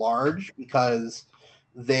at-large because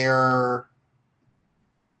their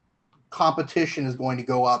competition is going to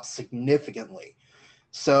go up significantly.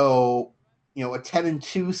 So, a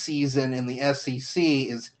 10-2 season in the SEC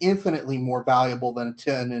is infinitely more valuable than a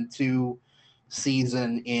 10-2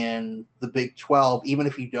 season in the Big 12, even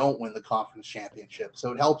if you don't win the conference championship.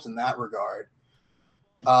 So it helps in that regard.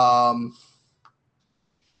 I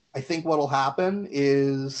think what'll happen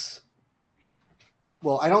is,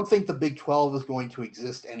 well, I don't think the Big 12 is going to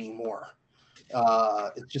exist anymore.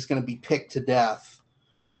 It's just going to be picked to death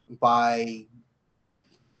by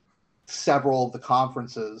several of the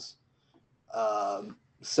conferences.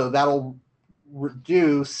 So that'll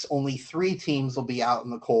reduce, only 3 teams will be out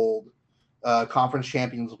in the cold. Conference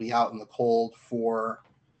champions will be out in the cold for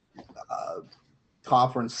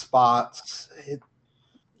conference spots.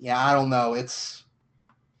 I don't know. It's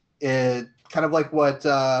kind of like what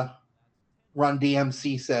Run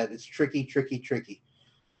DMC said. It's tricky, tricky, tricky.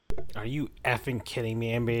 Are you effing kidding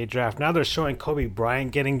me, NBA draft? Now they're showing Kobe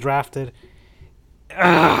Bryant getting drafted.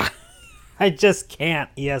 Ugh, I just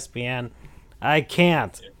can't, ESPN. I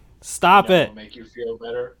can't. Stop it. Will make you feel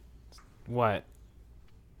better. What?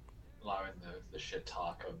 Allowing the shit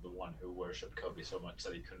talk of the one who worshipped Kobe so much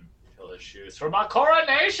that he couldn't fill his shoes for my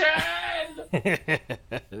coronation.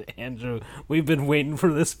 Andrew, we've been waiting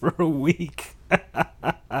for this for a week.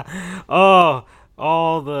 Oh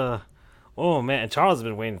man, Charles has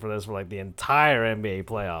been waiting for this for like the entire NBA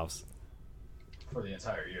playoffs. For the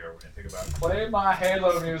entire year, when you think about it. Play my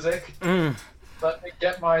Halo music. Let me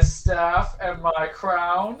get my staff and my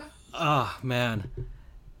crown. Oh man.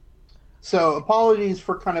 So apologies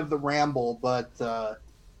for kind of the ramble, but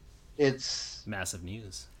it's massive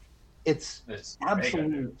news. It's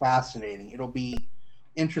absolutely fascinating. It'll be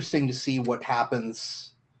interesting to see what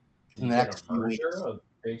happens in the next few weeks. Of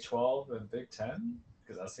Big 12 and Big 10?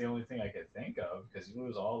 Because that's the only thing I could think of, because you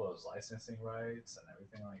lose all those licensing rights and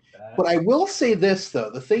everything like that. But I will say this, though.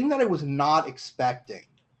 The thing that I was not expecting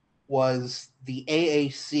was the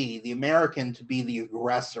AAC, the American, to be the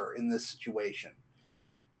aggressor in this situation.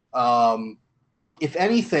 If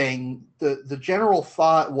anything, the general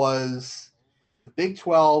thought was the Big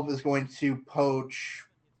 12 is going to poach,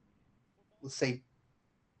 let's say,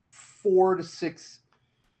 4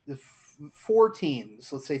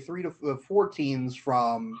 teams, let's say 3 to 4 teams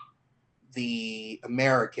from the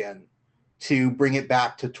American to bring it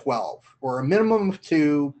back to 12, or a minimum of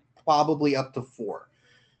 2, probably up to 4,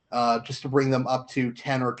 just to bring them up to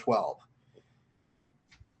 10 or 12.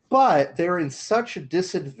 But they're in such a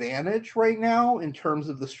disadvantage right now in terms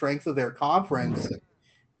of the strength of their conference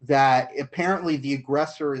that apparently the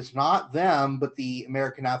aggressor is not them, but the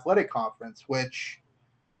American Athletic Conference, which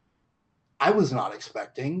I was not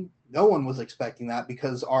expecting. No one was expecting that,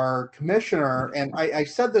 because our commissioner, and I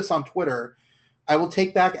said this on Twitter, I will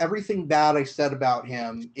take back everything bad I said about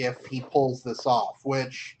him if he pulls this off,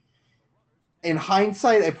 which in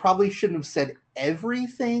hindsight, I probably shouldn't have said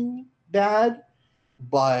everything bad,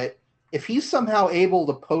 but if he's somehow able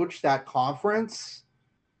to poach that conference,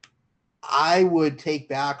 I would take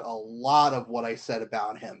back a lot of what I said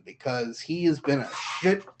about him, because he has been a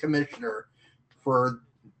shit commissioner for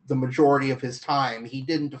the majority of his time. He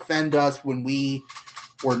didn't defend us when we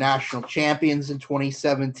were national champions in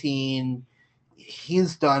 2017.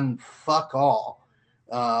 He's done fuck all,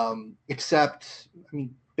 except,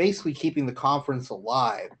 basically keeping the conference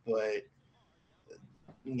alive. But,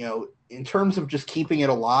 in terms of just keeping it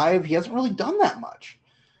alive, he hasn't really done that much.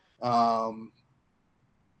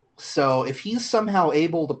 So if he's somehow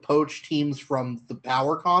able to poach teams from the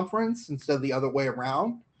power conference instead of the other way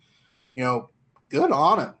around, good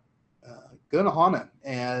on him. Good on him.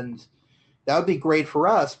 And that would be great for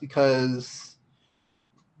us, because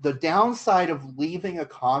the downside of leaving a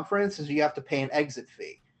conference is you have to pay an exit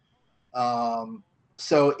fee.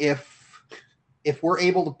 So if we're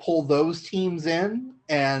able to pull those teams in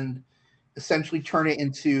and essentially turn it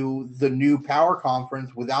into the new power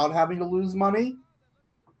conference without having to lose money,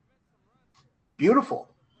 beautiful.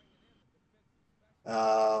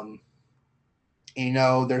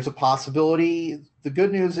 There's a possibility. The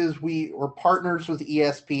good news is we're partners with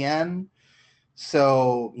ESPN,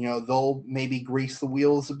 so they'll maybe grease the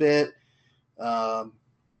wheels a bit. I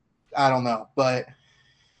don't know, but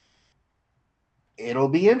it'll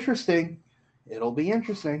be interesting.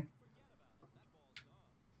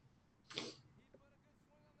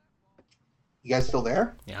 You guys still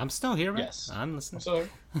there? Yeah, I'm still here, man. Yes. I'm listening. So,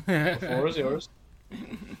 the floor is yours.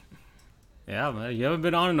 Yeah, man. You haven't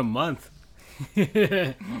been on in a month.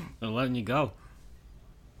 They're letting you go.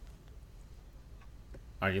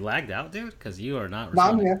 Are you lagged out, dude? Because you are not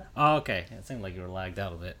responding. Not yet. Oh, okay. It seemed like you were lagged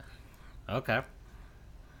out a bit. Okay.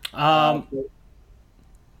 I'm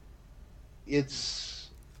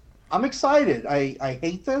excited. I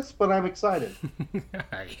hate this, but I'm excited.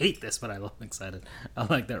 I hate this, but I'm excited. I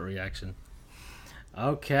like that reaction.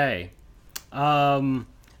 Okay.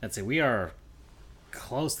 Let's see. We are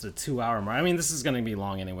close to the 2-hour mark. This is going to be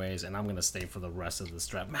long anyways, and I'm going to stay for the rest of this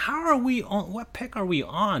draft. How are we on? What pick are we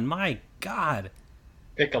on? My God.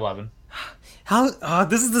 Pick 11. How?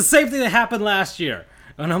 This is the same thing that happened last year.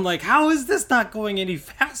 And I'm like, how is this not going any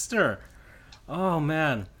faster? Oh,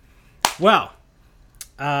 man. Well,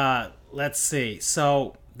 let's see.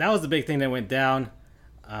 So that was the big thing that went down.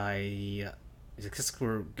 Because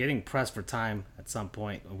we're getting pressed for time at some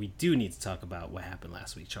point. We do need to talk about what happened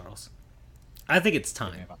last week, Charles. I think it's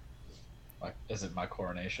time. Is it my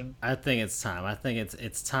coronation? I think it's time. I think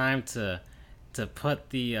it's time to put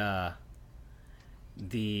the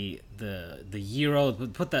Euro,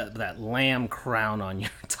 put that lamb crown on your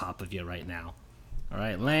top of you right now. All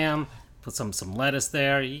right, lamb. Put some lettuce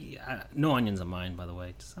there. No onions on mine, by the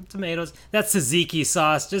way. Just some tomatoes. That tzatziki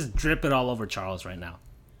sauce. Just drip it all over Charles right now.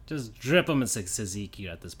 Just drip him in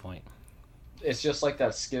tzatziki at this point. It's just like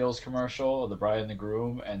that Skittles commercial of the bride and the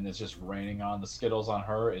groom, and it's just raining on the Skittles on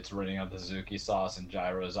her. It's raining on the tzatziki sauce and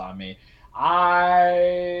gyros on me.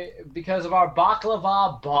 Because of our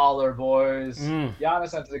baklava baller, boys.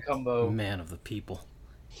 Giannis Antetokounmpo. Man of the people.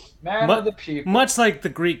 Of the people. Much like the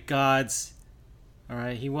Greek gods. All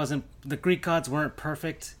right, the Greek gods weren't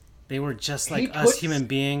perfect. They were just like us human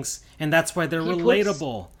beings, and that's why they're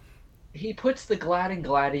relatable. He puts the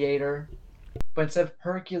gladiator, but instead of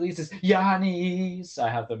Hercules, it's Yannis. I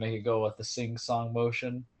have to make it go with the sing-song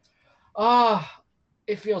motion.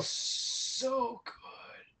 It feels so good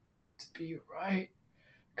to be right,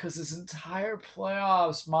 because this entire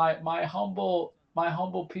playoffs, my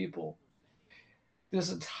humble people,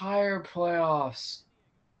 this entire playoffs,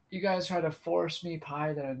 you guys try to force me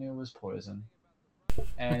pie that I knew was poison.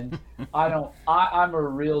 And I'm a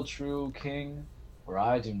real true king where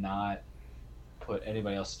I do not put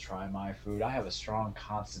anybody else to try my food. I have a strong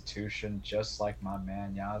constitution, just like my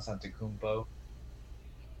man Giannis Antetokounmpo.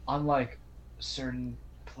 Unlike certain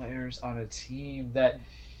players on a team that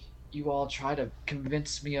you all try to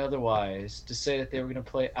convince me otherwise, to say that they were going to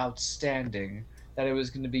play outstanding, that it was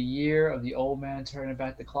going to be year of the old man turning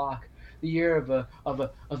back the clock. The year of a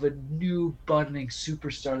new budding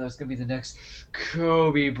superstar that's going to be the next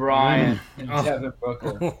Kobe Bryant and Devin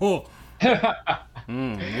Booker.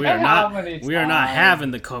 We are not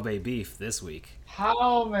having the Kobe beef this week.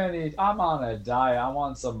 How many? I'm on a diet. I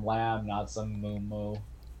want some lamb, not some moo.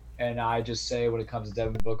 And I just say when it comes to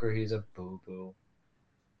Devin Booker, he's a boo-boo.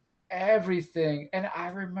 Everything. And I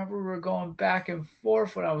remember we were going back and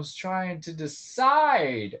forth when I was trying to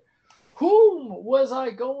decide whom was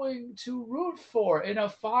I going to root for in a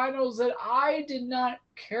finals that I did not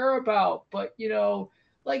care about. But,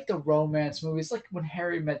 like the romance movies, like when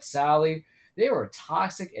Harry Met Sally, they were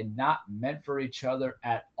toxic and not meant for each other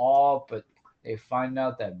at all, but they find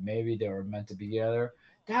out that maybe they were meant to be together.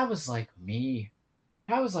 That was like me.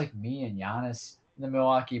 That was like me and Giannis and the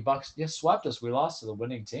Milwaukee Bucks. You swept us. We lost to the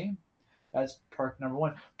winning team. That's perk number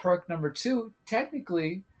one. Perk number two,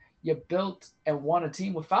 technically, you built and won a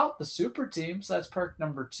team without the super team, so that's perk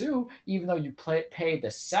number two, even though you paid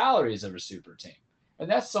the salaries of a super team. And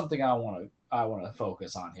that's something I want to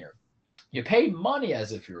focus on here. You paid money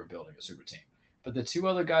as if you were building a super team, but the two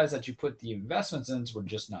other guys that you put the investments in were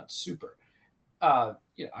just not super. I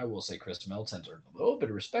will say Chris Middleton earned a little bit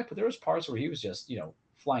of respect, but there was parts where he was just,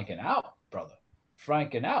 flanking out, brother.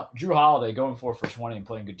 Franking out. Drew Holiday going 4 for 20 and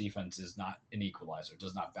playing good defense is not an equalizer. It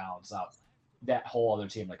does not balance out that whole other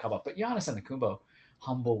team that come up. But Giannis Antetokounmpo,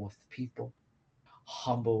 humble with the people,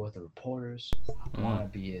 humble with the reporters, want to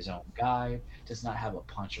be his own guy, does not have a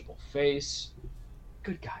punchable face.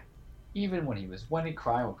 Good guy. Even when he was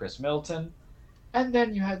crying with Chris Middleton. And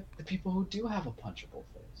then you had the people who do have a punchable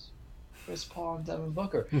face. Chris Paul and Devin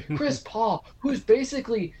Booker. Chris Paul, who's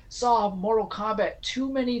basically saw Mortal Kombat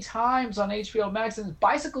too many times on HBO Max and is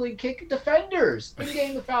bicycling kick defenders and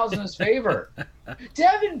getting the fouls in his favor.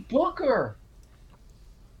 Devin Booker,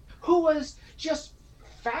 who was just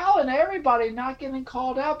fouling everybody, not getting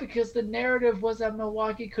called out because the narrative was that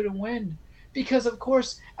Milwaukee couldn't win. Because, of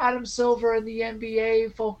course, Adam Silver and the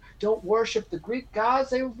NBA folk don't worship the Greek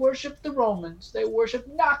gods. They worship the Romans. They worship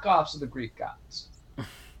knockoffs of the Greek gods.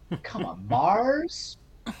 Come on, Mars?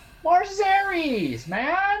 Mars is Aries,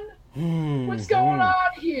 man. What's going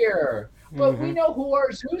on here? But we know who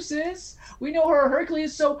our Zeus is. We know who our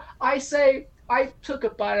Hercules. So I say I took a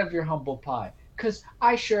bite of your humble pie because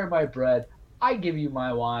I share my bread. I give you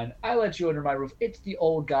my wine. I let you under my roof. It's the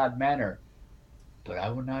old God manner. But I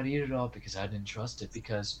will not eat it all because I didn't trust it.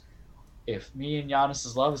 Because if me and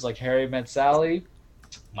Giannis's love is like Harry met Sally,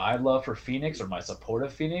 my love for Phoenix or my support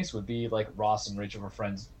of Phoenix would be like Ross and Rachel were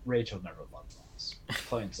friends. Rachel never loved Ross.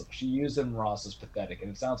 Plain simple. She used him. Ross is pathetic.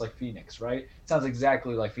 And it sounds like Phoenix, right? It sounds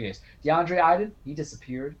exactly like Phoenix. DeAndre Ayton, he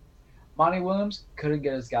disappeared. Monty Williams couldn't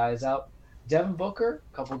get his guys out. Devin Booker,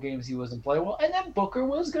 a couple games he wasn't playing well, and then Booker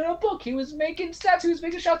was gonna book. He was making stats, he was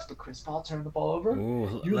making shots, but Chris Paul turned the ball over.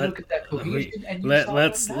 Look at that cohesion, and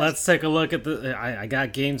let's take a look at the. I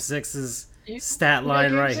got Game 6's stat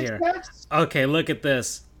line right here. Stats? Okay, look at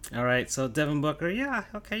this. All right, so Devin Booker, yeah,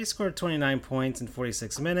 okay, he scored 29 points in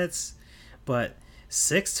 46 minutes, but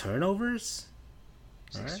 6 turnovers?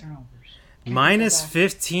 Six Right. turnovers. Minus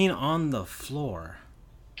 15 on the floor.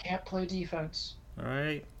 Can't play defense. All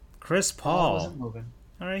right. Chris Ball Paul. wasn't moving.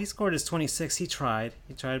 All right, he scored his 26. He tried.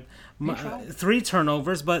 He tried. 3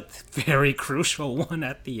 turnovers, but very crucial one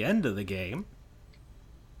at the end of the game.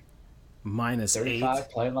 Minus 35, 8.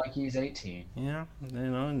 playing like he's 18. Yeah,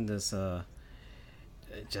 and this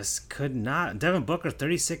just could not. Devin Booker,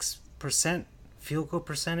 36% field goal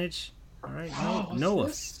percentage. All right, no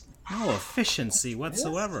efficiency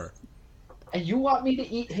whatsoever. And you want me to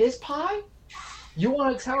eat his pie? You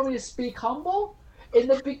want to tell me to speak humble? In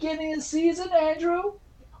the beginning of the season, Andrew,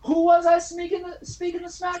 who was I speaking the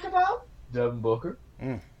smack about? Devin Booker.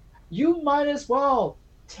 You might as well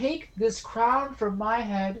take this crown from my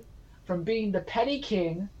head, from being the petty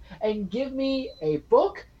king, and give me a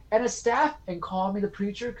book and a staff and call me the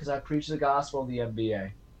preacher, because I preach the gospel of the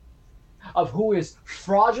NBA. Of who is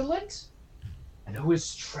fraudulent and who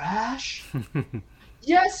is trash.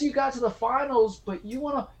 Yes, you got to the finals, but you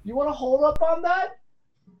wanna hold up on that?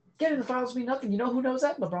 Getting to the finals mean nothing. You know who knows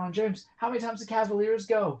that? LeBron James. How many times did Cavaliers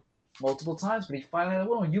go? Multiple times, but he finally had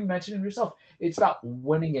one. You mentioned it yourself. It's about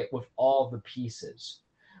winning it with all the pieces.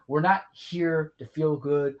 We're not here to feel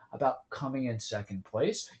good about coming in second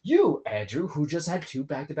place. You, Andrew, who just had 2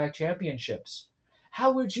 back-to-back championships.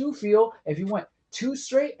 How would you feel if you went 2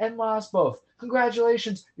 straight and lost both?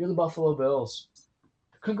 Congratulations, you're the Buffalo Bills.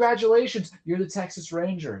 Congratulations, you're the Texas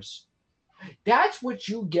Rangers. That's what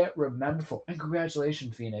you get remembered for. And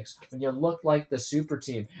congratulations, Phoenix, when you looked like the super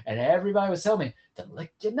team and everybody was telling me to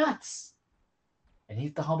lick your nuts and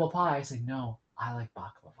eat the humble pie. I said, no, I like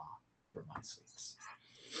baklava for my sweets.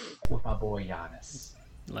 With my boy Giannis.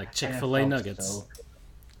 Like Chick-fil-A nuggets. So,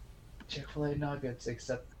 Chick-fil-A nuggets,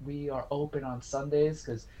 except we are open on Sundays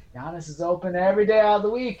because Giannis is open every day out of the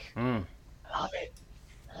week. Love it.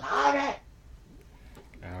 Love it.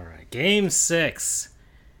 All right. Game 6.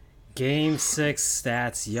 Game 6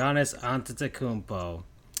 stats. Giannis Antetokounmpo.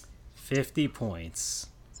 50 points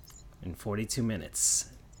in 42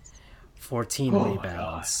 minutes. 14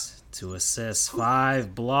 rebounds. 2 assists.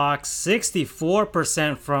 5 blocks.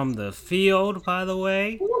 64% from the field, by the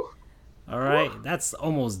way. All right. That's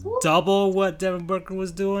almost double what Devin Booker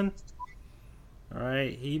was doing. All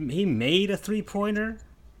right. He made a 3-pointer.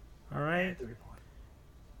 All right.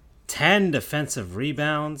 10 defensive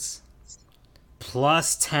rebounds.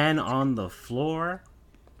 Plus 10 on the floor.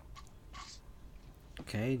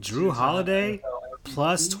 Okay, Drew Holiday,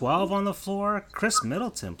 plus 12 on the floor. Chris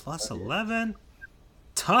Middleton, plus 11.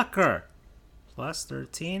 Tucker, plus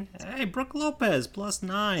 13. Hey, Brook Lopez, plus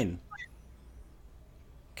 9.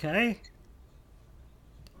 Okay.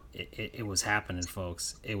 It was happening,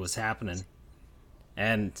 folks. It was happening.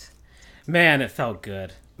 And, man, it felt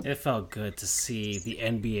good. It felt good to see the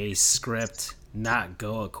NBA script not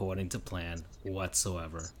go according to plan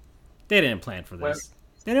whatsoever. They didn't plan for this.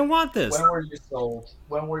 They didn't want this. When were you sold?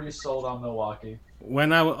 When were you sold on Milwaukee?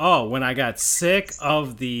 When I got sick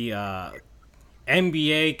of the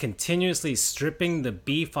NBA continuously stripping the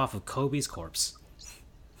beef off of Kobe's corpse.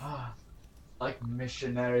 Like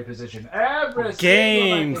missionary position. Every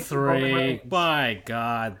Game 3. By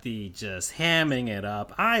God, the just hamming it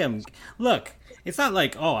up. Look. It's not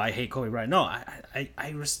like, oh, I hate Kobe Bryant. No,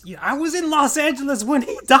 I was in Los Angeles when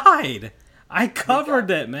he died. I covered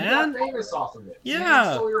it, man. You got famous off of it.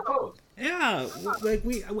 Yeah. You your post. Yeah, like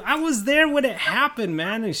I was there when it happened,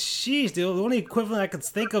 man. And sheesh, the only equivalent I could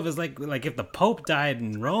think of is like if the Pope died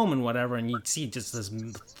in Rome and whatever, and you'd see just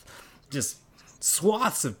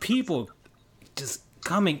swaths of people just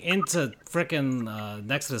coming into frickin'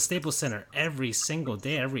 next to the Staples Center every single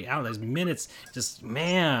day, every hour. There's minutes, just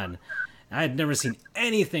man. I had never seen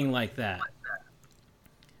anything like that.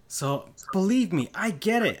 So, believe me, I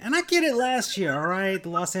get it. And I get it last year, all right? The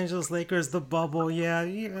Los Angeles Lakers, the bubble, yeah,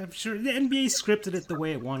 I'm sure the NBA scripted it the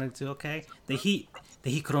way it wanted to, okay? The Heat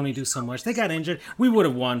could only do so much. They got injured. We would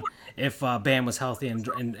have won if Bam was healthy and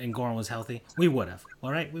Goran was healthy. We would have,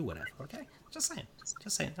 all right? We would have, okay? Just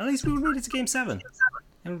saying. At least we would have made it to Game 7.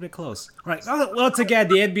 It would have been close. Right. Once again,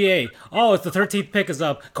 the NBA. Oh, it's the 13th pick is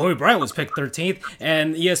up. Kobe Bryant was picked 13th.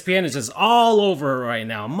 And ESPN is just all over it right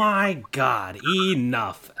now. My God.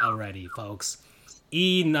 Enough already, folks.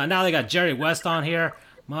 Enough. Now they got Jerry West on here.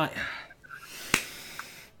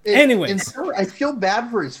 Anyways. I feel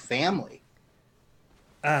bad for his family.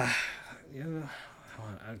 Okay.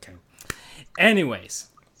 Anyways.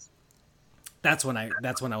 That's when I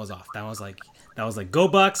was off. That was like, go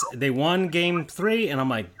Bucks. They won Game 3, and I'm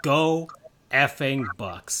like, go effing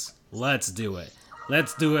Bucks. Let's do it.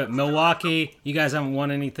 Let's do it. Milwaukee, you guys haven't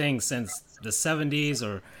won anything since the 70s,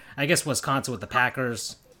 or I guess Wisconsin with the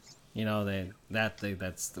Packers. You know, that's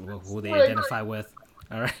who they identify with.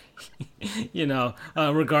 All right. You know,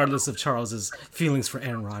 regardless of Charles's feelings for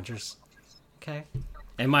Aaron Rodgers. Okay.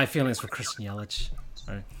 And my feelings for Christian Yelich.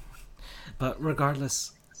 All right. But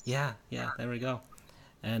regardless, yeah, there we go.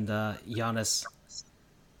 And Giannis,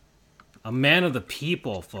 a man of the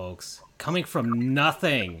people, folks, coming from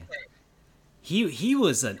nothing. He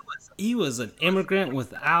was an immigrant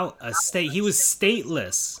without a state. He was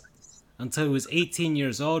stateless until he was 18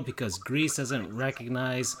 years old because Greece doesn't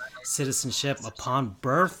recognize citizenship upon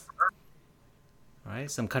birth. All right,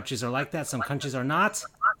 some countries are like that, some countries are not.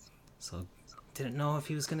 So didn't know if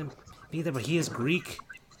he was going to be there, but he is Greek.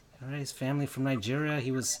 All right, his family from Nigeria.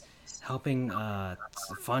 He was helping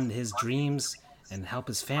fund his dreams and help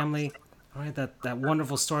his family. All right, that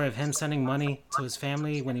wonderful story of him sending money to his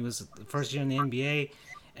family when he was the first year in the NBA,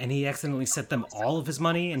 and he accidentally sent them all of his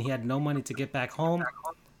money, and he had no money to get back home,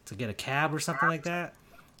 to get a cab or something like that.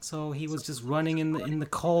 So he was just running in the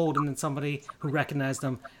cold, and then somebody who recognized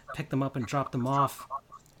him picked him up and dropped him off.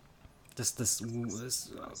 Those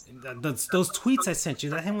tweets I sent you,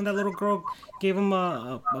 that him when that little girl gave him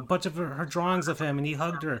a bunch of her drawings of him, and he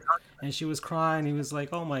hugged her, and she was crying. He was like,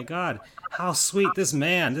 "Oh my God, how sweet this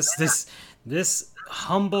man! This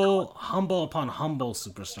humble upon humble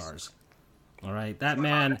superstars." All right, that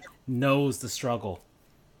man knows the struggle,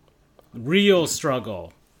 real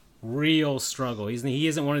struggle. He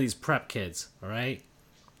isn't one of these prep kids. All right,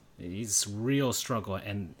 he's real struggle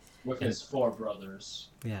and. With his 4 brothers.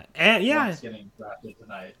 Yeah, and One's getting drafted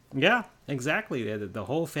tonight. Yeah, exactly. The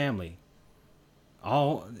whole family.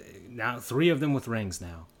 All now, 3 of them with rings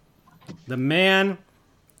now. The man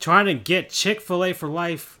trying to get Chick-fil-A for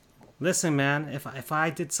life. Listen, man, if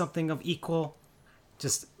I did something of equal,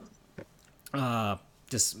 just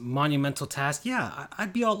monumental task, yeah,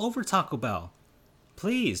 I'd be all over Taco Bell.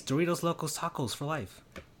 Please, Doritos Locos Tacos for life.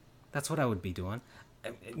 That's what I would be doing.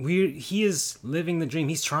 He is living the dream.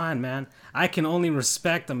 He's trying, man. I can only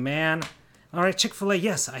respect a man. All right, Chick-fil-A,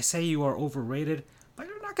 yes, I say you are overrated, but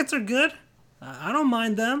your nuggets are good. I don't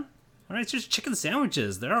mind them. All right, it's just chicken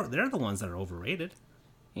sandwiches. They're the ones that are overrated.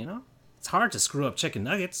 You know, it's hard to screw up chicken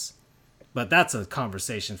nuggets, but that's a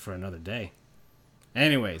conversation for another day.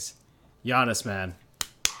 Anyways, Giannis, man,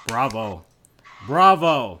 bravo.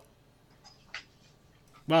 Well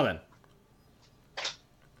then,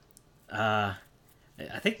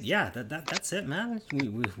 I think, yeah, that's it, man.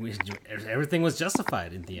 We everything was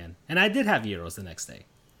justified in the end. And I did have Euros the next day,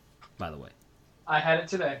 by the way. I had it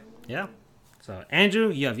today. Yeah. So, Andrew,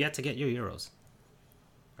 you have yet to get your Euros.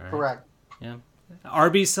 All right. Correct. Yeah.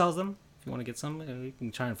 Arby's sells them. If you want to get some, you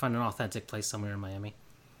can try and find an authentic place somewhere in Miami.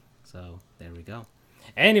 So, there we go.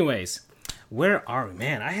 Anyways, where are we?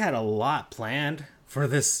 Man, I had a lot planned for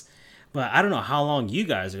this, but I don't know how long you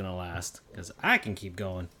guys are going to last, because I can keep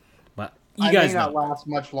going. But you I guys may not last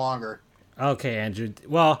much longer. Okay, Andrew.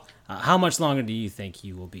 Well, how much longer do you think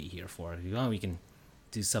you will be here for? Well, we can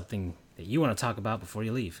do something that you want to talk about before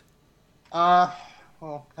you leave. Well,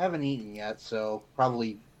 I haven't eaten yet, so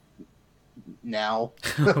probably now.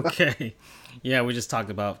 Okay. Yeah, we just talked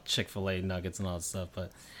about Chick-fil-A nuggets and all that stuff,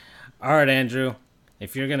 but all right, Andrew,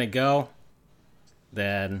 if you're gonna go,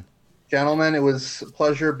 then Gentlemen, it was a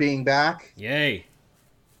pleasure being back. Yay.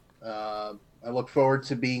 I look forward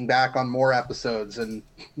to being back on more episodes and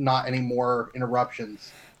not any more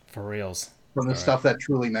interruptions. For reals. From the stuff that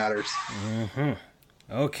truly matters. Mm-hmm.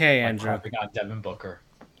 Okay, Andrew. Crapping on Devin Booker.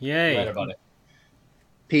 Yay. Later, buddy.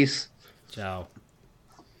 Peace. Ciao.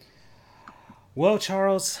 Well,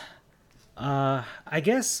 Charles, I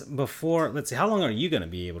guess before, let's see, how long are you going to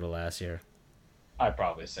be able to last here? I'd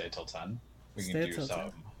probably say till 10. We can do some.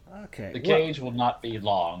 10? Okay. The cage will not be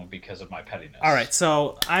long because of my pettiness. All right,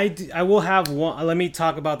 so I will have one. Let me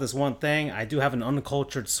talk about this one thing. I do have an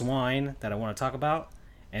uncultured swine that I want to talk about,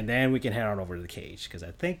 and then we can head on over to the cage because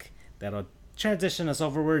I think that'll transition us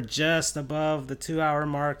over. We're just above the 2-hour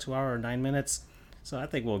mark, 2 hour 9 minutes. So I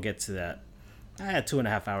think we'll get to that. I had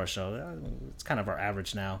 2.5 hour show. It's kind of our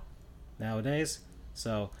average nowadays.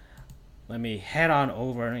 So let me head on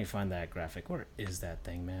over. Let me find that graphic. Where is that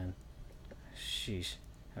thing, man? Sheesh.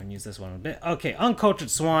 I haven't used this one in a bit. Okay, Uncultured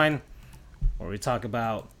Swine, where we talk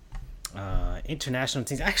about international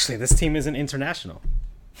teams. Actually, this team isn't international.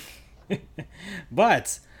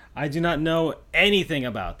 But I do not know anything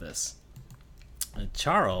about this.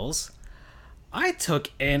 Charles, I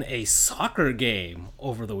took in a soccer game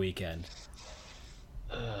over the weekend.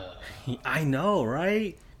 I know,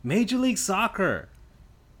 right? Major League Soccer.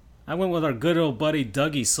 I went with our good old buddy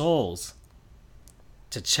Dougie Souls.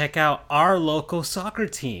 to check out our local soccer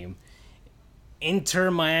team,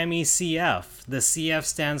 Inter Miami CF. The CF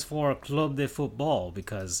stands for Club de Football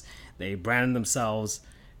because they branded themselves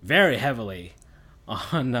very heavily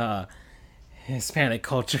on Hispanic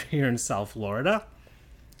culture here in South Florida.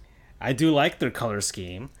 I do like their color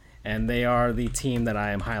scheme, and they are the team that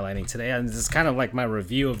I am highlighting today. And this is kind of like my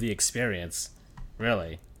review of the experience,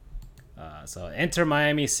 really. So Inter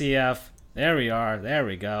Miami CF, there we are, there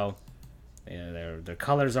we go. Yeah, their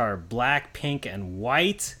colors are black, pink, and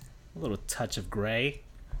white. A little touch of gray.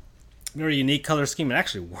 Very unique color scheme. It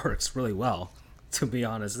actually works really well, to be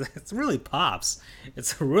honest. It really pops.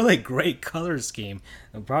 It's a really great color scheme.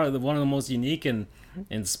 And probably one of the most unique in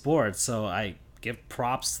sports. So I give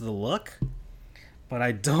props to the look, but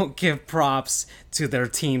I don't give props to their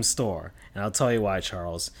team store. And I'll tell you why,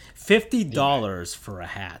 Charles. $50 for a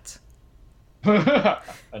hat. No.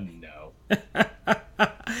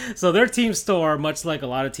 So their team store, much like a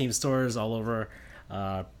lot of team stores all over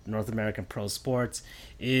North American pro sports,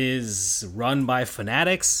 is run by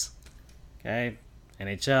fanatics. Okay,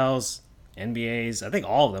 NHLs, NBAs, I think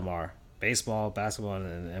all of them are. Baseball, basketball,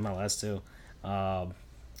 and MLS too.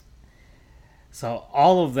 So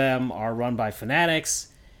all of them are run by fanatics.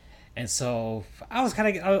 And so I was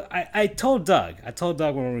kind of, I told Doug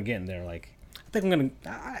when we were getting there, like, I think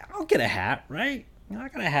I'll get a hat, right? I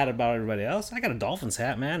got a hat about everybody else. I got a Dolphins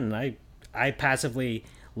hat, man, and I passively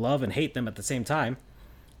love and hate them at the same time.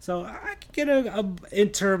 So I could get a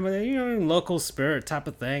interim, local spirit type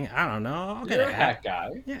of thing. I don't know. I'll get You're a hat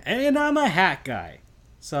guy. Yeah, and I'm a hat guy,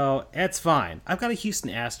 so it's fine. I've got a Houston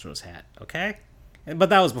Astros hat, okay? But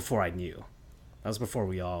that was before I knew. That was before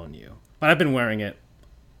we all knew. But I've been wearing it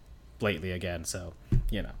lately again, so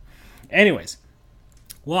Anyways,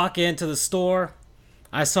 walk into the store.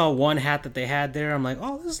 I saw one hat that they had there. I'm like,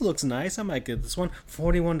 oh, this looks nice. I might get this one.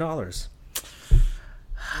 $41.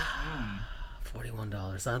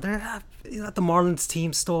 $41. They're at the Marlins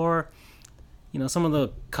team store. Some of the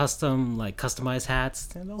customized hats,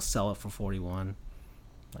 they'll sell it for $41.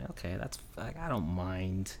 Like, okay, that's I don't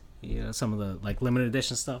mind. Some of the limited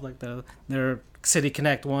edition stuff, like their City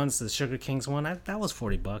Connect ones, the Sugar Kings one, that was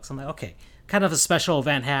 $40. I'm like, okay, kind of a special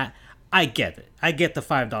event hat. I get it. I get the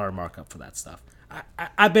 $5 markup for that stuff.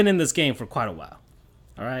 I've been in this game for quite a while.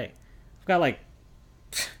 All right, I've got like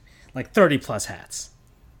 30 plus hats,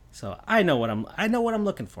 so I know what I'm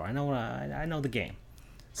looking for. I know the game.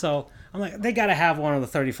 So I'm like, they gotta have one of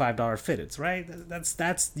the $35 fitteds, right?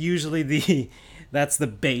 That's usually the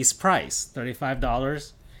base price,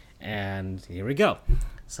 $35, and here we go.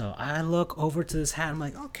 So I look over to this hat. I'm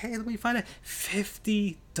like, okay, let me find it.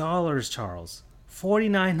 $50, Charles.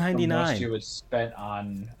 $49.99. Most you would spend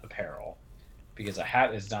on apparel, because a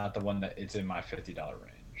hat is not the one that it's in my $50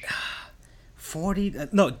 range.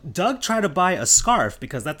 No, Doug tried to buy a scarf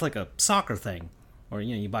because that's like a soccer thing, or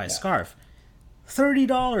you buy a scarf.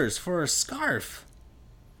 $30 for a scarf.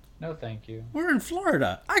 No, thank you. We're in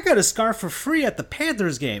Florida. I got a scarf for free at the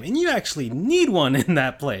Panthers game, and you actually need one in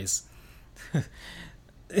that place.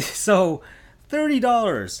 So,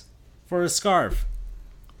 $30 for a scarf.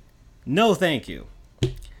 No, thank you.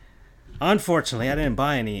 Unfortunately, I didn't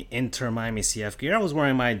buy any Inter Miami CF gear. I was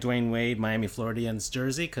wearing my Dwayne Wade Miami Floridians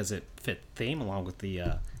jersey because it fit theme along with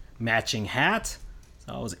the matching hat.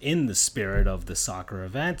 So I was in the spirit of the soccer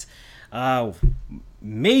event.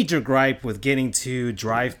 Major gripe with getting to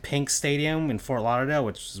Drive Pink Stadium in Fort Lauderdale,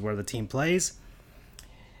 which is where the team plays.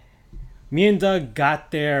 Me and Doug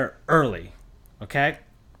got there early, okay?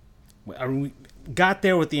 We got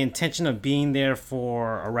there with the intention of being there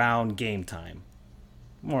for around game time,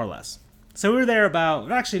 more or less. So we were there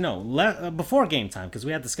before game time, because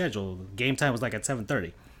we had the schedule. Game time was at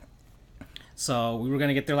 7:30. So we were going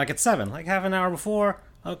to get there at 7, half an hour before.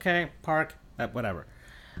 Okay, park, whatever.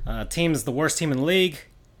 Team's the worst team in the league,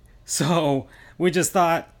 so we just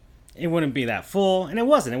thought it wouldn't be that full, and it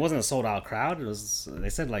wasn't. It wasn't a sold-out crowd. It was. They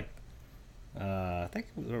said I think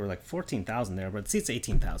there were 14,000 there, but it seats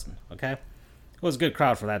 18,000. Okay, it was a good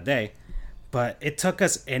crowd for that day, but it took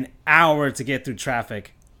us an hour to get through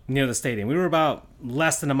traffic near the stadium. We were about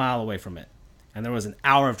less than a mile away from it, and there was an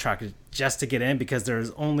hour of traffic just to get in because there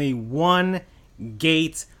is only one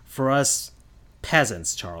gate for us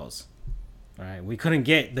peasants, Charles. All right, we couldn't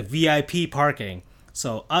get the VIP parking,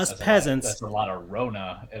 so that's peasants. That's a lot of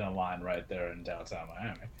Rona in a line right there in downtown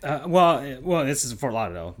Miami. Well, this is Fort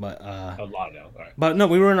Lauderdale, but Lauderdale, all right. But no,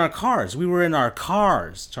 we were in our cars.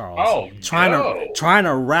 Charles. Oh, trying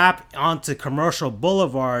to wrap onto Commercial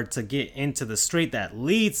Boulevard to get into the street that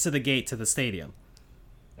leads to the gate to the stadium.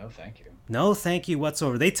 No, thank you. No, thank you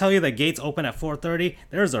whatsoever. They tell you the gates open at 4:30.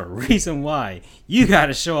 There's a reason why. You got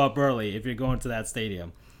to show up early if you're going to that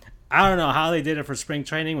stadium. I don't know how they did it for spring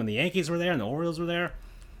training when the Yankees were there and the Orioles were there.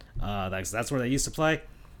 That's where they used to play.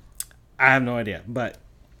 I have no idea, but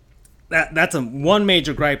that's one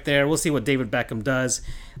major gripe there. We'll see what David Beckham does.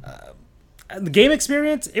 The game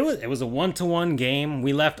experience, it was a 1-1 game.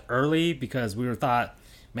 We left early because we thought,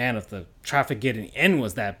 man, if the traffic getting in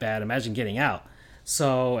was that bad, imagine getting out.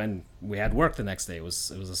 So, and we had work the next day. It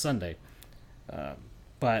was a Sunday.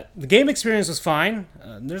 But the game experience was fine.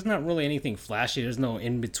 There's not really anything flashy. There's no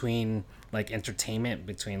in-between, like, entertainment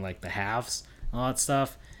between, like, the halves and all that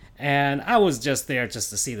stuff. And I was just there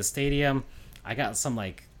just to see the stadium. I got some,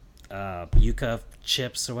 like, yuca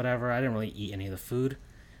chips or whatever. I didn't really eat any of the food.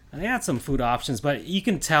 They had some food options, but you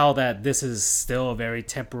can tell that this is still a very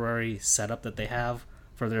temporary setup that they have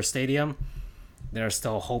for their stadium. They're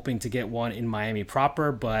still hoping to get one in Miami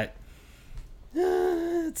proper, but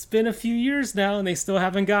it's been a few years now and they still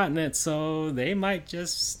haven't gotten it, so they might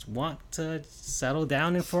just want to settle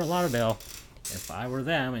down in Fort Lauderdale if I were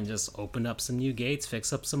them and just open up some new gates,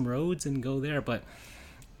 fix up some roads, and go there. But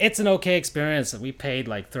it's an okay experience. We paid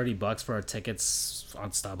like $30 for our tickets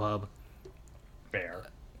on StubHub. Fair.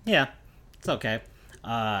 Yeah, it's okay.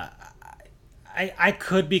 I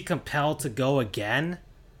could be compelled to go again,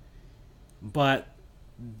 but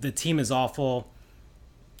the team is awful.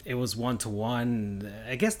 It was 1-1.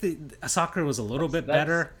 I guess the soccer was a little bit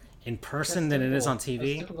better in person than it is on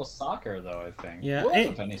TV. That's typical soccer, though, I think. Yeah,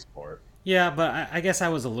 With any sport. Yeah, but I guess I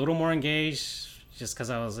was a little more engaged just because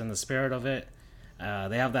I was in the spirit of it.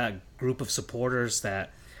 They have that group of supporters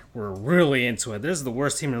that were really into it. This is the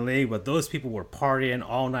worst team in the league, but those people were partying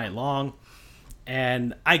all night long,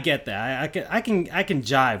 and I get that. I can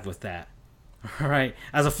jive with that. All right,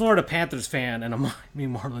 as a Florida Panthers fan and a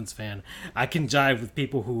Miami Marlins fan, I can jive with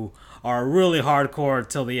people who are really hardcore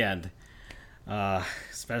till the end,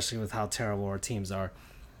 especially with how terrible our teams are.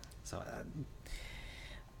 So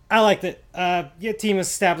I liked it. Team was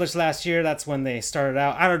established last year. That's when they started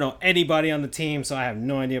out. I don't know anybody on the team, so I have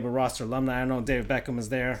no idea about roster alumni. I know David Beckham is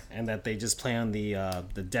there, and that they just play on the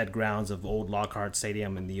dead grounds of old Lockhart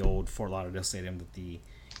Stadium and the old Fort Lauderdale Stadium that the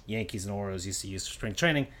Yankees and Orioles used to use for spring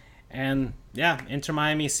training. And yeah, Inter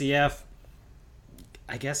Miami CF.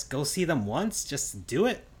 I guess go see them once, just do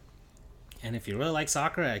it. And if you really like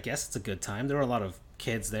soccer, I guess it's a good time. There were a lot of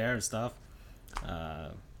kids there and stuff.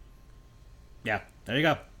 Yeah, there you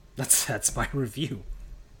go. That's my review.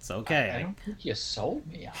 It's okay. I don't think you sold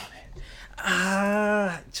me on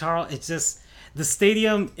it. Charles, it's just the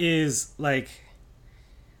stadium is like.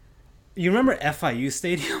 You remember FIU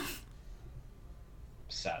Stadium?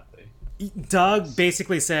 Sadly. Doug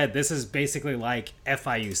basically said this is basically like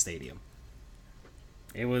FIU Stadium.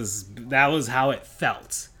 That was how it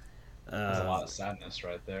felt. There's a lot of sadness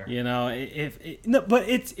right there. You know, but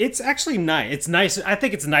it's actually nice. It's nice. I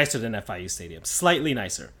think it's nicer than FIU Stadium, slightly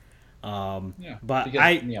nicer. But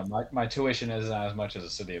because, my tuition isn't as much as the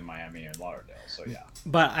city of Miami and Lauderdale, so yeah.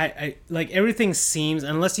 But I like everything seems,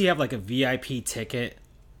 unless you have like a VIP ticket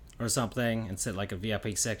or something and sit like a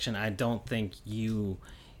VIP section, I don't think you.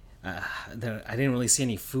 I didn't really see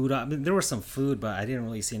any food. There was some food, but I didn't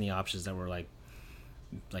really see any options that were like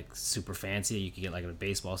super fancy. You could get like at a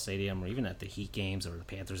baseball stadium or even at the Heat games or the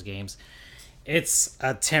Panthers games. It's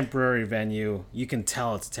a temporary venue. You can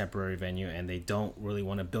tell it's a temporary venue, and they don't really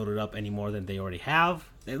want to build it up any more than they already have.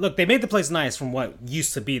 They made the place nice from what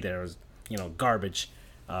used to be there. It was, garbage,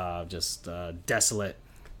 just desolate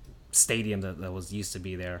stadium that was used to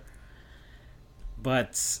be there.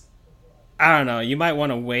 But I don't know. You might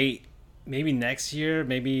want to wait. Maybe next year.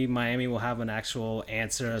 Maybe Miami will have an actual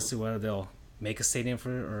answer as to whether they'll make a stadium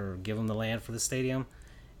for it or give them the land for the stadium.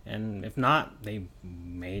 And if not, they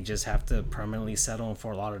may just have to permanently settle in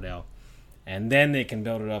Fort Lauderdale. And then they can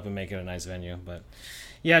build it up and make it a nice venue. But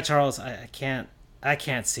yeah, Charles, I can't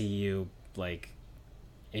see you like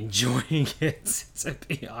enjoying it, to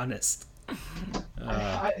be honest.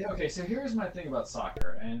 Okay, so here's my thing about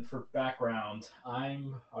soccer. And for background,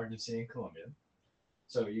 I'm Argentinian Colombian.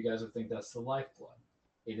 So you guys would think that's the lifeblood.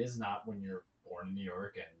 It is not when you're born in New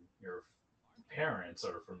York and your parents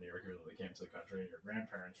are from New York, even though they came to the country, and your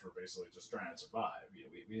grandparents were basically just trying to survive.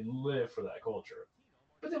 We live for that culture.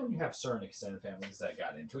 But then when you have certain extended families that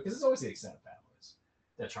got into it, because it's always the extended families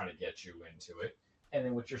that are trying to get you into it, and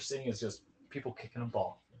then what you're seeing is just people kicking a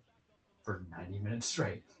ball for 90 minutes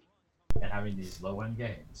straight and having these low-end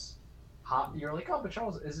games. You're like, oh, but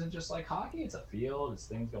Charles, isn't just like hockey? It's a field, it's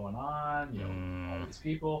things going on, all these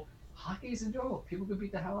people. Hockey is enjoyable. People can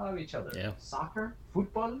beat the hell out of each other. Yeah. Soccer,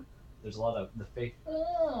 football, there's a lot of the fake.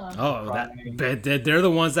 They're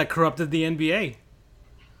the ones that corrupted the NBA.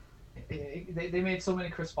 They made so many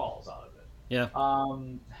Chris Pauls out of it. Yeah.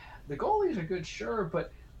 The goalies are good, sure,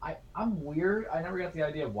 but I'm weird. I never got the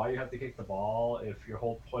idea of why you have to kick the ball if your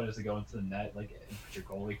whole point is to go into the net, like your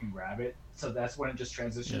goalie can grab it. So that's when it just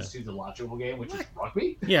transitions to the logical game, which is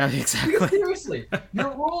rugby. Yeah, exactly. Because seriously,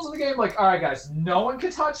 your rules of the game, like, all right, guys, no one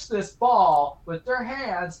can touch this ball with their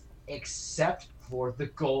hands except for the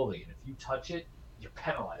goalie. And if you touch it, you're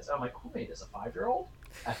penalized. I'm like, who made this, a 5-year-old?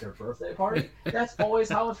 At their birthday party? That's always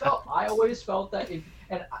how it felt. I always felt that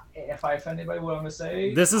if I offend anybody, what I'm going to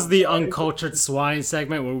say... This is the uncultured swine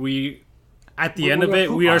segment where we... At the end of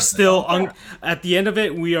it, we are still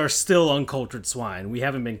uncultured swine. We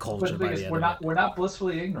haven't been cultured by the end of it. We're not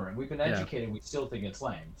blissfully ignorant. We've been educated. We still think it's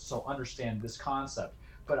lame. So understand this concept.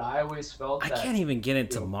 But I always felt that... I can't even get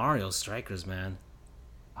into Mario Strikers, man.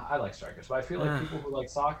 I like strikers, but I feel like people who like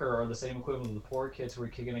soccer are the same equivalent of the poor kids who are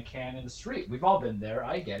kicking a can in the street. We've all been there.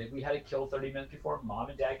 I get it. We had to kill 30 minutes before mom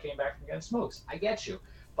and dad came back from getting smokes. I get you.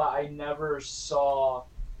 But I never saw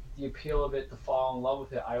the appeal of it to fall in love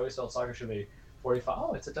with it. I always felt soccer should be 45.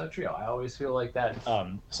 Oh, it's a Doug Trio. I always feel like that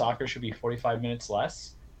soccer should be 45 minutes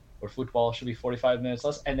less, or football should be 45 minutes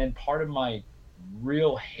less. And then part of my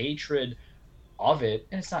real hatred of it,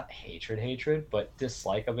 and it's not hatred, but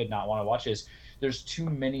dislike of it, not want to watch it, is there's too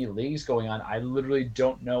many leagues going on. I literally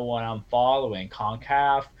don't know what I'm following.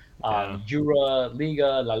 CONCACAF, Euro,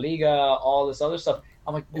 Liga, La Liga, all this other stuff.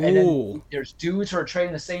 I'm like, and then there's dudes who are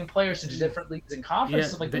trading the same players into different leagues and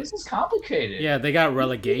conferences. I'm like, this is complicated. Yeah, they got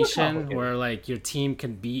relegation where like your team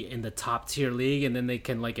can be in the top tier league, and then they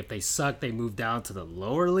can, like, if they suck, they move down to the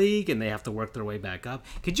lower league and they have to work their way back up.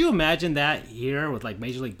 Could you imagine that here with like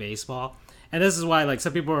Major League Baseball? And this is why, like,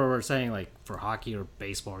 some people were saying, like, for hockey or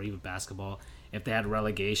baseball or even basketball, if they had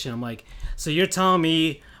relegation, I'm like, so you're telling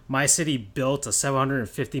me my city built a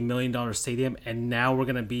 $750 million stadium and now we're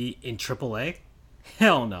going to be in AAA?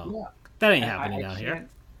 Hell no. Yeah. That ain't happening down here.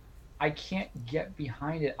 I can't get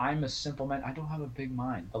behind it. I'm a simple man. I don't have a big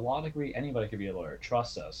mind. The law degree, anybody could be a lawyer.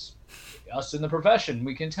 Trust us. Us in the profession,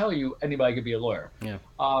 we can tell you anybody could be a lawyer. Yeah.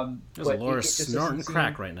 There's a lawyer snorting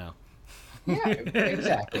crack right now. Yeah,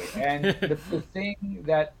 exactly. And the thing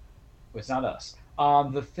that... Well, it's not us.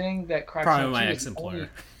 The thing that cracks probably my ex-employer.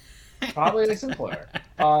 Probably an ex-employer.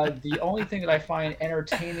 The only thing that I find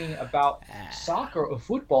entertaining about soccer or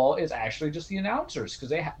football is actually just the announcers, because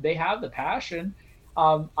they have the passion.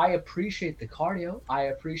 I appreciate the cardio. I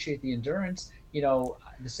appreciate the endurance. You know,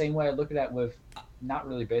 the same way I look at that with not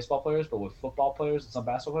really baseball players, but with football players and some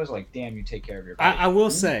basketball players, like, damn, you take care of your body. I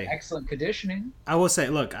will say, excellent conditioning. I will say,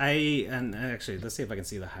 look, and actually, let's see if I can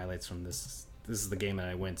see the highlights from this. This is the game that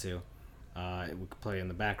I went to. We could play in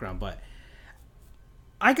the background, but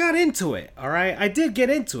I got into it. All right, I did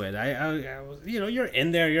get into it. I was, you know, you're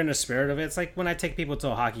in there, you're in the spirit of it. It's like when I take people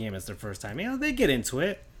to a hockey game, it's their first time. You know, they get into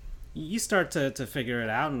it. You start to figure it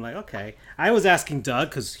out, and like, okay. I was asking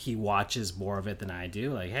Doug because he watches more of it than I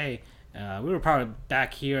do. Like, hey, we were probably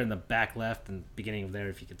back here in the back left and beginning of there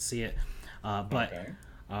if you could see it. But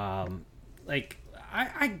like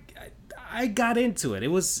I got into it. It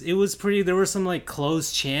was pretty. There were some like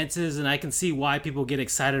close chances, and I can see why people get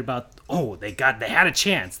excited about. Oh, they had a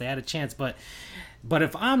chance. But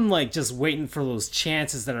if I'm like just waiting for those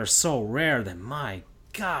chances that are so rare, then my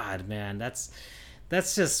God, man, that's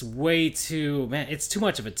just way too, man. It's too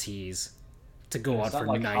much of a tease to go out for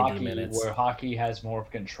like 90 hockey, minutes. Where hockey has more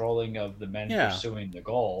controlling of the men pursuing the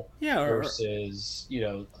goal, versus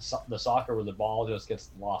the soccer where the ball just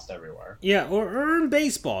gets lost everywhere. Yeah, or in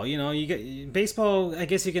baseball, you get baseball. I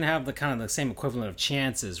guess you can have the kind of the same equivalent of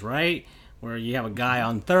chances, right? Where you have a guy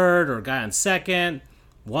on third or a guy on second,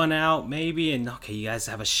 one out maybe, and okay, you guys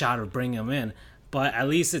have a shot of bringing them in, but at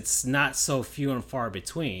least it's not so few and far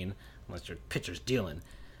between. Unless your pitcher's dealing.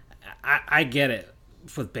 I get it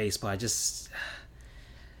with baseball. Just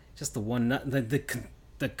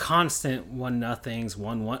the constant 1-0,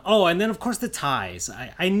 1-1. Oh, and then of course the ties.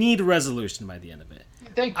 I need a resolution by the end of it.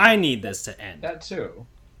 Thank you. I need this to end. That too.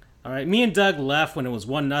 All right. Me and Doug left when it was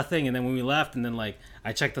 1-0, and then when we left, and then like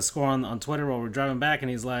I checked the score on Twitter while we're driving back,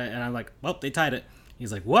 and he's like, and I'm like, well, they tied it.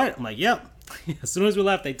 He's like, what? I'm like, yep. As soon as we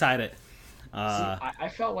left, they tied it. See,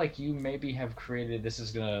 I felt like you maybe have created, this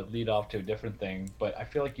is going to lead off to a different thing, but I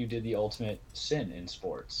feel like you did the ultimate sin in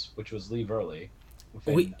sports, which was leave early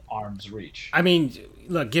within arm's reach. I mean,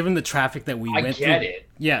 look, given the traffic that we went through. I get it.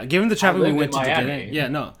 Yeah, given the traffic we went to get in. Yeah,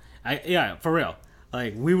 no. For real.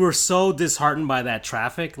 Like we were so disheartened by that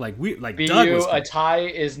traffic. Like Doug was a tie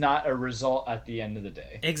is not a result at the end of the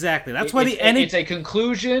day. Exactly. That's why it's a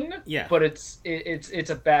conclusion. Yeah. But it's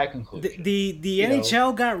a bad conclusion. The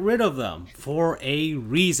NHL got rid of them for a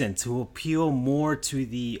reason, to appeal more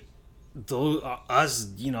to us,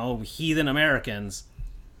 heathen Americans.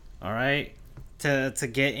 All right, to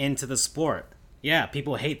get into the sport. Yeah,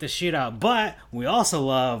 people hate the shootout, but we also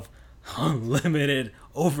love unlimited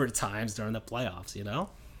overtimes during the playoffs,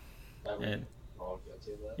 And,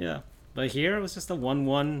 yeah, but here it was just a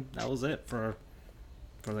 1-1. That was it for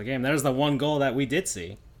the game. There's the one goal that we did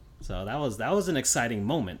see, so that was an exciting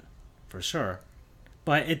moment for sure.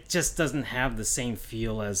 But it just doesn't have the same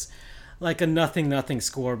feel as like a 0-0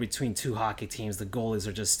 score between two hockey teams. The goalies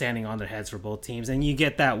are just standing on their heads for both teams, and you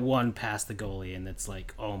get that one past the goalie, and it's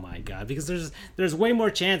like, oh my god, because there's way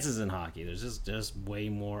more chances in hockey. There's just way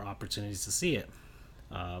more opportunities to see it.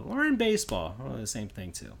 Or in baseball, or the same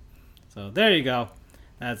thing too. So there you go.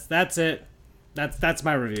 That's it. That's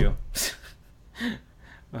my review.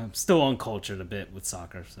 I'm still uncultured a bit with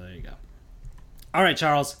soccer, so there you go. All right,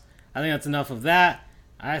 Charles. I think that's enough of that.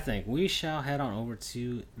 I think we shall head on over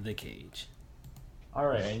to the cage. All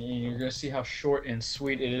right, and you're going to see how short and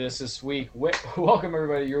sweet it is this week. Welcome,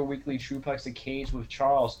 everybody, to your weekly TruePlex, The Cage with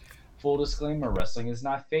Charles. Full disclaimer, wrestling is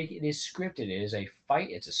not fake. It is scripted. It is a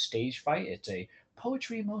fight. It's a stage fight. It's a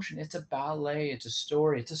poetry emotion. It's a ballet. It's a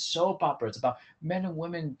story. It's a soap opera. It's about men and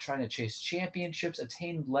women trying to chase championships,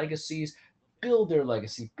 attain legacies, build their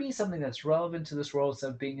legacy, be something that's relevant to this world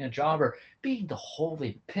instead of being a jobber, being the whole,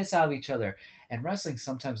 they piss out of each other. And wrestling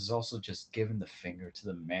sometimes is also just giving the finger to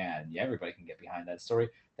the man. Yeah, everybody can get behind that story.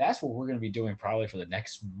 That's what we're going to be doing probably for the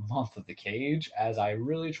next month of the cage, as I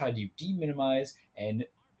really try to deminimize and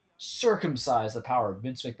circumcise the power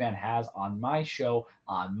Vince McMahon has on my show,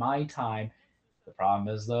 on my time. The problem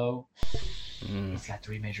is, though, he's got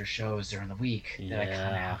 3 major shows during the week that I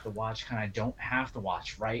kind of have to watch, kind of don't have to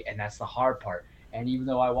watch, right? And that's the hard part. And even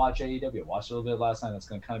though I watch AEW, I watched a little bit last night, that's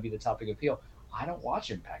going to kind of be the topic of appeal. I don't watch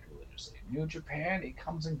Impact religiously. New Japan, it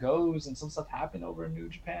comes and goes, and some stuff happened over in New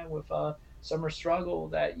Japan with Summer Struggle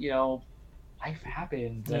that, life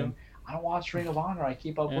happens. Yeah. And I don't watch Ring of Honor. I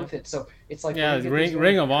keep up with it. So it's like... Yeah,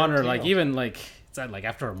 Ring of Honor, like even like, it's like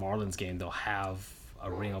after a Marlins game, they'll have a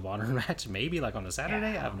Ring of Honor match, maybe like on a Saturday.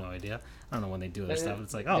 I have no idea. I don't know when they do their stuff.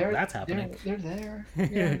 It's like, that's happening. They're there. Yeah,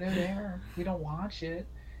 they're there. We don't watch it.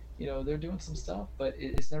 They're doing some stuff, but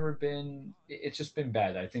it's never been. It's just been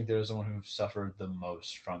bad. I think there's the one who suffered the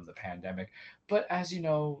most from the pandemic. But as you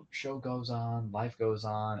know, show goes on, life goes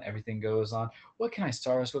on, everything goes on. What can I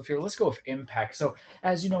start us with here? Let's go with Impact. So,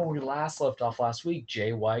 as you know, when we last left off last week,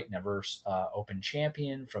 Jay White, never Open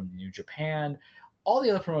champion from New Japan. All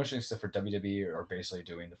the other promotions except for WWE are basically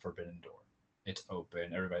doing the Forbidden Door. It's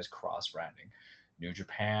open. Everybody's cross-branding. New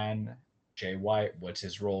Japan, Jay White, what's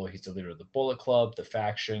his role? He's the leader of the Bullet Club, the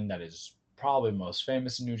faction that is probably most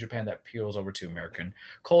famous in New Japan that peels over to American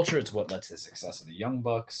culture. It's what led to the success of the Young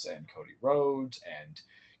Bucks and Cody Rhodes and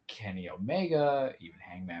Kenny Omega, even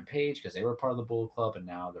Hangman Page, because they were part of the Bullet Club and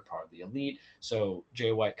now they're part of the Elite. So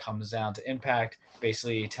Jay White comes down to Impact,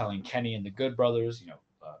 basically telling Kenny and the Good Brothers,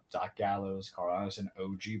 Doc Gallows, Carl Anderson,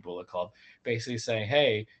 OG Bullet Club, basically saying,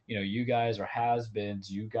 hey, you guys are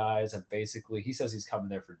has-beens. You guys have basically, he says he's coming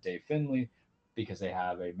there for Dave Finlay because they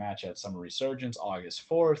have a match at Summer Resurgence August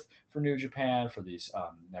 4th for New Japan for the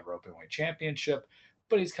Never Openweight Championship.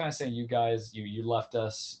 But he's kind of saying, you guys, you left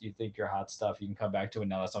us. You think you're hot stuff. You can come back to it.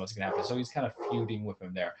 Now that's not what's going to happen. So he's kind of feuding with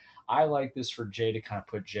him there. I like this for Jay to kind of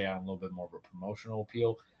put Jay on a little bit more of a promotional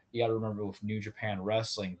appeal. You got to remember with New Japan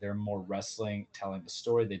Wrestling, they're more wrestling, telling the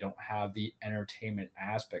story. They don't have the entertainment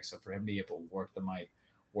aspect. So for him to be able to work the mic,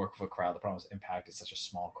 work with a crowd, the problem is Impact is such a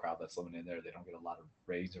small crowd that's limited in there. They don't get a lot of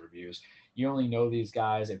ratings or reviews. You only know these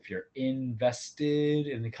guys if you're invested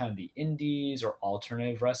in the kind of the indies or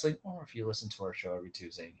alternative wrestling, or if you listen to our show every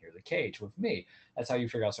Tuesday and hear The Cage with me. That's how you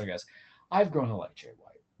figure out some guys. I've grown to like Jay White.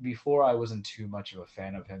 Before, I wasn't too much of a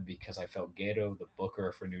fan of him because I felt Gato, the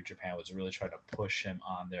booker for New Japan, was really trying to push him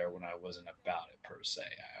on there when I wasn't about it, per se.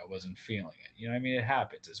 I wasn't feeling it. You know what I mean? It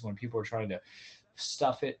happens. It's when people are trying to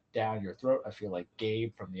stuff it down your throat. I feel like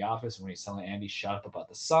Gabe from The Office when he's telling Andy, shut up about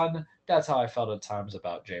the sun. That's how I felt at times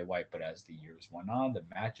about Jay White. But as the years went on, the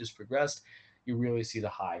matches progressed, you really see the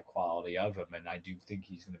high quality of him. And I do think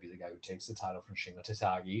he's going to be the guy who takes the title from Shingo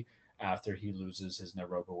Takagi after he loses his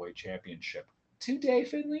Never Openweight Championship. To Dave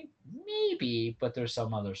Finlay? Maybe, but there's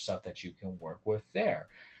some other stuff that you can work with there.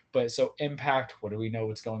 But so Impact, what do we know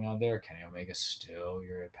what's going on there? Kenny Omega's still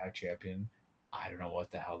your Impact champion. I don't know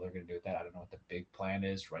what the hell they're going to do with that. I don't know what the big plan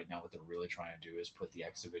is. Right now, what they're really trying to do is put the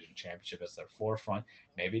X Division Championship as their forefront.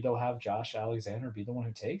 Maybe they'll have Josh Alexander be the one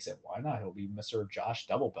who takes it. Why not? He'll be Mr. Josh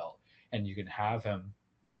Double Belt. And you can have him,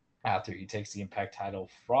 after he takes the Impact title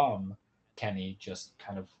from Kenny, just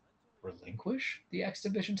kind of relinquish the X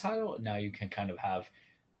Division title. Now you can kind of have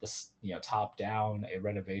this, top down, a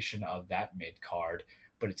renovation of that mid card.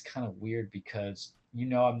 But it's kind of weird because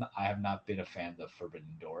I have not been a fan of the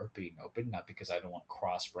Forbidden Door being open, not because I don't want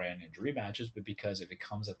cross-brand injury matches, but because if it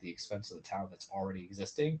comes at the expense of the talent that's already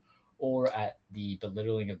existing or at the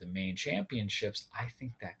belittling of the main championships, I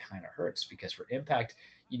think that kind of hurts because for Impact,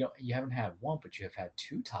 you haven't had one, but you have had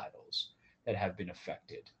two titles that have been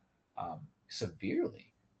affected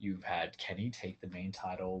severely. You've had Kenny take the main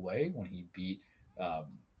title away when he beat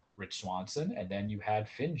Rich Swanson, and then you had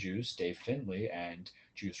Finjuice, Dave Finlay, and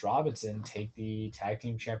Juice Robinson take the tag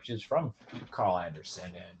team championships from Carl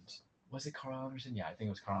Anderson and was it Carl Anderson? Yeah, I think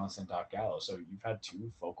it was Carl Anderson and Doc Gallows. So you've had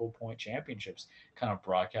two focal point championships kind of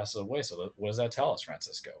broadcasted away. So what does that tell us,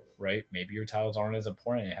 Francisco? Right? Maybe your titles aren't as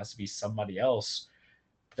important. It has to be somebody else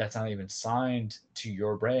that's not even signed to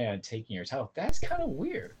your brand taking your title. That's kind of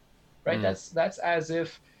weird, right? That's as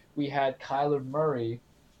if we had Kyler Murray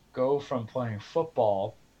go from playing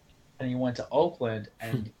football and he went to Oakland,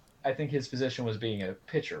 and I think his position was being a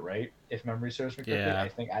pitcher, right? If memory serves me correctly, I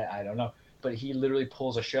think I don't know, but he literally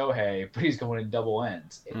pulls a Shohei, but he's going in double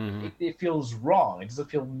ends. It feels wrong. It doesn't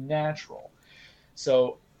feel natural.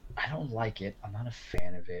 So I don't like it. I'm not a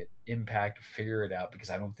fan of it. Impact, figure it out because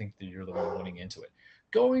I don't think that you're the one winning into it.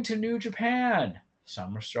 Going to New Japan.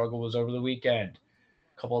 Summer Struggle was over the weekend.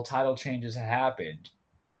 A couple of title changes had happened.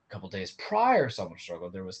 A couple of days prior Summer Struggle,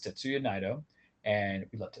 there was Tetsuya Naito. And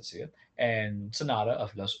we love Tetsuya. And Sonata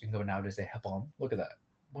of Los Ingobernables de Japón. Look at that.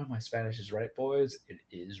 One of my Spanish is right, boys. It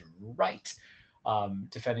is right.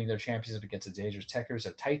 Defending their championship against the Dangerous Techers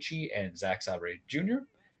of Taichi and Zack Sabre Jr.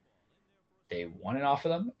 They won it off of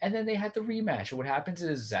them. And then they had the rematch. And what happens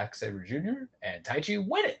is Zack Sabre Jr. and Taichi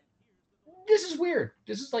win it. This is weird.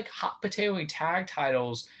 This is like hot potatoing tag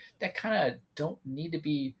titles that kind of don't need to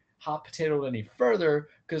be hot potatoed any further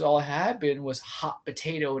because all it had been was hot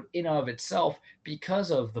potatoed in and of itself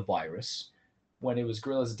because of the virus when it was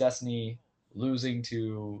Guerrillas of Destiny losing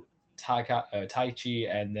to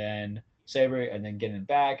Taichi and then Sabre and then getting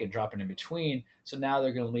back and dropping in between. So now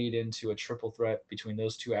they're going to lead into a triple threat between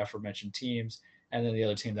those two aforementioned teams and then the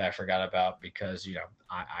other team that I forgot about because,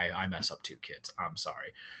 I mess up too, kids. I'm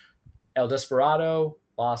sorry. El Desperado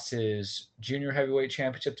lost his junior heavyweight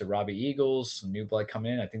championship to Robbie Eagles. Some new blood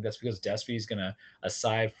coming in. I think that's because Despy is going to,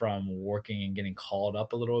 aside from working and getting called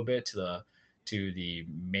up a little bit to the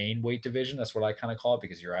main weight division, that's what I kind of call it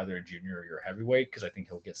because you're either a junior or you're a heavyweight because I think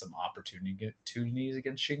he'll get some opportunities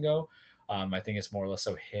against Shingo. I think it's more or less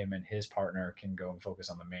so him and his partner can go and focus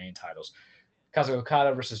on the main titles. Kazuka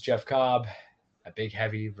Okada versus Jeff Cobb. A big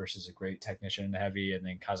heavy versus a great technician in the heavy, and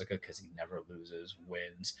then Kazuka, because he never loses,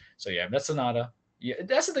 wins. So yeah, that's Sonata. Yeah,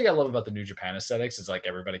 that's the thing I love about the New Japan aesthetics is like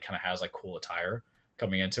everybody kind of has like cool attire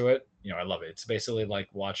coming into it. I love it. It's basically like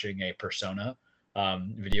watching a Persona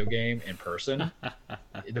video game in person.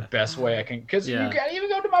 The best way I can, because you can't even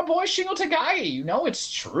go to my boy Shingo Takagi.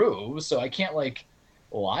 It's true, so I can't like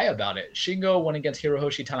lie about it. Shingo went against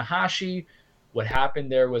Hiroshi Tanahashi. What happened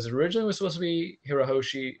there was originally supposed to be Shingo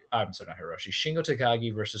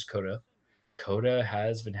Takagi versus Kota. Kota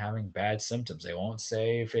has been having bad symptoms. They won't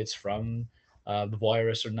say if it's from the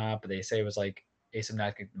virus or not, but they say it was like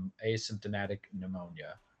asymptomatic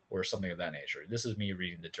pneumonia or something of that nature. This is me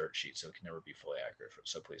reading the dirt sheet, so it can never be fully accurate,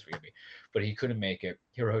 so please forgive me. But he couldn't make it.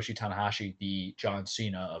 Hiroshi Tanahashi, the John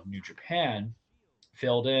Cena of New Japan,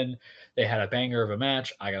 filled in. They had a banger of a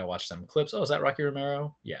match. I gotta watch some clips. Oh, is that Rocky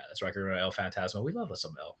Romero? Yeah, that's Rocky Romero, El Phantasmo. We love us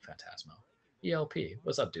some El Phantasmo. ELP.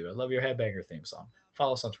 What's up, dude? I love your headbanger theme song.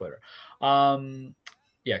 Follow us on Twitter.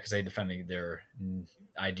 Because they defending their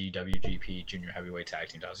IDWGP junior heavyweight tag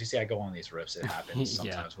team titles. You see, I go on these riffs. It happens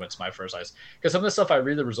sometimes when it's my first eyes. Because some of the stuff I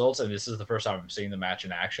read the results, and this is the first time I'm seeing the match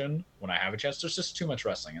in action. When I have a chance, there's just too much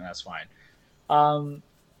wrestling, and that's fine.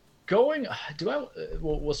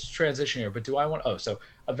 We'll transition here, but do I want, so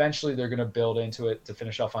eventually they're going to build into it to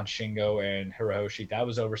finish off on Shingo and Hiroshi. That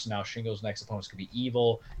was over, so now Shingo's next opponents could be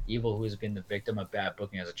Evil, who has been the victim of bad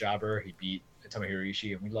booking as a jobber. He beat Tomohiro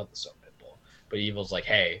Ishii, and we love the Soap Pitbull. But Evil's like,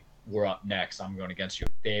 hey, we're up next. I'm going against you.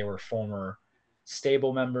 They were former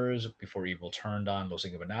stable members before Evil turned on Los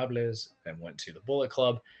Ingobernables and went to the Bullet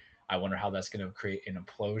Club. I wonder how that's going to create an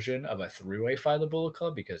implosion of a three-way fight of the Bullet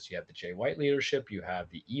Club because you have the Jay White leadership, you have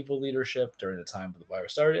the Evil leadership during the time the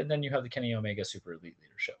virus started, and then you have the Kenny Omega Super Elite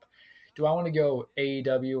leadership. Do I want to go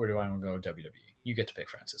AEW or do I want to go WWE? You get to pick,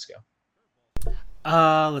 Francisco.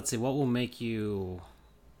 Let's see. What will make you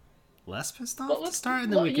less pissed off to start,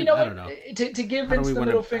 and then we can. You know I don't know. To give Vince the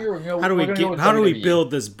middle finger, how do we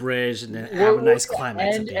build this bridge and then have a nice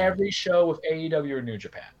climax? End every show with AEW or New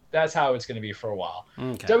Japan. That's how it's going to be for a while.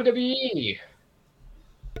 Okay. WWE.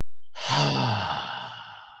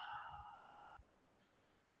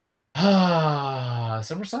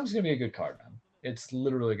 SummerSlam's going to be a good card, man. It's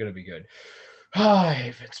literally going to be good. I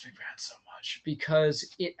hate Vince McMahon so much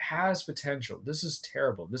because it has potential. This is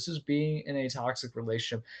terrible. This is being in a toxic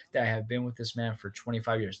relationship that I have been with this man for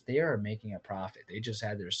 25 years. They are making a profit. They just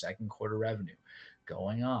had their second quarter revenue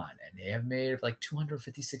going on, and they have made like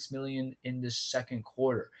 $256 million in this second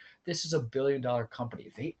quarter. This is $1 billion company.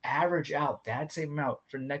 If they average out that same amount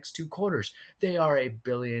for the next 2 quarters, they are $1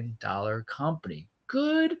 billion company.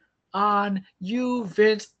 Good on you,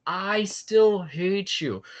 Vince. I still hate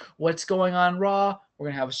you. What's going on Raw? We're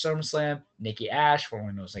going to have a SummerSlam. Nikki Ash,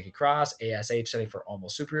 formerly known as Nikki Cross, ASH standing for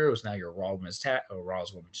Almost Superior, who's now your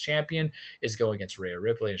Raw's Women's Champion, is going against Rhea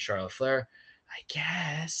Ripley and Charlotte Flair. I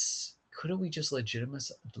guess, couldn't we just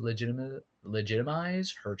legitimize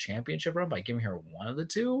her championship run by giving her one of the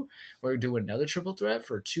two? We're doing another triple threat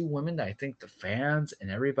for 2 women that I think the fans and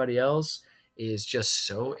everybody else is just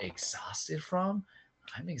so exhausted from.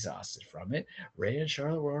 I'm exhausted from it. Ray and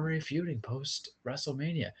Charlotte were already feuding post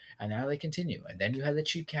WrestleMania, and now they continue. And then you had the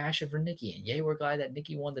cheap cash in for Nikki, and yay, we're glad that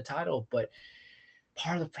Nikki won the title. But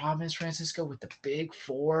part of the problem is, Francisco, with the big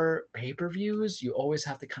 4 pay-per-views, you always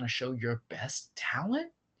have to kind of show your best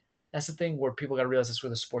talent. That's the thing where people got to realize that's where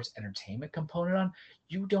the sports entertainment component on.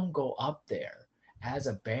 You don't go up there as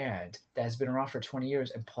a band that has been around for 20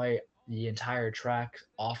 years and play the entire track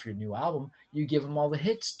off your new album. You give them all the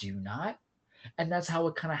hits, do you not? And that's how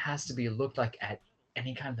it kind of has to be looked like at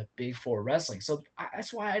any kind of the big 4 wrestling. So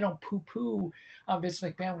that's why I don't poo-poo on Vince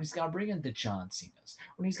McMahon when he's got to bring in the John Cena's,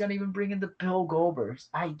 when he's got to even bring in the Bill Goldbergs.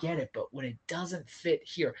 I get it, but when it doesn't fit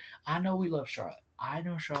here, I know we love Charlotte. I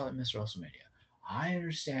know Charlotte missed WrestleMania. I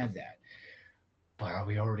understand that. But are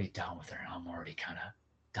we already done with her? I'm already kind of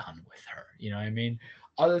done with her. You know what I mean?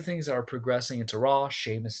 Other things are progressing into Raw.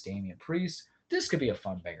 Sheamus, Damian Priest. This could be a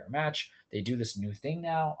fun banger match. They do this new thing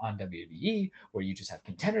now on WWE where you just have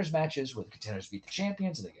contenders matches where the contenders beat the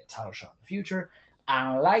champions and they get a title shot in the future. I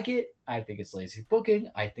don't like it. I think it's lazy booking.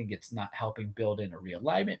 I think it's not helping build in a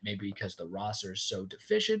realignment, maybe because the roster is so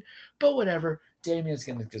deficient. But whatever. Damian's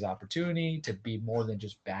getting his opportunity to be more than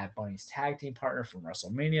just Bad Bunny's tag team partner from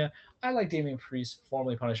WrestleMania. I like Damian Priest,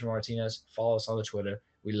 formerly Punisher Martinez. Follow us on the Twitter.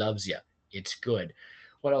 We loves ya. It's good.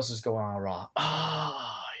 What else is going on Raw?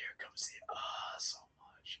 Here comes the so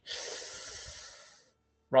much.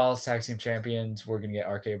 Raw's tag team champions. We're gonna get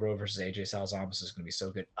RK Bro versus AJ Styles. This is gonna be so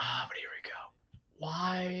good. But here we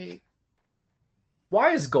go.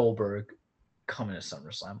 Why is Goldberg coming to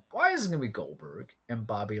SummerSlam? Why is it gonna be Goldberg and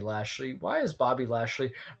Bobby Lashley? Why is Bobby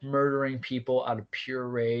Lashley murdering people out of pure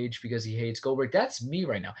rage because he hates Goldberg? That's me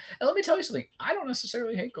right now. And let me tell you something. I don't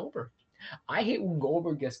necessarily hate Goldberg. I hate when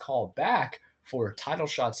Goldberg gets called back for title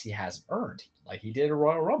shots he hasn't earned, like he did at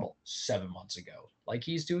Royal Rumble 7 months ago, like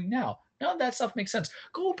he's doing now. None of that stuff makes sense.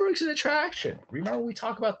 Goldberg's an attraction. Remember we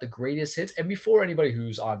talk about the greatest hits? And before anybody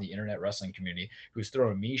who's on the internet wrestling community who's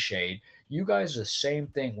throwing me shade, you guys are the same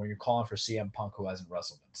thing when you're calling for CM Punk, who hasn't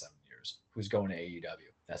wrestled in 7 years, who's going to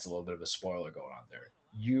AEW. That's a little bit of a spoiler going on there.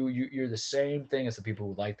 You're the same thing as the people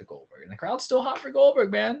who like the Goldberg. And the crowd's still hot for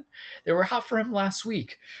Goldberg, man. They were hot for him last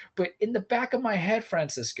week. But in the back of my head,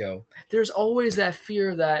 Francisco, there's always that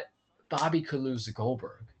fear that Bobby could lose to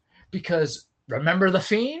Goldberg. Because remember The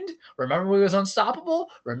Fiend? Remember when he was unstoppable?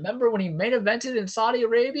 Remember when he main evented in Saudi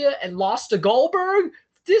Arabia and lost to Goldberg?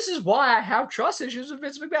 This is why I have trust issues with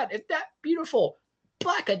Vince McMahon. If that beautiful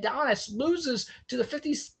Black Adonis loses to the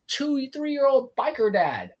 53-year-old biker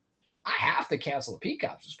dad, I have to cancel the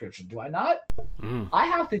Peacock subscription, do I not? I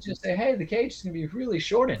have to just say, hey, the cage is going to be really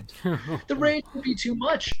shortened. The rage would be too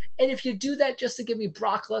much. And if you do that just to give me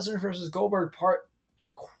Brock Lesnar versus Goldberg part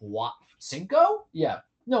cinco? Yeah.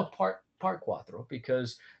 No, part cuatro,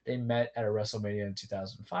 because they met at a WrestleMania in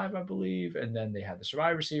 2005, I believe, and then they had the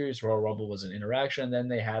Survivor Series. Royal Rumble was an interaction, and then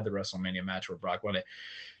they had the WrestleMania match where Brock won it.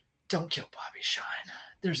 Don't kill Bobby Shine.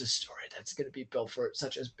 There's a story that's going to be built for it,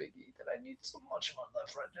 such as Big E, that I need so much on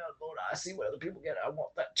left right now. Lord, I see what other people get. I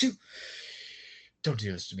want that too. Don't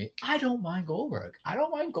do this to me. I don't mind Goldberg. I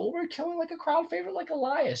don't mind Goldberg killing like a crowd favorite like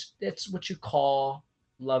Elias. That's what you call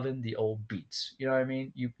loving the old beats. You know what I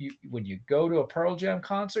mean? You when you go to a Pearl Jam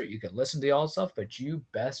concert, you can listen to all stuff, but you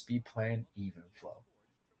best be playing even flow.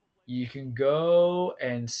 You can go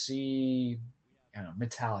and see, I don't know,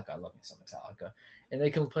 Metallica. I love me some Metallica. And they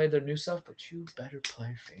can play their new stuff, but you better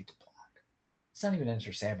play Fade to Black. It's not even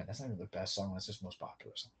Enter Sandman. That's not even the best song. That's just the most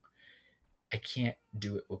popular song. I can't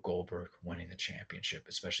do it with Goldberg winning the championship,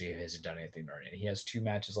 especially if he hasn't done anything to earn it. He has 2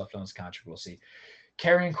 matches left on his contract. We'll see.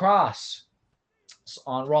 Karrion Kross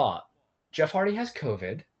on Raw. Jeff Hardy has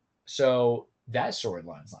COVID, so that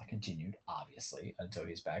storyline's not continued, obviously, until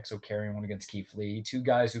he's back. So Karrion won against Keith Lee, 2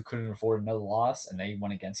 guys who couldn't afford another loss, and they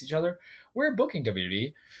went against each other. We're booking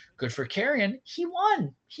WWE. Good for Karrion. He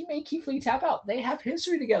won. He made Keith Lee tap out. They have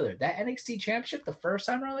history together. That NXT championship, the first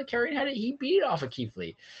time around that Karrion had it, he beat off of Keith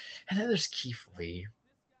Lee. And then there's Keith Lee.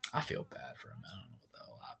 I feel bad for him. I don't know what the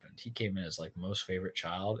hell happened. He came in as like most favorite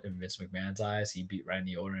child in Vince McMahon's eyes. He beat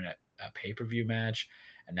Randy Orton at a pay-per-view match,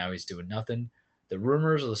 and now he's doing nothing. The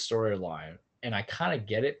rumors of the storyline, and I kind of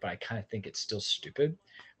get it, but I kind of think it's still stupid.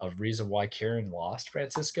 A reason why Karrion lost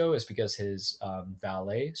Francisco is because his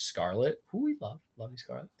valet, Scarlett, who we love you,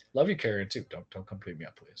 Scarlett. Love you, Karrion, too. Don't come beat me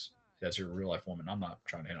up, please. That's your real life woman. I'm not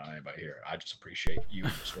trying to hit on anybody here. I just appreciate you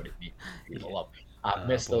just what people love. I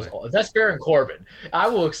miss those. That's Baron Corbin. I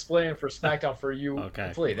will explain for SmackDown for you. Okay.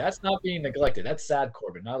 Please. That's not being neglected. That's sad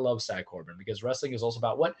Corbin. I love sad Corbin because wrestling is also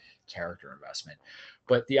about what? Character investment.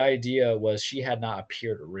 But the idea was she had not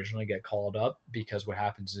appeared originally get called up because what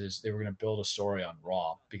happens is they were going to build a story on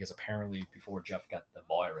Raw because apparently before Jeff got the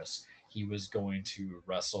virus, he was going to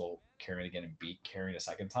wrestle Karrion again and beat Karrion a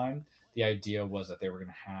second time. The idea was that they were going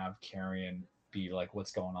to have Karrion be like,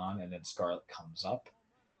 what's going on? And then Scarlett comes up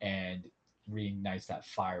and reignites that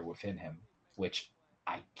fire within him, which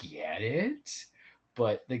I get it,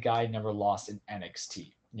 but the guy never lost in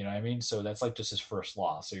NXT. You know what I mean? So that's like just his first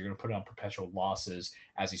loss. So you're going to put on perpetual losses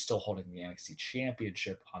as he's still holding the NXT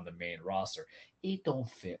championship on the main roster. It don't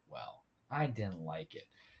fit well. I didn't like it.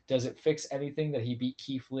 Does it fix anything that he beat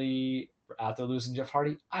Keith Lee after losing Jeff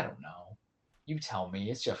Hardy? I don't know. You tell me.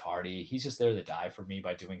 It's Jeff Hardy. He's just there to die for me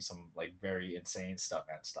by doing some like very insane stuff.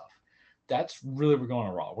 That's really, we're going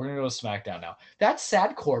to Raw. We're going to go to SmackDown now. That's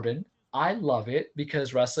sad Corbin. I love it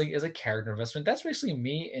because wrestling is a character investment. That's basically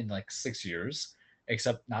me in like 6 years,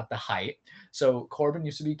 except not the height. So Corbin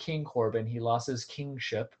used to be King Corbin. He lost his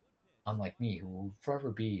kingship, unlike me, who will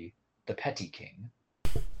forever be the petty king.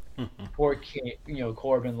 Or King,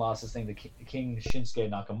 Corbin lost his thing to King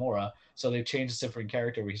Shinsuke Nakamura. So they've changed a different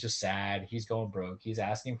character where he's just sad. He's going broke. He's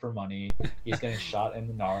asking for money. He's getting shot in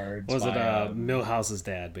the nards. Was it Millhouse's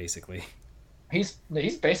dad, basically? He's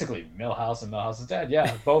basically Millhouse and Millhouse's dad.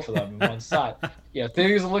 Yeah, both of them in one side. Yeah,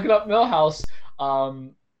 things looking up Millhouse.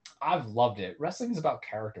 I've loved it. Wrestling is about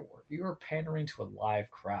character work. You are pandering to a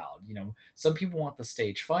live crowd. Some people want the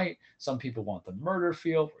stage fight. Some people want the murder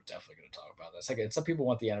field. We're definitely going to talk about that second. Some people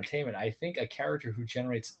want the entertainment. I think a character who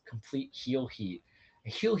generates complete heel heat.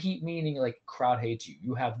 Heel heat meaning like crowd hates you.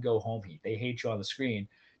 You have go home heat. They hate you on the screen.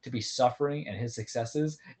 To be suffering and his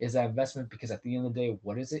successes is that investment because at the end of the day,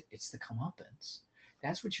 what is it? It's the comeuppance.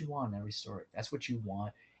 That's what you want in every story. That's what you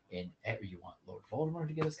want. You want Lord Voldemort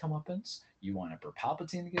to get his comeuppance. You want Emperor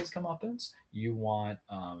Palpatine to get his comeuppance. You want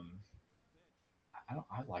I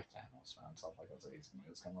like Thanos, man. Stuff like I say, he's gonna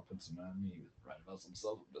get his comeuppance, man. He was right about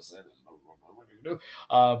himself. I'm just saying, there's no what you can do.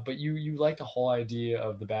 But you like the whole idea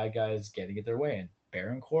of the bad guys getting it their way. And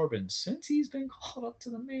Baron Corbin, since he's been called up to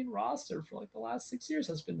the main roster for like the last 6 years,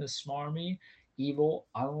 has been this smarmy, evil,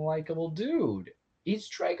 unlikable dude. He's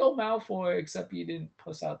Draco Malfoy, except he didn't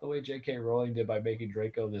puss out the way J.K. Rowling did by making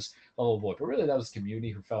Draco this lovable boy. But really, that was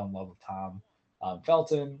Community who fell in love with Tom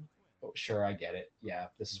Felton. Oh, sure, I get it. Yeah,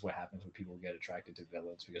 this is what happens when people get attracted to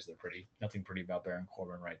villains because they're pretty. Nothing pretty about Baron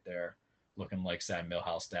Corbin right there, looking like Sam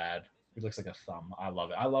Millhouse dad. He looks like a thumb. I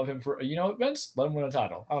love it. I love him for Vince. Let him win a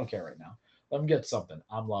title. I don't care right now. Let him get something.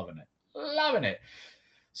 I'm loving it. Loving it.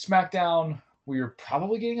 SmackDown. We are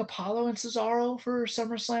probably getting Apollo and Cesaro for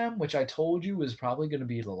SummerSlam, which I told you is probably going to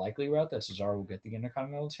be the likely route that Cesaro will get the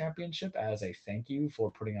Intercontinental Championship as a thank you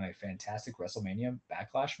for putting on a fantastic WrestleMania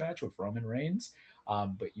Backlash match with Roman Reigns.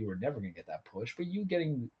 But you were never going to get that push. But you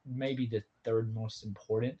getting maybe the third most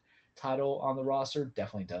important title on the roster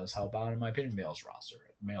definitely does help out, in my opinion. Male's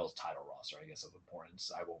title roster, I guess, of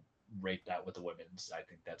importance. I will rate that with the women's. I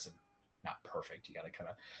think that's not perfect. You got to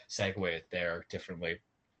kind of segue it there differently.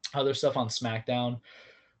 Other stuff on SmackDown.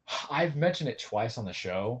 I've mentioned it twice on the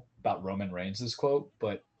show about Roman Reigns' quote,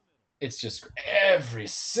 but it's just every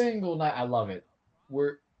single night. I love it.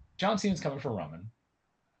 John Cena's coming from Roman.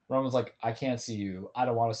 Roman's like, I can't see you. I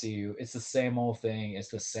don't want to see you. It's the same old thing. It's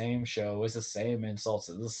the same show. It's the same insults.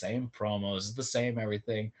 It's the same promos. It's the same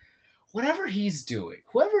everything. Whatever he's doing,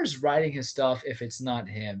 whoever's writing his stuff, if it's not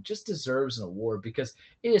him, just deserves an award because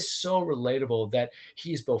it is so relatable that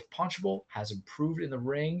he's both punchable, has improved in the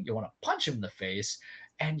ring. You want to punch him in the face,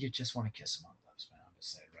 and you just want to kiss him on the lips, man. I'm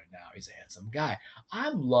just saying, right now. He's a handsome guy.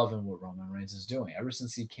 I'm loving what Roman Reigns is doing. Ever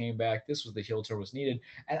since he came back, this was the heel turn was needed.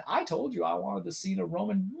 And I told you I wanted to see a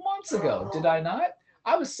Roman months ago. Did I not?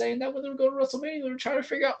 I was saying that when they were going to WrestleMania, they were trying to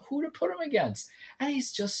figure out who to put him against. And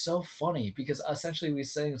he's just so funny because essentially what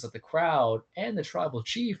he's saying is that the crowd and the tribal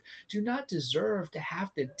chief do not deserve to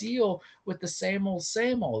have to deal with the same old,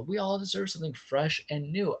 same old. We all deserve something fresh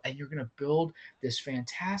and new. And you're going to build this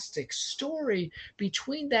fantastic story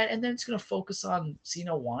between that. And then it's going to focus on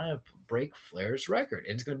Cena wanting to break Flair's record.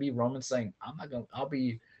 And it's going to be Roman saying, I'll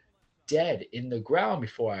be dead in the ground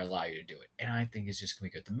before I allow you to do it. And I think it's just going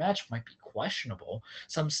to be good. The match might be questionable.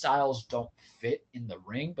 Some styles don't fit in the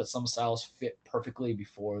ring, but some styles fit perfectly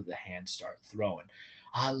before the hands start throwing.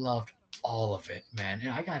 I loved all of it, man. And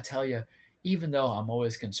I got to tell you, even though I'm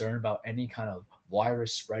always concerned about any kind of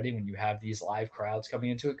virus spreading when you have these live crowds coming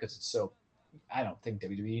into it, because it's so I don't think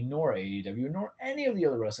WWE nor AEW nor any of the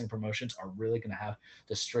other wrestling promotions are really going to have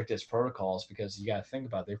the strictest protocols because you got to think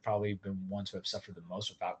about it, they've probably been ones who have suffered the most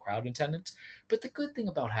without crowd attendance. But the good thing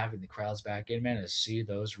about having the crowds back in, man, is see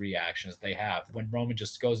those reactions they have. When Roman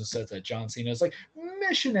just goes and says that John Cena is like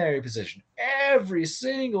missionary position every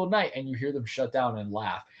single night and you hear them shut down and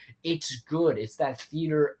laugh. It's good. It's that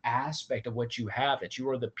theater aspect of what you have, that you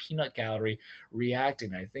are the peanut gallery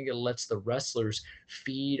reacting. I think it lets the wrestlers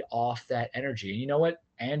feed off that energy. And you know what,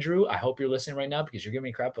 Andrew, I hope you're listening right now because you're giving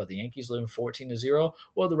me crap about the Yankees losing 14-0.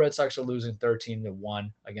 Well, the Red Sox are losing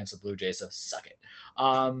 13-1 against the Blue Jays, so suck it.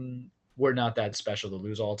 We're not that special to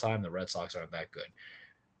lose all the time. The Red Sox aren't that good.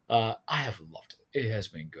 I have loved it. It has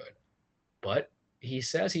been good. But he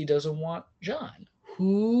says he doesn't want John.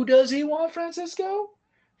 Who does he want, Francisco?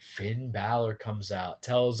 Finn Balor comes out,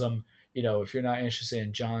 tells him, if you're not interested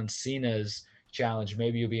in John Cena's challenge,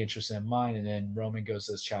 maybe you'll be interested in mine. And then Roman goes,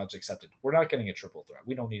 says challenge accepted. We're not getting a triple threat.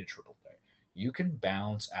 We don't need a triple threat. You can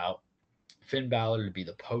bounce out Finn Balor to be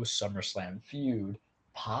the post SummerSlam feud,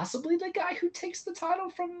 possibly the guy who takes the title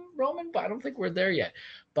from Roman, but I don't think we're there yet.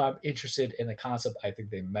 But I'm interested in the concept. I think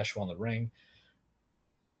they mesh well in the ring.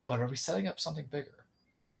 But are we setting up something bigger?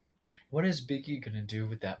 What is Big E going to do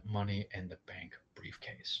with that Money in the Bank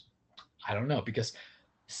briefcase? I don't know, because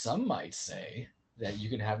some might say that you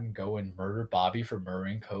can have him go and murder Bobby for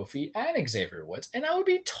murdering Kofi and Xavier Woods, and I would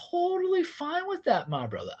be totally fine with that, my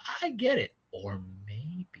brother. I get it. Or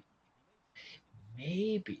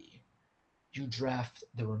maybe you draft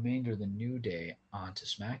the remainder of the New Day onto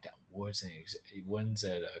SmackDown, Woods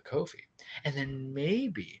at Kofi, and then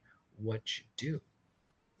maybe what you do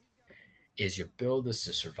is you build this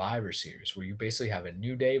to Survivor Series where you basically have a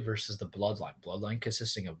New Day versus the Bloodline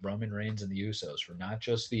consisting of Roman Reigns and the Usos for not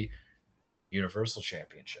just the Universal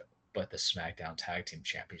Championship, but the SmackDown Tag Team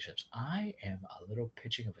Championships. I am a little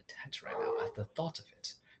pitching of a tent right now at the thought of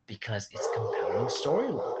it because it's compelling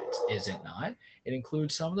storylines, is it not? It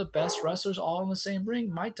includes some of the best wrestlers all in the same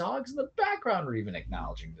ring. My dogs in the background are even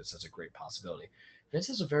acknowledging this as a great possibility. This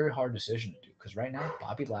is a very hard decision to do because right now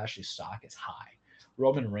Bobby Lashley's stock is high.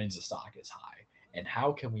 Roman Reigns' stock is high. And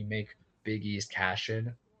how can we make Big E's cash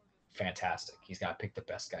in? Fantastic. He's got to pick the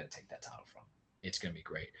best guy to take that title from. It's going to be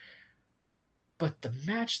great. But the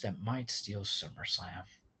match that might steal SummerSlam,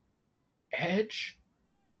 Edge,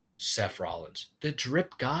 Seth Rollins, the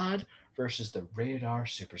Drip God versus the Radar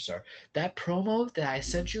Superstar. That promo that I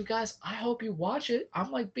sent you guys, I hope you watch it.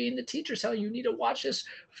 I'm like being the teacher telling you need to watch this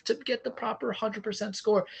to get the proper 100%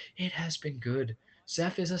 score. It has been good.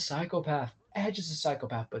 Seth is a psychopath. Edge is a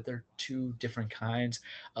psychopath, but they're two different kinds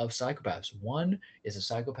of psychopaths. One is a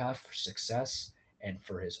psychopath for success and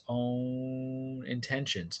for his own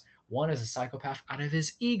intentions. One is a psychopath out of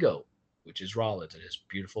his ego, which is Rollins in his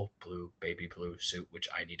beautiful baby blue suit, which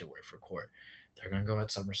I need to wear for court. They're going to go at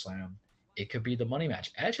SummerSlam. It could be the money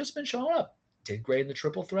match. Edge has been showing up. Did great in the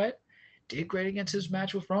triple threat. Did great against his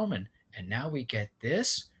match with Roman. And now we get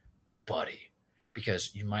this, buddy.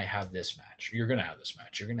 Because you might have this match. You're going to have this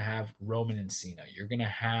match. You're going to have Roman and Cena. You're going to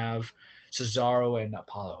have Cesaro and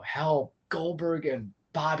Apollo. Hell, Goldberg and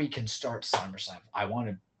Bobby can start SummerSlam. I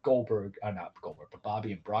wanted not Goldberg, but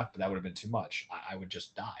Bobby and Brock, but that would have been too much. I would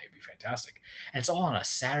just die. It'd be fantastic. And it's all on a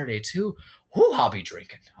Saturday, too. Whoo, I'll be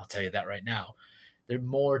drinking. I'll tell you that right now. There's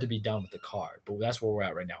more to be done with the card, but that's where we're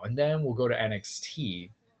at right now. And then we'll go to NXT.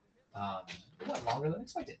 It went longer than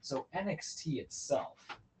expected. So NXT itself,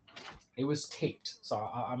 it was taped. So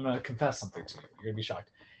I'm going to confess something to you. You're going to be shocked.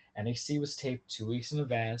 NXT was taped 2 weeks in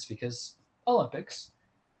advance because Olympics.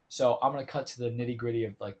 So I'm going to cut to the nitty gritty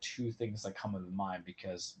of like two things that come to mind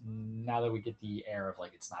because now that we get the air of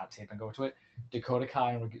like it's not taped and go to it, Dakota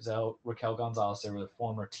Kai and Raquel Gonzalez, they were the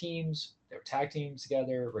former teams. They were tag teams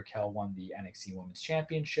together. Raquel won the NXT Women's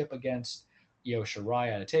Championship against Io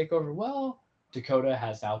Shirai at a TakeOver. Well, Dakota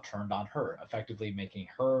has now turned on her, effectively making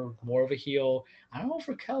her more of a heel. I don't know if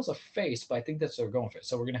Raquel's a face, but I think that's what they're going for.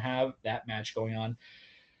 So we're going to have that match going on.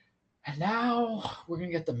 And now we're going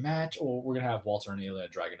to get the match, or we're going to have Walter and Ilya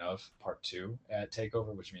Dragunov part 2 at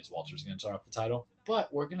TakeOver, which means Walter's going to start off the title.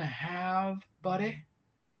 But we're going to have, buddy,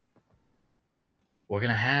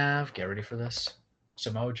 get ready for this.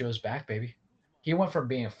 Samoa Joe's back, baby. He went from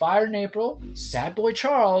being fired in April, Sad Boy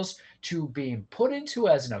Charles, to being put into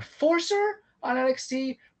as an enforcer on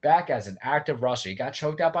NXT, back as an active wrestler. He got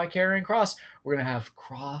choked out by Karrion Kross. We're going to have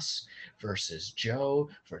Kross versus Joe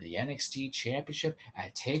for the NXT Championship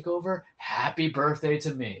at TakeOver. Happy birthday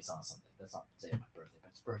to me. It's not Sunday. That's not the day of my birthday, but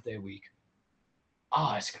it's birthday week.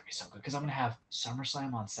 Oh, it's going to be so good because I'm going to have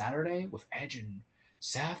SummerSlam on Saturday with Edge and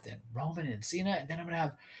Seth and Roman and Cena, and then I'm going to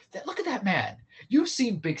have that. Look at that man. You've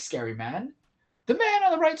seen Big Scary Man. The man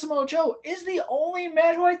on the right, Samoa Joe, is the only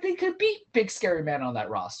man who I think could beat Big Scary Man on that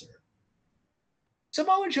roster.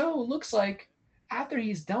 Samoa Joe looks like after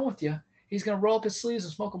he's done with you, he's going to roll up his sleeves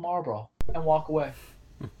and smoke a Marlboro and walk away.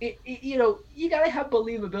 You got to have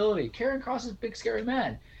believability. Karrion Kross is Big Scary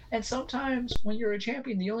Man. And sometimes when you're a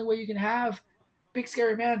champion, the only way you can have Big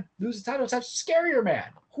Scary Man lose the title is have Scarier Man,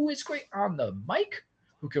 who is great on the mic,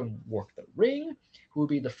 who can work the ring, who will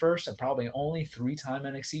be the first and probably only 3-time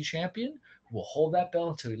NXT champion, who will hold that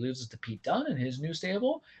belt until he loses to Pete Dunne and his new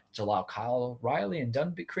stable, to allow Kyle Riley and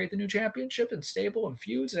Dunne create the new championship and stable and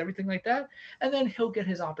feuds and everything like that. And then he'll get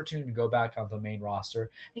his opportunity to go back on the main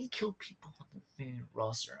roster and kill people on the main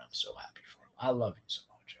roster. I'm so happy for him. I love you,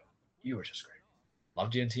 Samoa Joe. You were just great.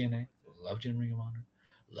 Loved you in TNA. Loved you in Ring of Honor.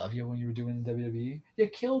 Love you when you were doing the WWE. You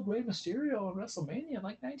killed Rey Mysterio at WrestleMania in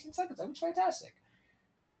like 19 seconds. That was fantastic.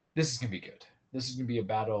 This is going to be good. This is going to be a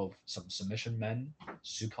battle of some submission men,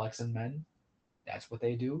 suplexing men. That's what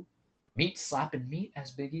they do. Meat slapping meat,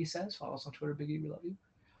 as Big E says. Follow us on Twitter, Big E. We love you.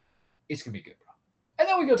 It's going to be good, bro. And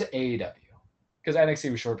then we go to AEW. Because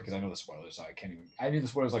NXT was short because I know the spoilers, so I can't even. I knew the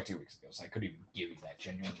spoilers like 2 weeks ago, so I couldn't even give you that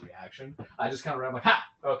genuine reaction. I just kind of ran like, ha!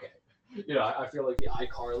 Okay. I feel like the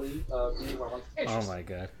iCarly meme where I'm like, oh my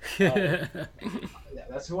god. Yeah,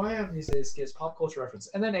 that's who I am these days, kids. Pop culture reference.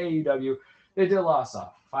 And then AEW, they did a lot of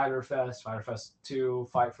stuff. Fighter Fest 2,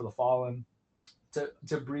 Fight for the Fallen. To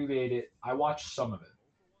abbreviate it, I watched some of it.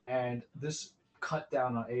 And this cut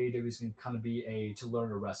down on AEW is going to kind of be to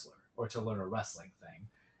learn a wrestler or to learn a wrestling thing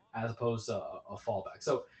as opposed to a fallback.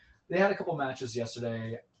 So they had a couple matches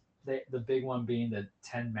yesterday. The big one being the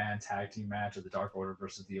 10-man tag team match of the Dark Order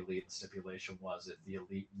versus the Elite. The stipulation was if the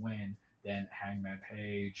Elite win, then Hangman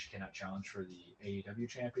Page cannot challenge for the AEW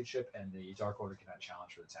Championship, and the Dark Order cannot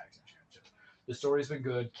challenge for the Tag Team Championship. The story's been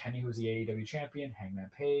good. Kenny, who's the AEW champion,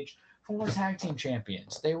 Hangman Page, former tag team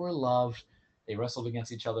champions. They were loved. They wrestled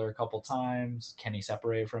against each other a couple times. Kenny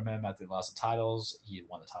separated from him after they lost the titles. He had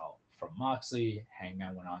won the title from Moxley.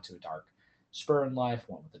 Hangman went on to a dark spur in life,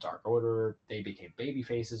 went with the Dark Order. They became baby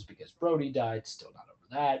faces because Brody died. Still not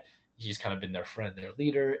over that. He's kind of been their friend, their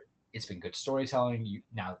leader. It's been good storytelling.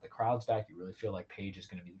 Now that the crowd's back, you really feel like Page is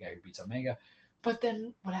going to be the guy who beats Omega. But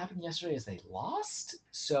then what happened yesterday is they lost.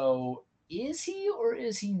 So is he or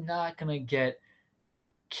is he not going to get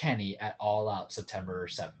Kenny at All Out September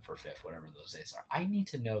 7th or 5th, whatever those days are? I need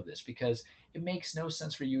to know this because it makes no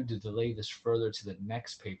sense for you to delay this further to the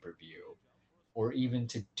next pay-per-view or even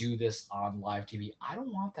to do this on live TV. I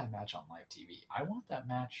don't want that match on live TV. I want that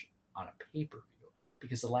match on a pay-per-view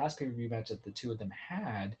because the last pay-per-view match that the two of them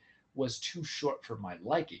had was too short for my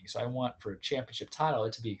liking. So I want for a championship title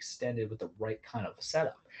it to be extended with the right kind of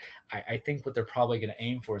setup. I think what they're probably going to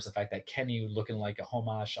aim for is the fact that Kenny looking like a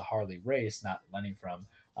homage to Harley Race, not Lenny from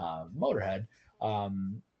Motorhead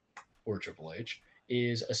or Triple H,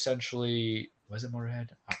 is essentially, was it Motorhead?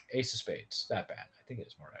 Ace of Spades, that band. I think it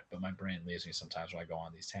is Motorhead, but my brain leaves me sometimes when I go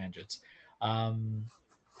on these tangents.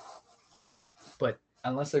 But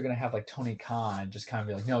unless they're going to have like Tony Khan just kind of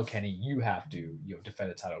be like, no, Kenny, you have to defend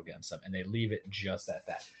a title against them. And they leave it just at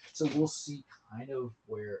that. So we'll see kind of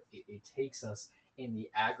where it takes us in the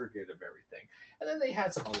aggregate of everything. And then they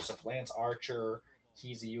had some other stuff. Lance Archer,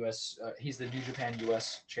 he's the New Japan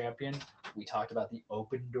US champion. We talked about the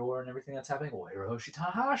open door and everything that's happening. Well, Hiroshi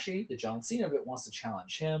Tanahashi, the John Cena of it, wants to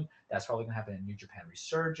challenge him. That's probably going to happen in New Japan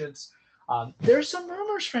Resurgence. There's some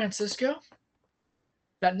rumors, Francisco,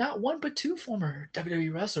 that not one but two former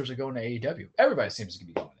WWE wrestlers are going to AEW. Everybody seems to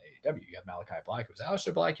be going to AEW. You have Malachi Black, who's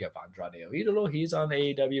Aleister Black. You have Andrade El Idolo. He's on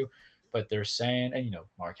AEW. But they're saying, and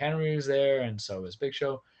Mark Henry is there, and so is Big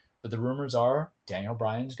Show. But the rumors are Daniel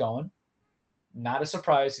Bryan's going. Not a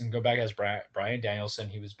surprise. You can go back as Bryan Danielson.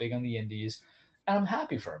 He was big on the indies. And I'm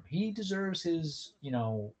happy for him. He deserves his,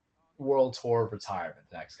 world tour retirement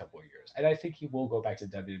the next couple of years. And I think he will go back to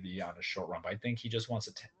WWE on a short run, but I think he just wants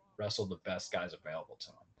to wrestle the best guys available to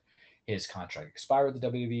him. His contract expired with the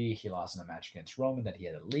WWE. He lost in a match against Roman that he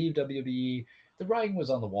had to leave WWE. The writing was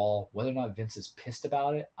on the wall. Whether or not Vince is pissed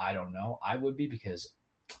about it, I don't know. I would be, because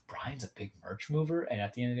Bryan's a big merch mover, and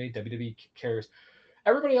at the end of the day, WWE cares.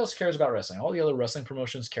 Everybody else cares about wrestling. All the other wrestling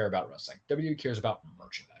promotions care about wrestling. WWE cares about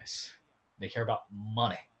merchandise. They care about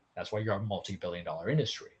money. That's why you're a multi-billion-dollar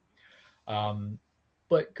industry.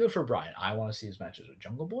 But good for Bryan. I want to see his matches with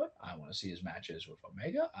Jungle Boy. I want to see his matches with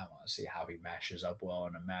Omega. I want to see how he matches up well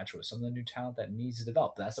in a match with some of the new talent that needs to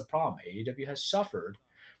develop. That's the problem. AEW has suffered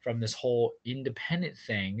from this whole independent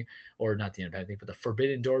thing, or not the independent thing, but the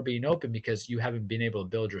forbidden door being open, because you haven't been able to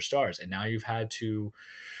build your stars. And now you've had to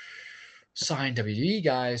sign WWE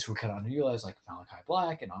guys who are kind of underutilized, like Malachi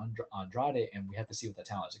Black and Andrade, and we have to see what that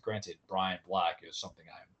talent is. Granted, Bryan Black is something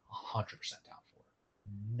I'm 100% down for.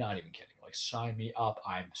 Not even kidding. Like, sign me up.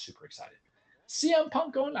 I'm super excited. CM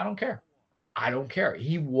Punk going, I don't care. I don't care.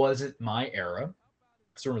 He wasn't my era.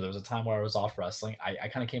 Because remember, there was a time where I was off wrestling. I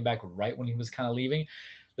kind of came back right when he was kind of leaving.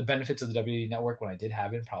 The benefits of the WWE Network, when I did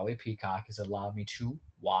have it, probably Peacock, has allowed me to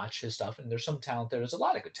watch his stuff. And there's some talent there. There's a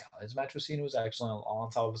lot of good talent. His match with Cena was excellent, on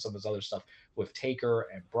top of some of his other stuff with Taker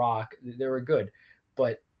and Brock. They were good.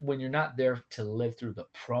 But when you're not there to live through the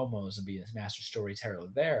promos and be a master storyteller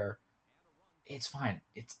there, it's fine.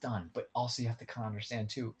 It's done. But also you have to kind of understand,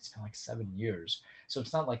 too, it's been like 7 years. So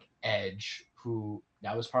it's not like Edge, who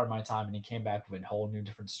that was part of my time, and he came back with a whole new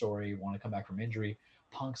different story, want to come back from injury.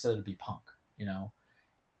 Punk said it'd be Punk, you know?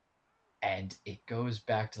 And it goes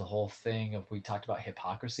back to the whole thing of, we talked about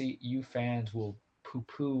hypocrisy. You fans will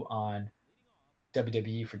poo-poo on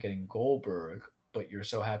WWE for getting Goldberg, but you're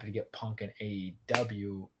so happy to get Punk in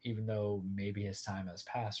AEW, even though maybe his time has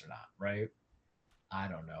passed or not, right? I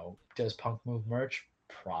don't know. Does Punk move merch?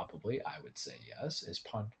 Probably. I would say yes. Is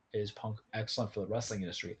Punk excellent for the wrestling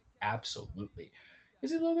industry? Absolutely. Is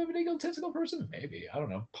he a little bit of an egotistical person? Maybe. I don't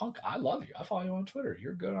know. Punk, I love you. I follow you on Twitter.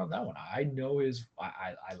 You're good on that one. I know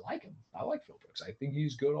I like him. I like Phil Brooks. I think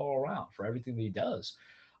he's good all around for everything that he does.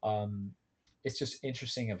 It's just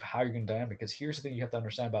interesting of how you're going to dynamic, because here's the thing you have to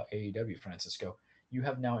understand about AEW, Francisco. You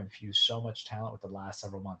have now infused so much talent with the last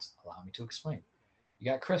several months. Allow me to explain.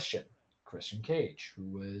 You got Christian Cage, who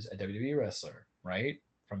was a WWE wrestler, right?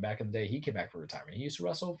 From back in the day, he came back for retirement. He used to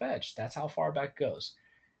wrestle with Edge. That's how far back it goes.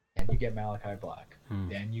 Then you get Malachi Black.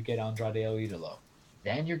 Then you get Andrade El Idolo.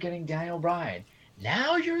 Then you're getting Daniel Bryan.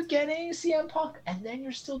 Now you're getting CM Punk. And then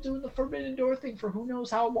you're still doing the Forbidden Door thing for who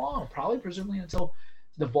knows how long. Probably, presumably, until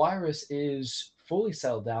the virus is fully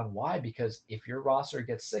settled down. Why? Because if your roster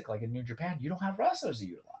gets sick, like in New Japan, you don't have wrestlers to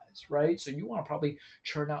utilize, right? So you want to probably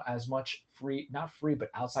churn out as much not free,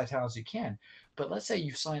 but outside talent as you can. But let's say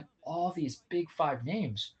you sign all these big 5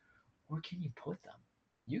 names. Where can you put them?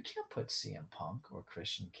 You can't put CM Punk or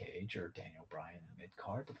Christian Cage or Daniel Bryan in the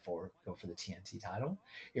mid-card before go for the TNT title.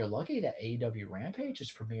 You're lucky that AEW Rampage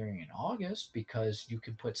is premiering in August, because you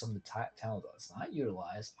can put some of the talent that's not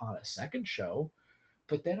utilized on a second show.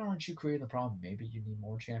 But then aren't you creating the problem? Maybe you need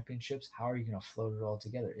more championships. How are you going to float it all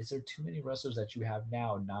together? Is there too many wrestlers that you have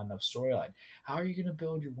now and not enough storyline? How are you going to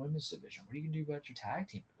build your women's division? What are you going to do about your tag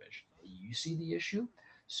team division? You see the issue?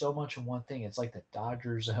 So much in one thing. It's like the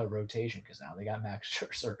Dodgers rotation, because now they got Max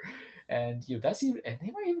Scherzer, and that's even, and they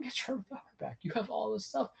might even get Trevor Bauer back. You have all this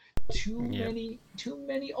stuff. Too many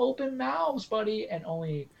open mouths, buddy. And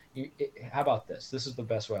only how about this? This is the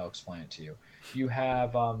best way I'll explain it to you. You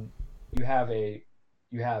have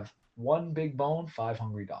one big bone, 5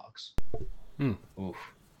 hungry dogs. Oof.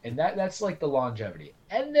 And that's like the longevity.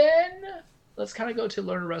 And then let's kind of go to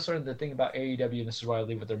Learn to Wrestler, and the thing about AEW, and this is why I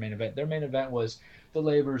leave with their main event. Their main event was the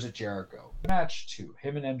Laborers at Jericho. Match 2.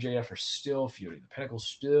 Him and MJF are still feuding. The Pinnacle's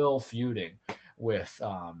still feuding with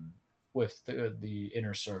the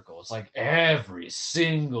Inner Circle. It's like every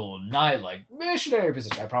single night, like missionary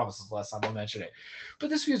position. I promise this is the last time I'll mention it. But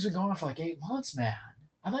this feud's been going on for like 8 months, man.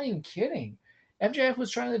 I'm not even kidding. MJF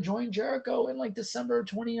was trying to join Jericho in like December of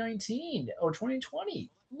 2019 or 2020.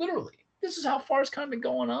 Literally. This is how far it's kind of been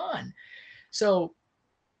going on. So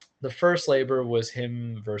the first labor was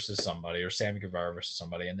him versus somebody, or Sammy Guevara versus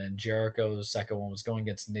somebody. And then Jericho's second one was going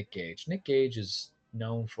against Nick Gage. Nick Gage is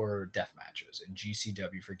known for death matches in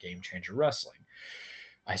GCW for Game Changer Wrestling.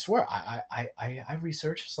 I swear, I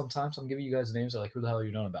research sometimes. I'm giving you guys names like, who the hell are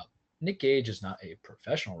you knowing about? Nick Gage is not a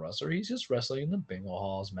professional wrestler. He's just wrestling in the bingo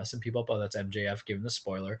halls, messing people up. Oh, that's MJF, giving the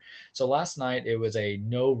spoiler. So last night, it was a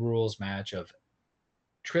no-rules match of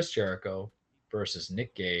Chris Jericho versus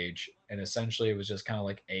Nick Gage, and essentially it was just kind of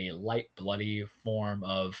like a light, bloody form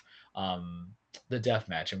of the death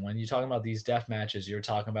match. And when you're talking about these death matches, you're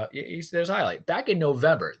talking about there's a highlight back in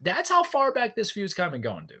November. That's how far back this feud's kind of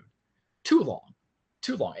going, dude. Too long,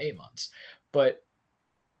 8 months. But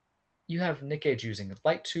you have Nick Gage using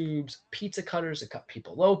light tubes, pizza cutters to cut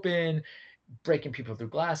people open, breaking people through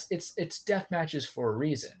glass. It's death matches for a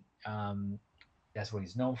reason. That's what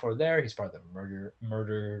he's known for there. He's part of the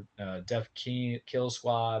murder, death kill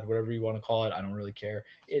squad, whatever you want to call it. I don't really care.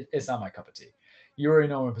 It's not my cup of tea. You already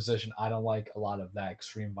know my position. I don't like a lot of that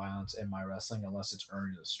extreme violence in my wrestling unless it's earned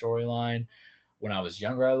in the storyline. When I was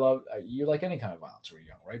younger, I loved you like any kind of violence when you're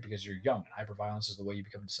young, right? Because you're young, and hyper-violence is the way you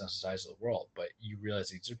become desensitized to the world. But you realize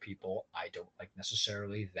these are people. I don't like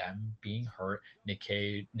necessarily them being hurt. Nick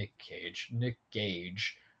Gage.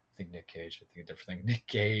 I think a different thing. Nick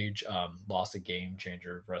Gage lost a game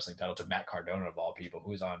changer wrestling title to Matt Cardona of all people,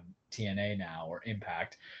 who's on TNA now or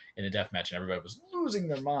Impact in a death match, and everybody was losing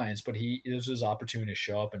their minds. But this was his opportunity to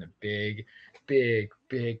show up in a big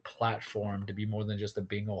platform to be more than just the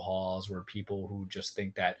bingo halls where people who just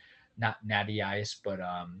think that not Natty Ice, but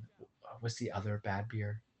what's the other bad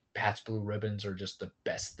beer? Pat's Blue Ribbons are just the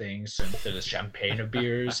best things since the champagne of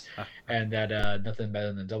beers, and that nothing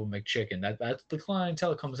better than Double McChicken. That's the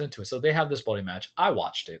clientele comes into it. So they have this bloody match. I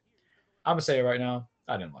watched it. I'm gonna say it right now.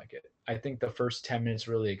 I didn't like it. I think the first 10 minutes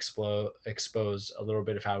really exposed a little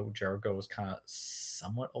bit of how Jericho was kind of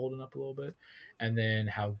somewhat olding up a little bit, and then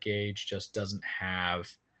how Gage just doesn't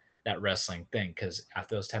have that wrestling thing, because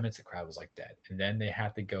after those 10 minutes the crowd was like dead, and then they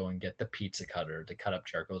have to go and get the pizza cutter to cut up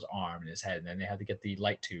Jericho's arm and his head, and then they had to get the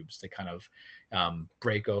light tubes to kind of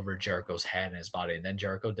break over Jericho's head and his body, and then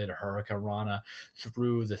Jericho did a Hurricane Rana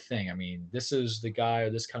through the thing. I mean, this is the guy,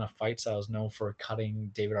 or this kind of fight style is known for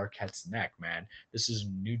cutting David Arquette's neck, man. This is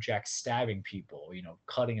New Jack stabbing people,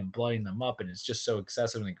 cutting and blooding them up, and it's just so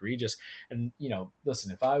excessive and egregious. And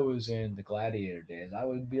listen, if I was in the Gladiator days, I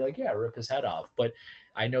would be like, yeah, rip his head off. But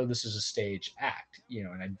I know this is a stage act,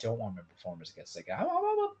 and I don't want my performance to get sick.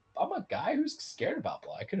 I'm a guy who's scared about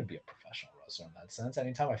blood. I couldn't be a professional wrestler in that sense.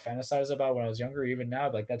 Anytime I fantasize about when I was younger, even now,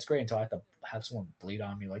 I'd be like, that's great, until I have to have someone bleed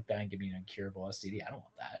on me like that and give me an incurable STD. I don't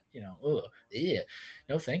want that.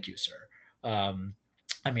 No, thank you, sir. I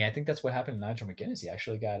think that's what happened to Nigel McGuinness. He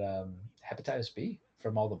actually got hepatitis B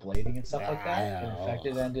from all the blading and stuff like that. And in fact,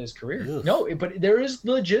 it ended his career. Ugh. No, but there is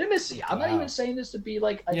legitimacy. I'm not even saying this to be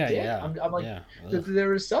like a dick. I'm like,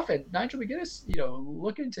 there is stuff. And Nigel McGuinness,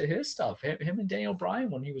 look into his stuff. Him and Daniel Bryan,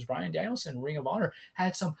 when he was Bryan Danielson, Ring of Honor,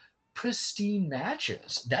 had some pristine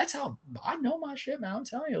matches. That's how I know my shit, man. I'm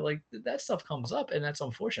telling you, like, that stuff comes up, and that's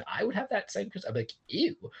unfortunate. I would have that same, because I'm like,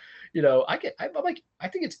 ew. I'm like, I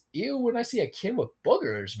think it's ew when I see a kid with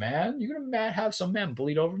boogers, man. You're gonna have some man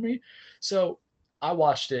bleed over me. So I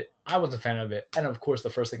watched it. I was a fan of it. And of course, the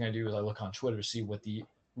first thing I do is I look on Twitter to see what the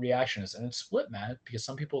reaction is. And it's split, man, because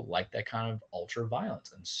some people like that kind of ultra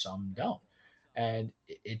violence and some don't. And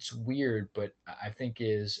it's weird, but I think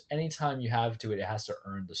is anytime you have to it, it has to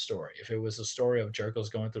earn the story. If it was a story of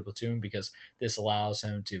Jericho's going through Platoon because this allows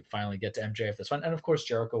him to finally get to MJF, that's fine. And of course,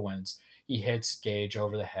 Jericho wins. He hits Gage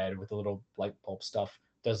over the head with a little light bulb stuff,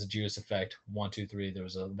 does the Judas effect. 1, 2, 3. There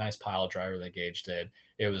was a nice pile driver that Gage did.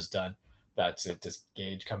 It was done. That's it. Does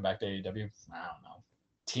Gage come back to AEW? I don't know.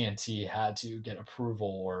 TNT had to get approval,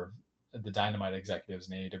 or the Dynamite executives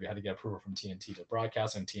in AEW had to get approval from TNT to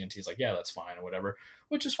broadcast, and TNT's like, yeah, that's fine, or whatever,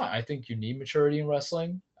 which is fine. I think you need maturity in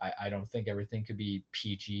wrestling. I don't think everything could be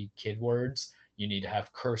PG kid words. You need to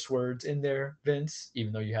have curse words in there, Vince,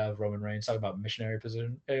 even though you have Roman Reigns talk about missionary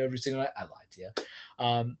position every single night. I lied to you.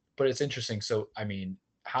 But it's interesting. So,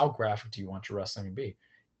 how graphic do you want your wrestling to be?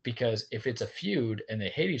 Because if it's a feud and they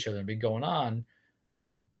hate each other and been going on,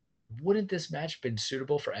 wouldn't this match been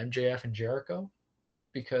suitable for MJF and Jericho?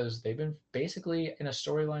 Because they've been basically in a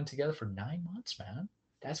storyline together for 9 months, man.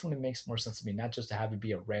 That's when it makes more sense to me, not just to have it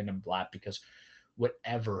be a random blap, because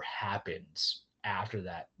whatever happens after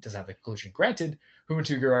that does have a conclusion. Granted,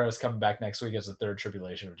 Humberto Guerrero is coming back next week as the third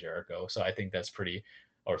tribulation of Jericho, so I think that's pretty,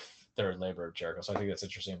 or third labor of Jericho. So I think that's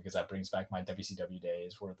interesting because that brings back my WCW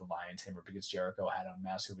days where the Lion Tamer, because Jericho had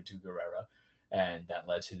unmasked Humberto Guerrero, and that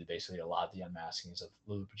led to basically a lot of the unmaskings of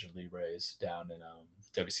Lucha Libres down in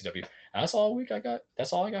WCW. And that's all I got.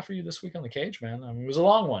 That's all I got for you this week on the cage, man. It was a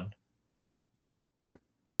long one.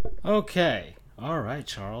 Okay, all right,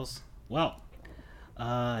 Charles. Well,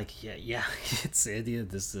 yeah, it's India.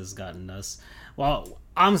 This has gotten us. Well,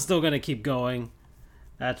 I'm still gonna keep going.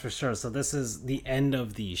 That's for sure. So this is the end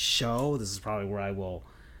of the show. This is probably where I will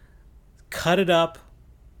cut it up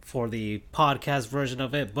for the podcast version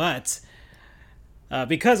of it. But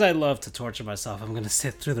Because I love to torture myself, I'm going to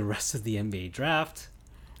sit through the rest of the NBA draft.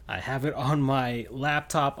 I have it on my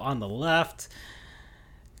laptop on the left.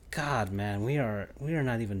 God, man, we are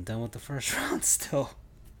not even done with the first round still.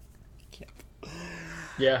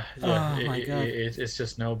 Yeah. Oh, my God. It's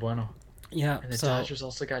just no bueno. Yeah. And the Dodgers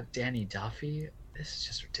also got Danny Duffy. This is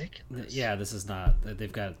just ridiculous. Yeah, this is not.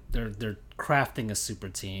 They're crafting a super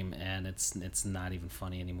team, and it's not even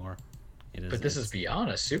funny anymore. But this is beyond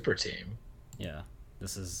a super team. Yeah,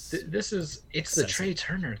 this is it's the Trey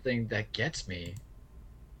Turner thing that gets me.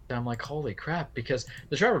 I'm like, holy crap, because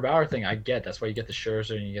the Trevor Bauer thing I get, that's why you get the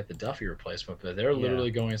Scherzer and you get the Duffy replacement, but they're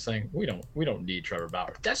literally going and saying we don't need Trevor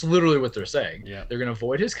Bauer. That's literally what they're saying. Yeah. They're going to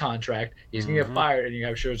void his contract, he's going to get fired, and you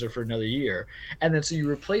have Scherzer for another year. And then so you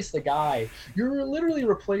replace the guy, you're literally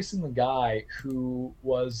replacing the guy who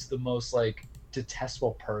was the most like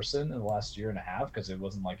detestable person in the last year and a half, because it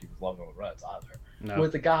wasn't like he was loved on the Reds either,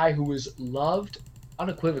 with the guy who was loved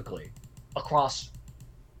unequivocally across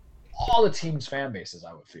all the team's fan bases.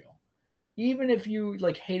 I would feel, even if you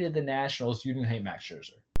like hated the Nationals, you didn't hate Max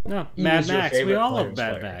Scherzer. No, Mad Max. We all love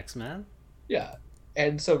Mad Max, man. Yeah,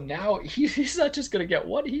 and so now he's not just gonna get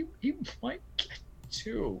one; he might get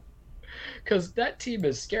two, because that team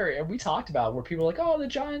is scary. And we talked about where people are like, "Oh, the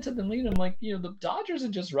Giants have been leading." I'm like, the Dodgers are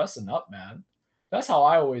just resting up, man. That's how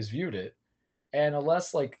I always viewed it. And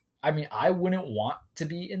unless I wouldn't want to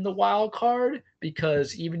be in the wild card,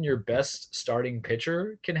 because even your best starting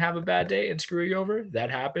pitcher can have a bad day and screw you over.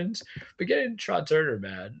 That happens. But getting Trey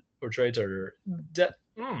Turner,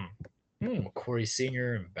 Corey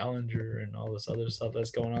Seager and Bellinger and all this other stuff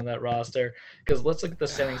that's going on that roster. Because let's look at the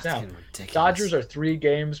standings now. Dodgers are 3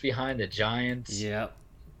 games behind the Giants. Yep.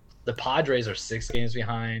 The Padres are 6 games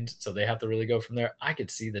behind, so they have to really go from there. I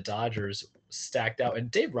could see the Dodgers stacked out.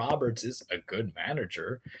 And Dave Roberts is a good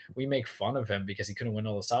manager. We make fun of him because he couldn't win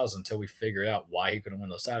all those titles until we figured out why he couldn't win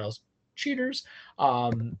those titles. Cheaters.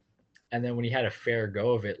 And then when he had a fair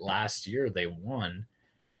go of it last year, they won.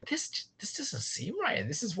 This doesn't seem right. And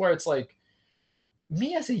this is where it's like,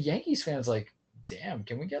 me as a Yankees fan is like, damn,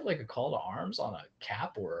 can we get like a call to arms on a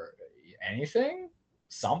cap or anything?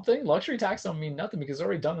 Something? Luxury tax don't mean nothing because it's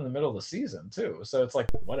already done in the middle of the season too. So it's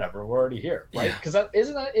like, whatever, we're already here, right? Because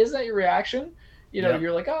isn't that your reaction?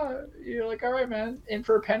 You're like, all right, man, in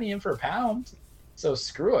for a penny, in for a pound. So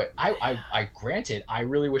screw it. I granted, I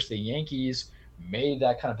really wish the Yankees made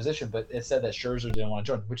that kind of position, but it said that Scherzer didn't want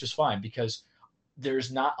to join, which is fine because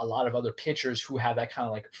there's not a lot of other pitchers who have that kind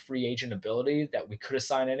of like free agent ability that we could have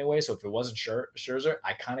signed anyway. So if it wasn't Scherzer,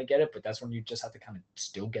 I kind of get it, but that's when you just have to kind of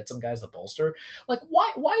still get some guys to bolster. Like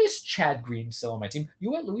why is Chad Green still on my team?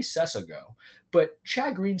 You let Luis Cessa go, but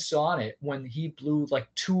Chad Green's still on it when he blew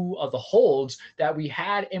like 2 of the holds that we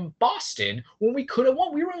had in Boston when we could have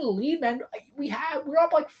won. We were in the lead, man. We were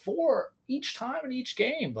up like 4 each time in each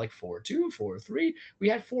game, like 4-2, 4-3. We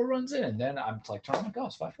had 4 runs in, and then I'm like, oh my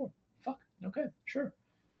gosh, 5-4. Okay, sure.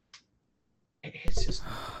 It's just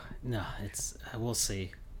no. It's we'll see.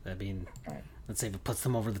 I mean, let's say if it puts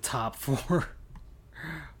them over the top for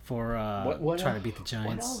what trying to beat the Giants.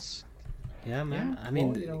 What else? Yeah, man. Yeah, I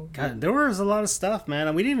mean, God, there was a lot of stuff, man.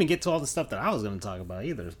 And we didn't even get to all the stuff that I was going to talk about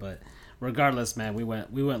either. But regardless, man, we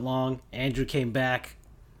went long. Andrew came back,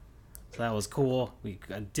 so that was cool. We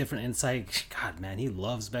got different insight. God, man, he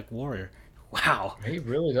loves Mech Warrior. Wow, he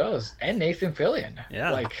really does. And Nathan Fillion.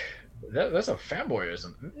 Yeah, that's a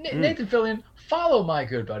fanboyism. Nathan Fillion, follow my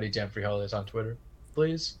good buddy Jeffrey Hollis on Twitter,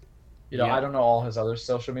 please. I don't know all his other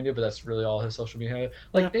social media, but that's really all his social media.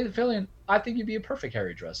 Nathan Fillion, I think you'd be a perfect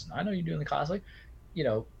Harry Dresden. I know you do in the classic.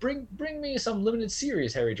 Bring me some limited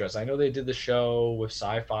series Harry Dresden. I know they did the show with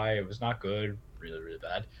Sci-Fi. It was not good, really, really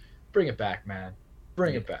bad. Bring it back, man.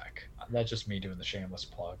 Bring it back. That's just me doing the shameless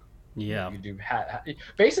plug. Yeah. You do.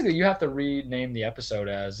 Basically, you have to rename the episode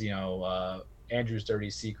as Andrew's dirty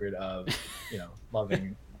secret of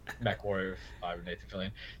loving Mech Warrior by Nathan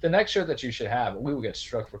Fillion. The next show that you should have, we will get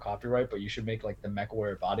struck for copyright, but you should make like the Mech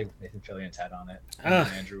Warrior body with Nathan Fillion's head on it. And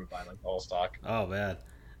Andrew would buy like all stock. Oh man,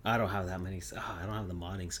 I don't have that many. I don't have the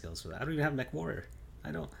modding skills for that. I don't even have Mech Warrior.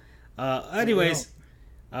 I don't. Anyways,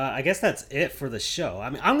 I guess that's it for the show. I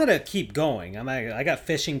mean, I'm gonna keep going. I got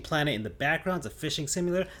Fishing Planet in the background. It's a fishing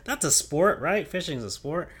simulator. That's a sport, right? Fishing is a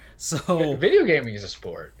sport. So video gaming is a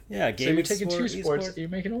sport. Yeah, gaming. So you're taking 2 sports, you're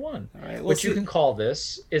making a 1. All right. What you can call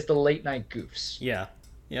this is the late night goofs. Yeah.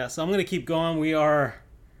 So I'm gonna keep going. We are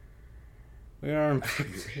on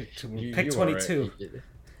pick 22.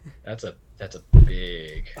 That's a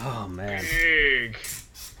big. Oh man.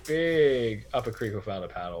 Big up a creek without a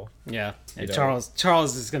paddle. Yeah, and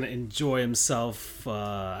Charles is gonna enjoy himself.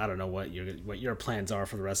 I don't know what your plans are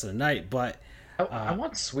for the rest of the night, but I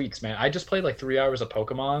want sweets, man. I just played like 3 hours of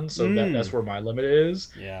Pokemon, so that's where my limit is.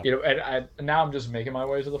 Yeah. And now I'm just making my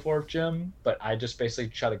way to the 4th gym, but I just basically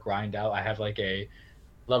try to grind out. I have like a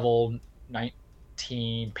level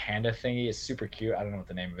 19 panda thingy. It's super cute. I don't know what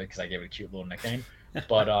the name of it because I gave it a cute little nickname.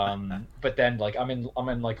 But then like I'm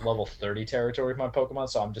in like level 30 territory with my Pokemon,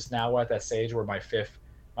 so I'm just now at that stage where my fifth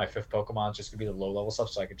Pokemon is just gonna be the low level stuff,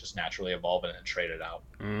 so I can just naturally evolve it and trade it out.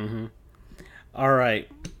 Mm-hmm. All right.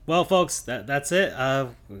 Well, folks, that's it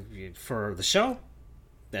for the show.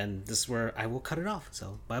 Then this is where I will cut it off.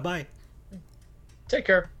 So bye-bye. Take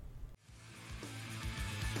care.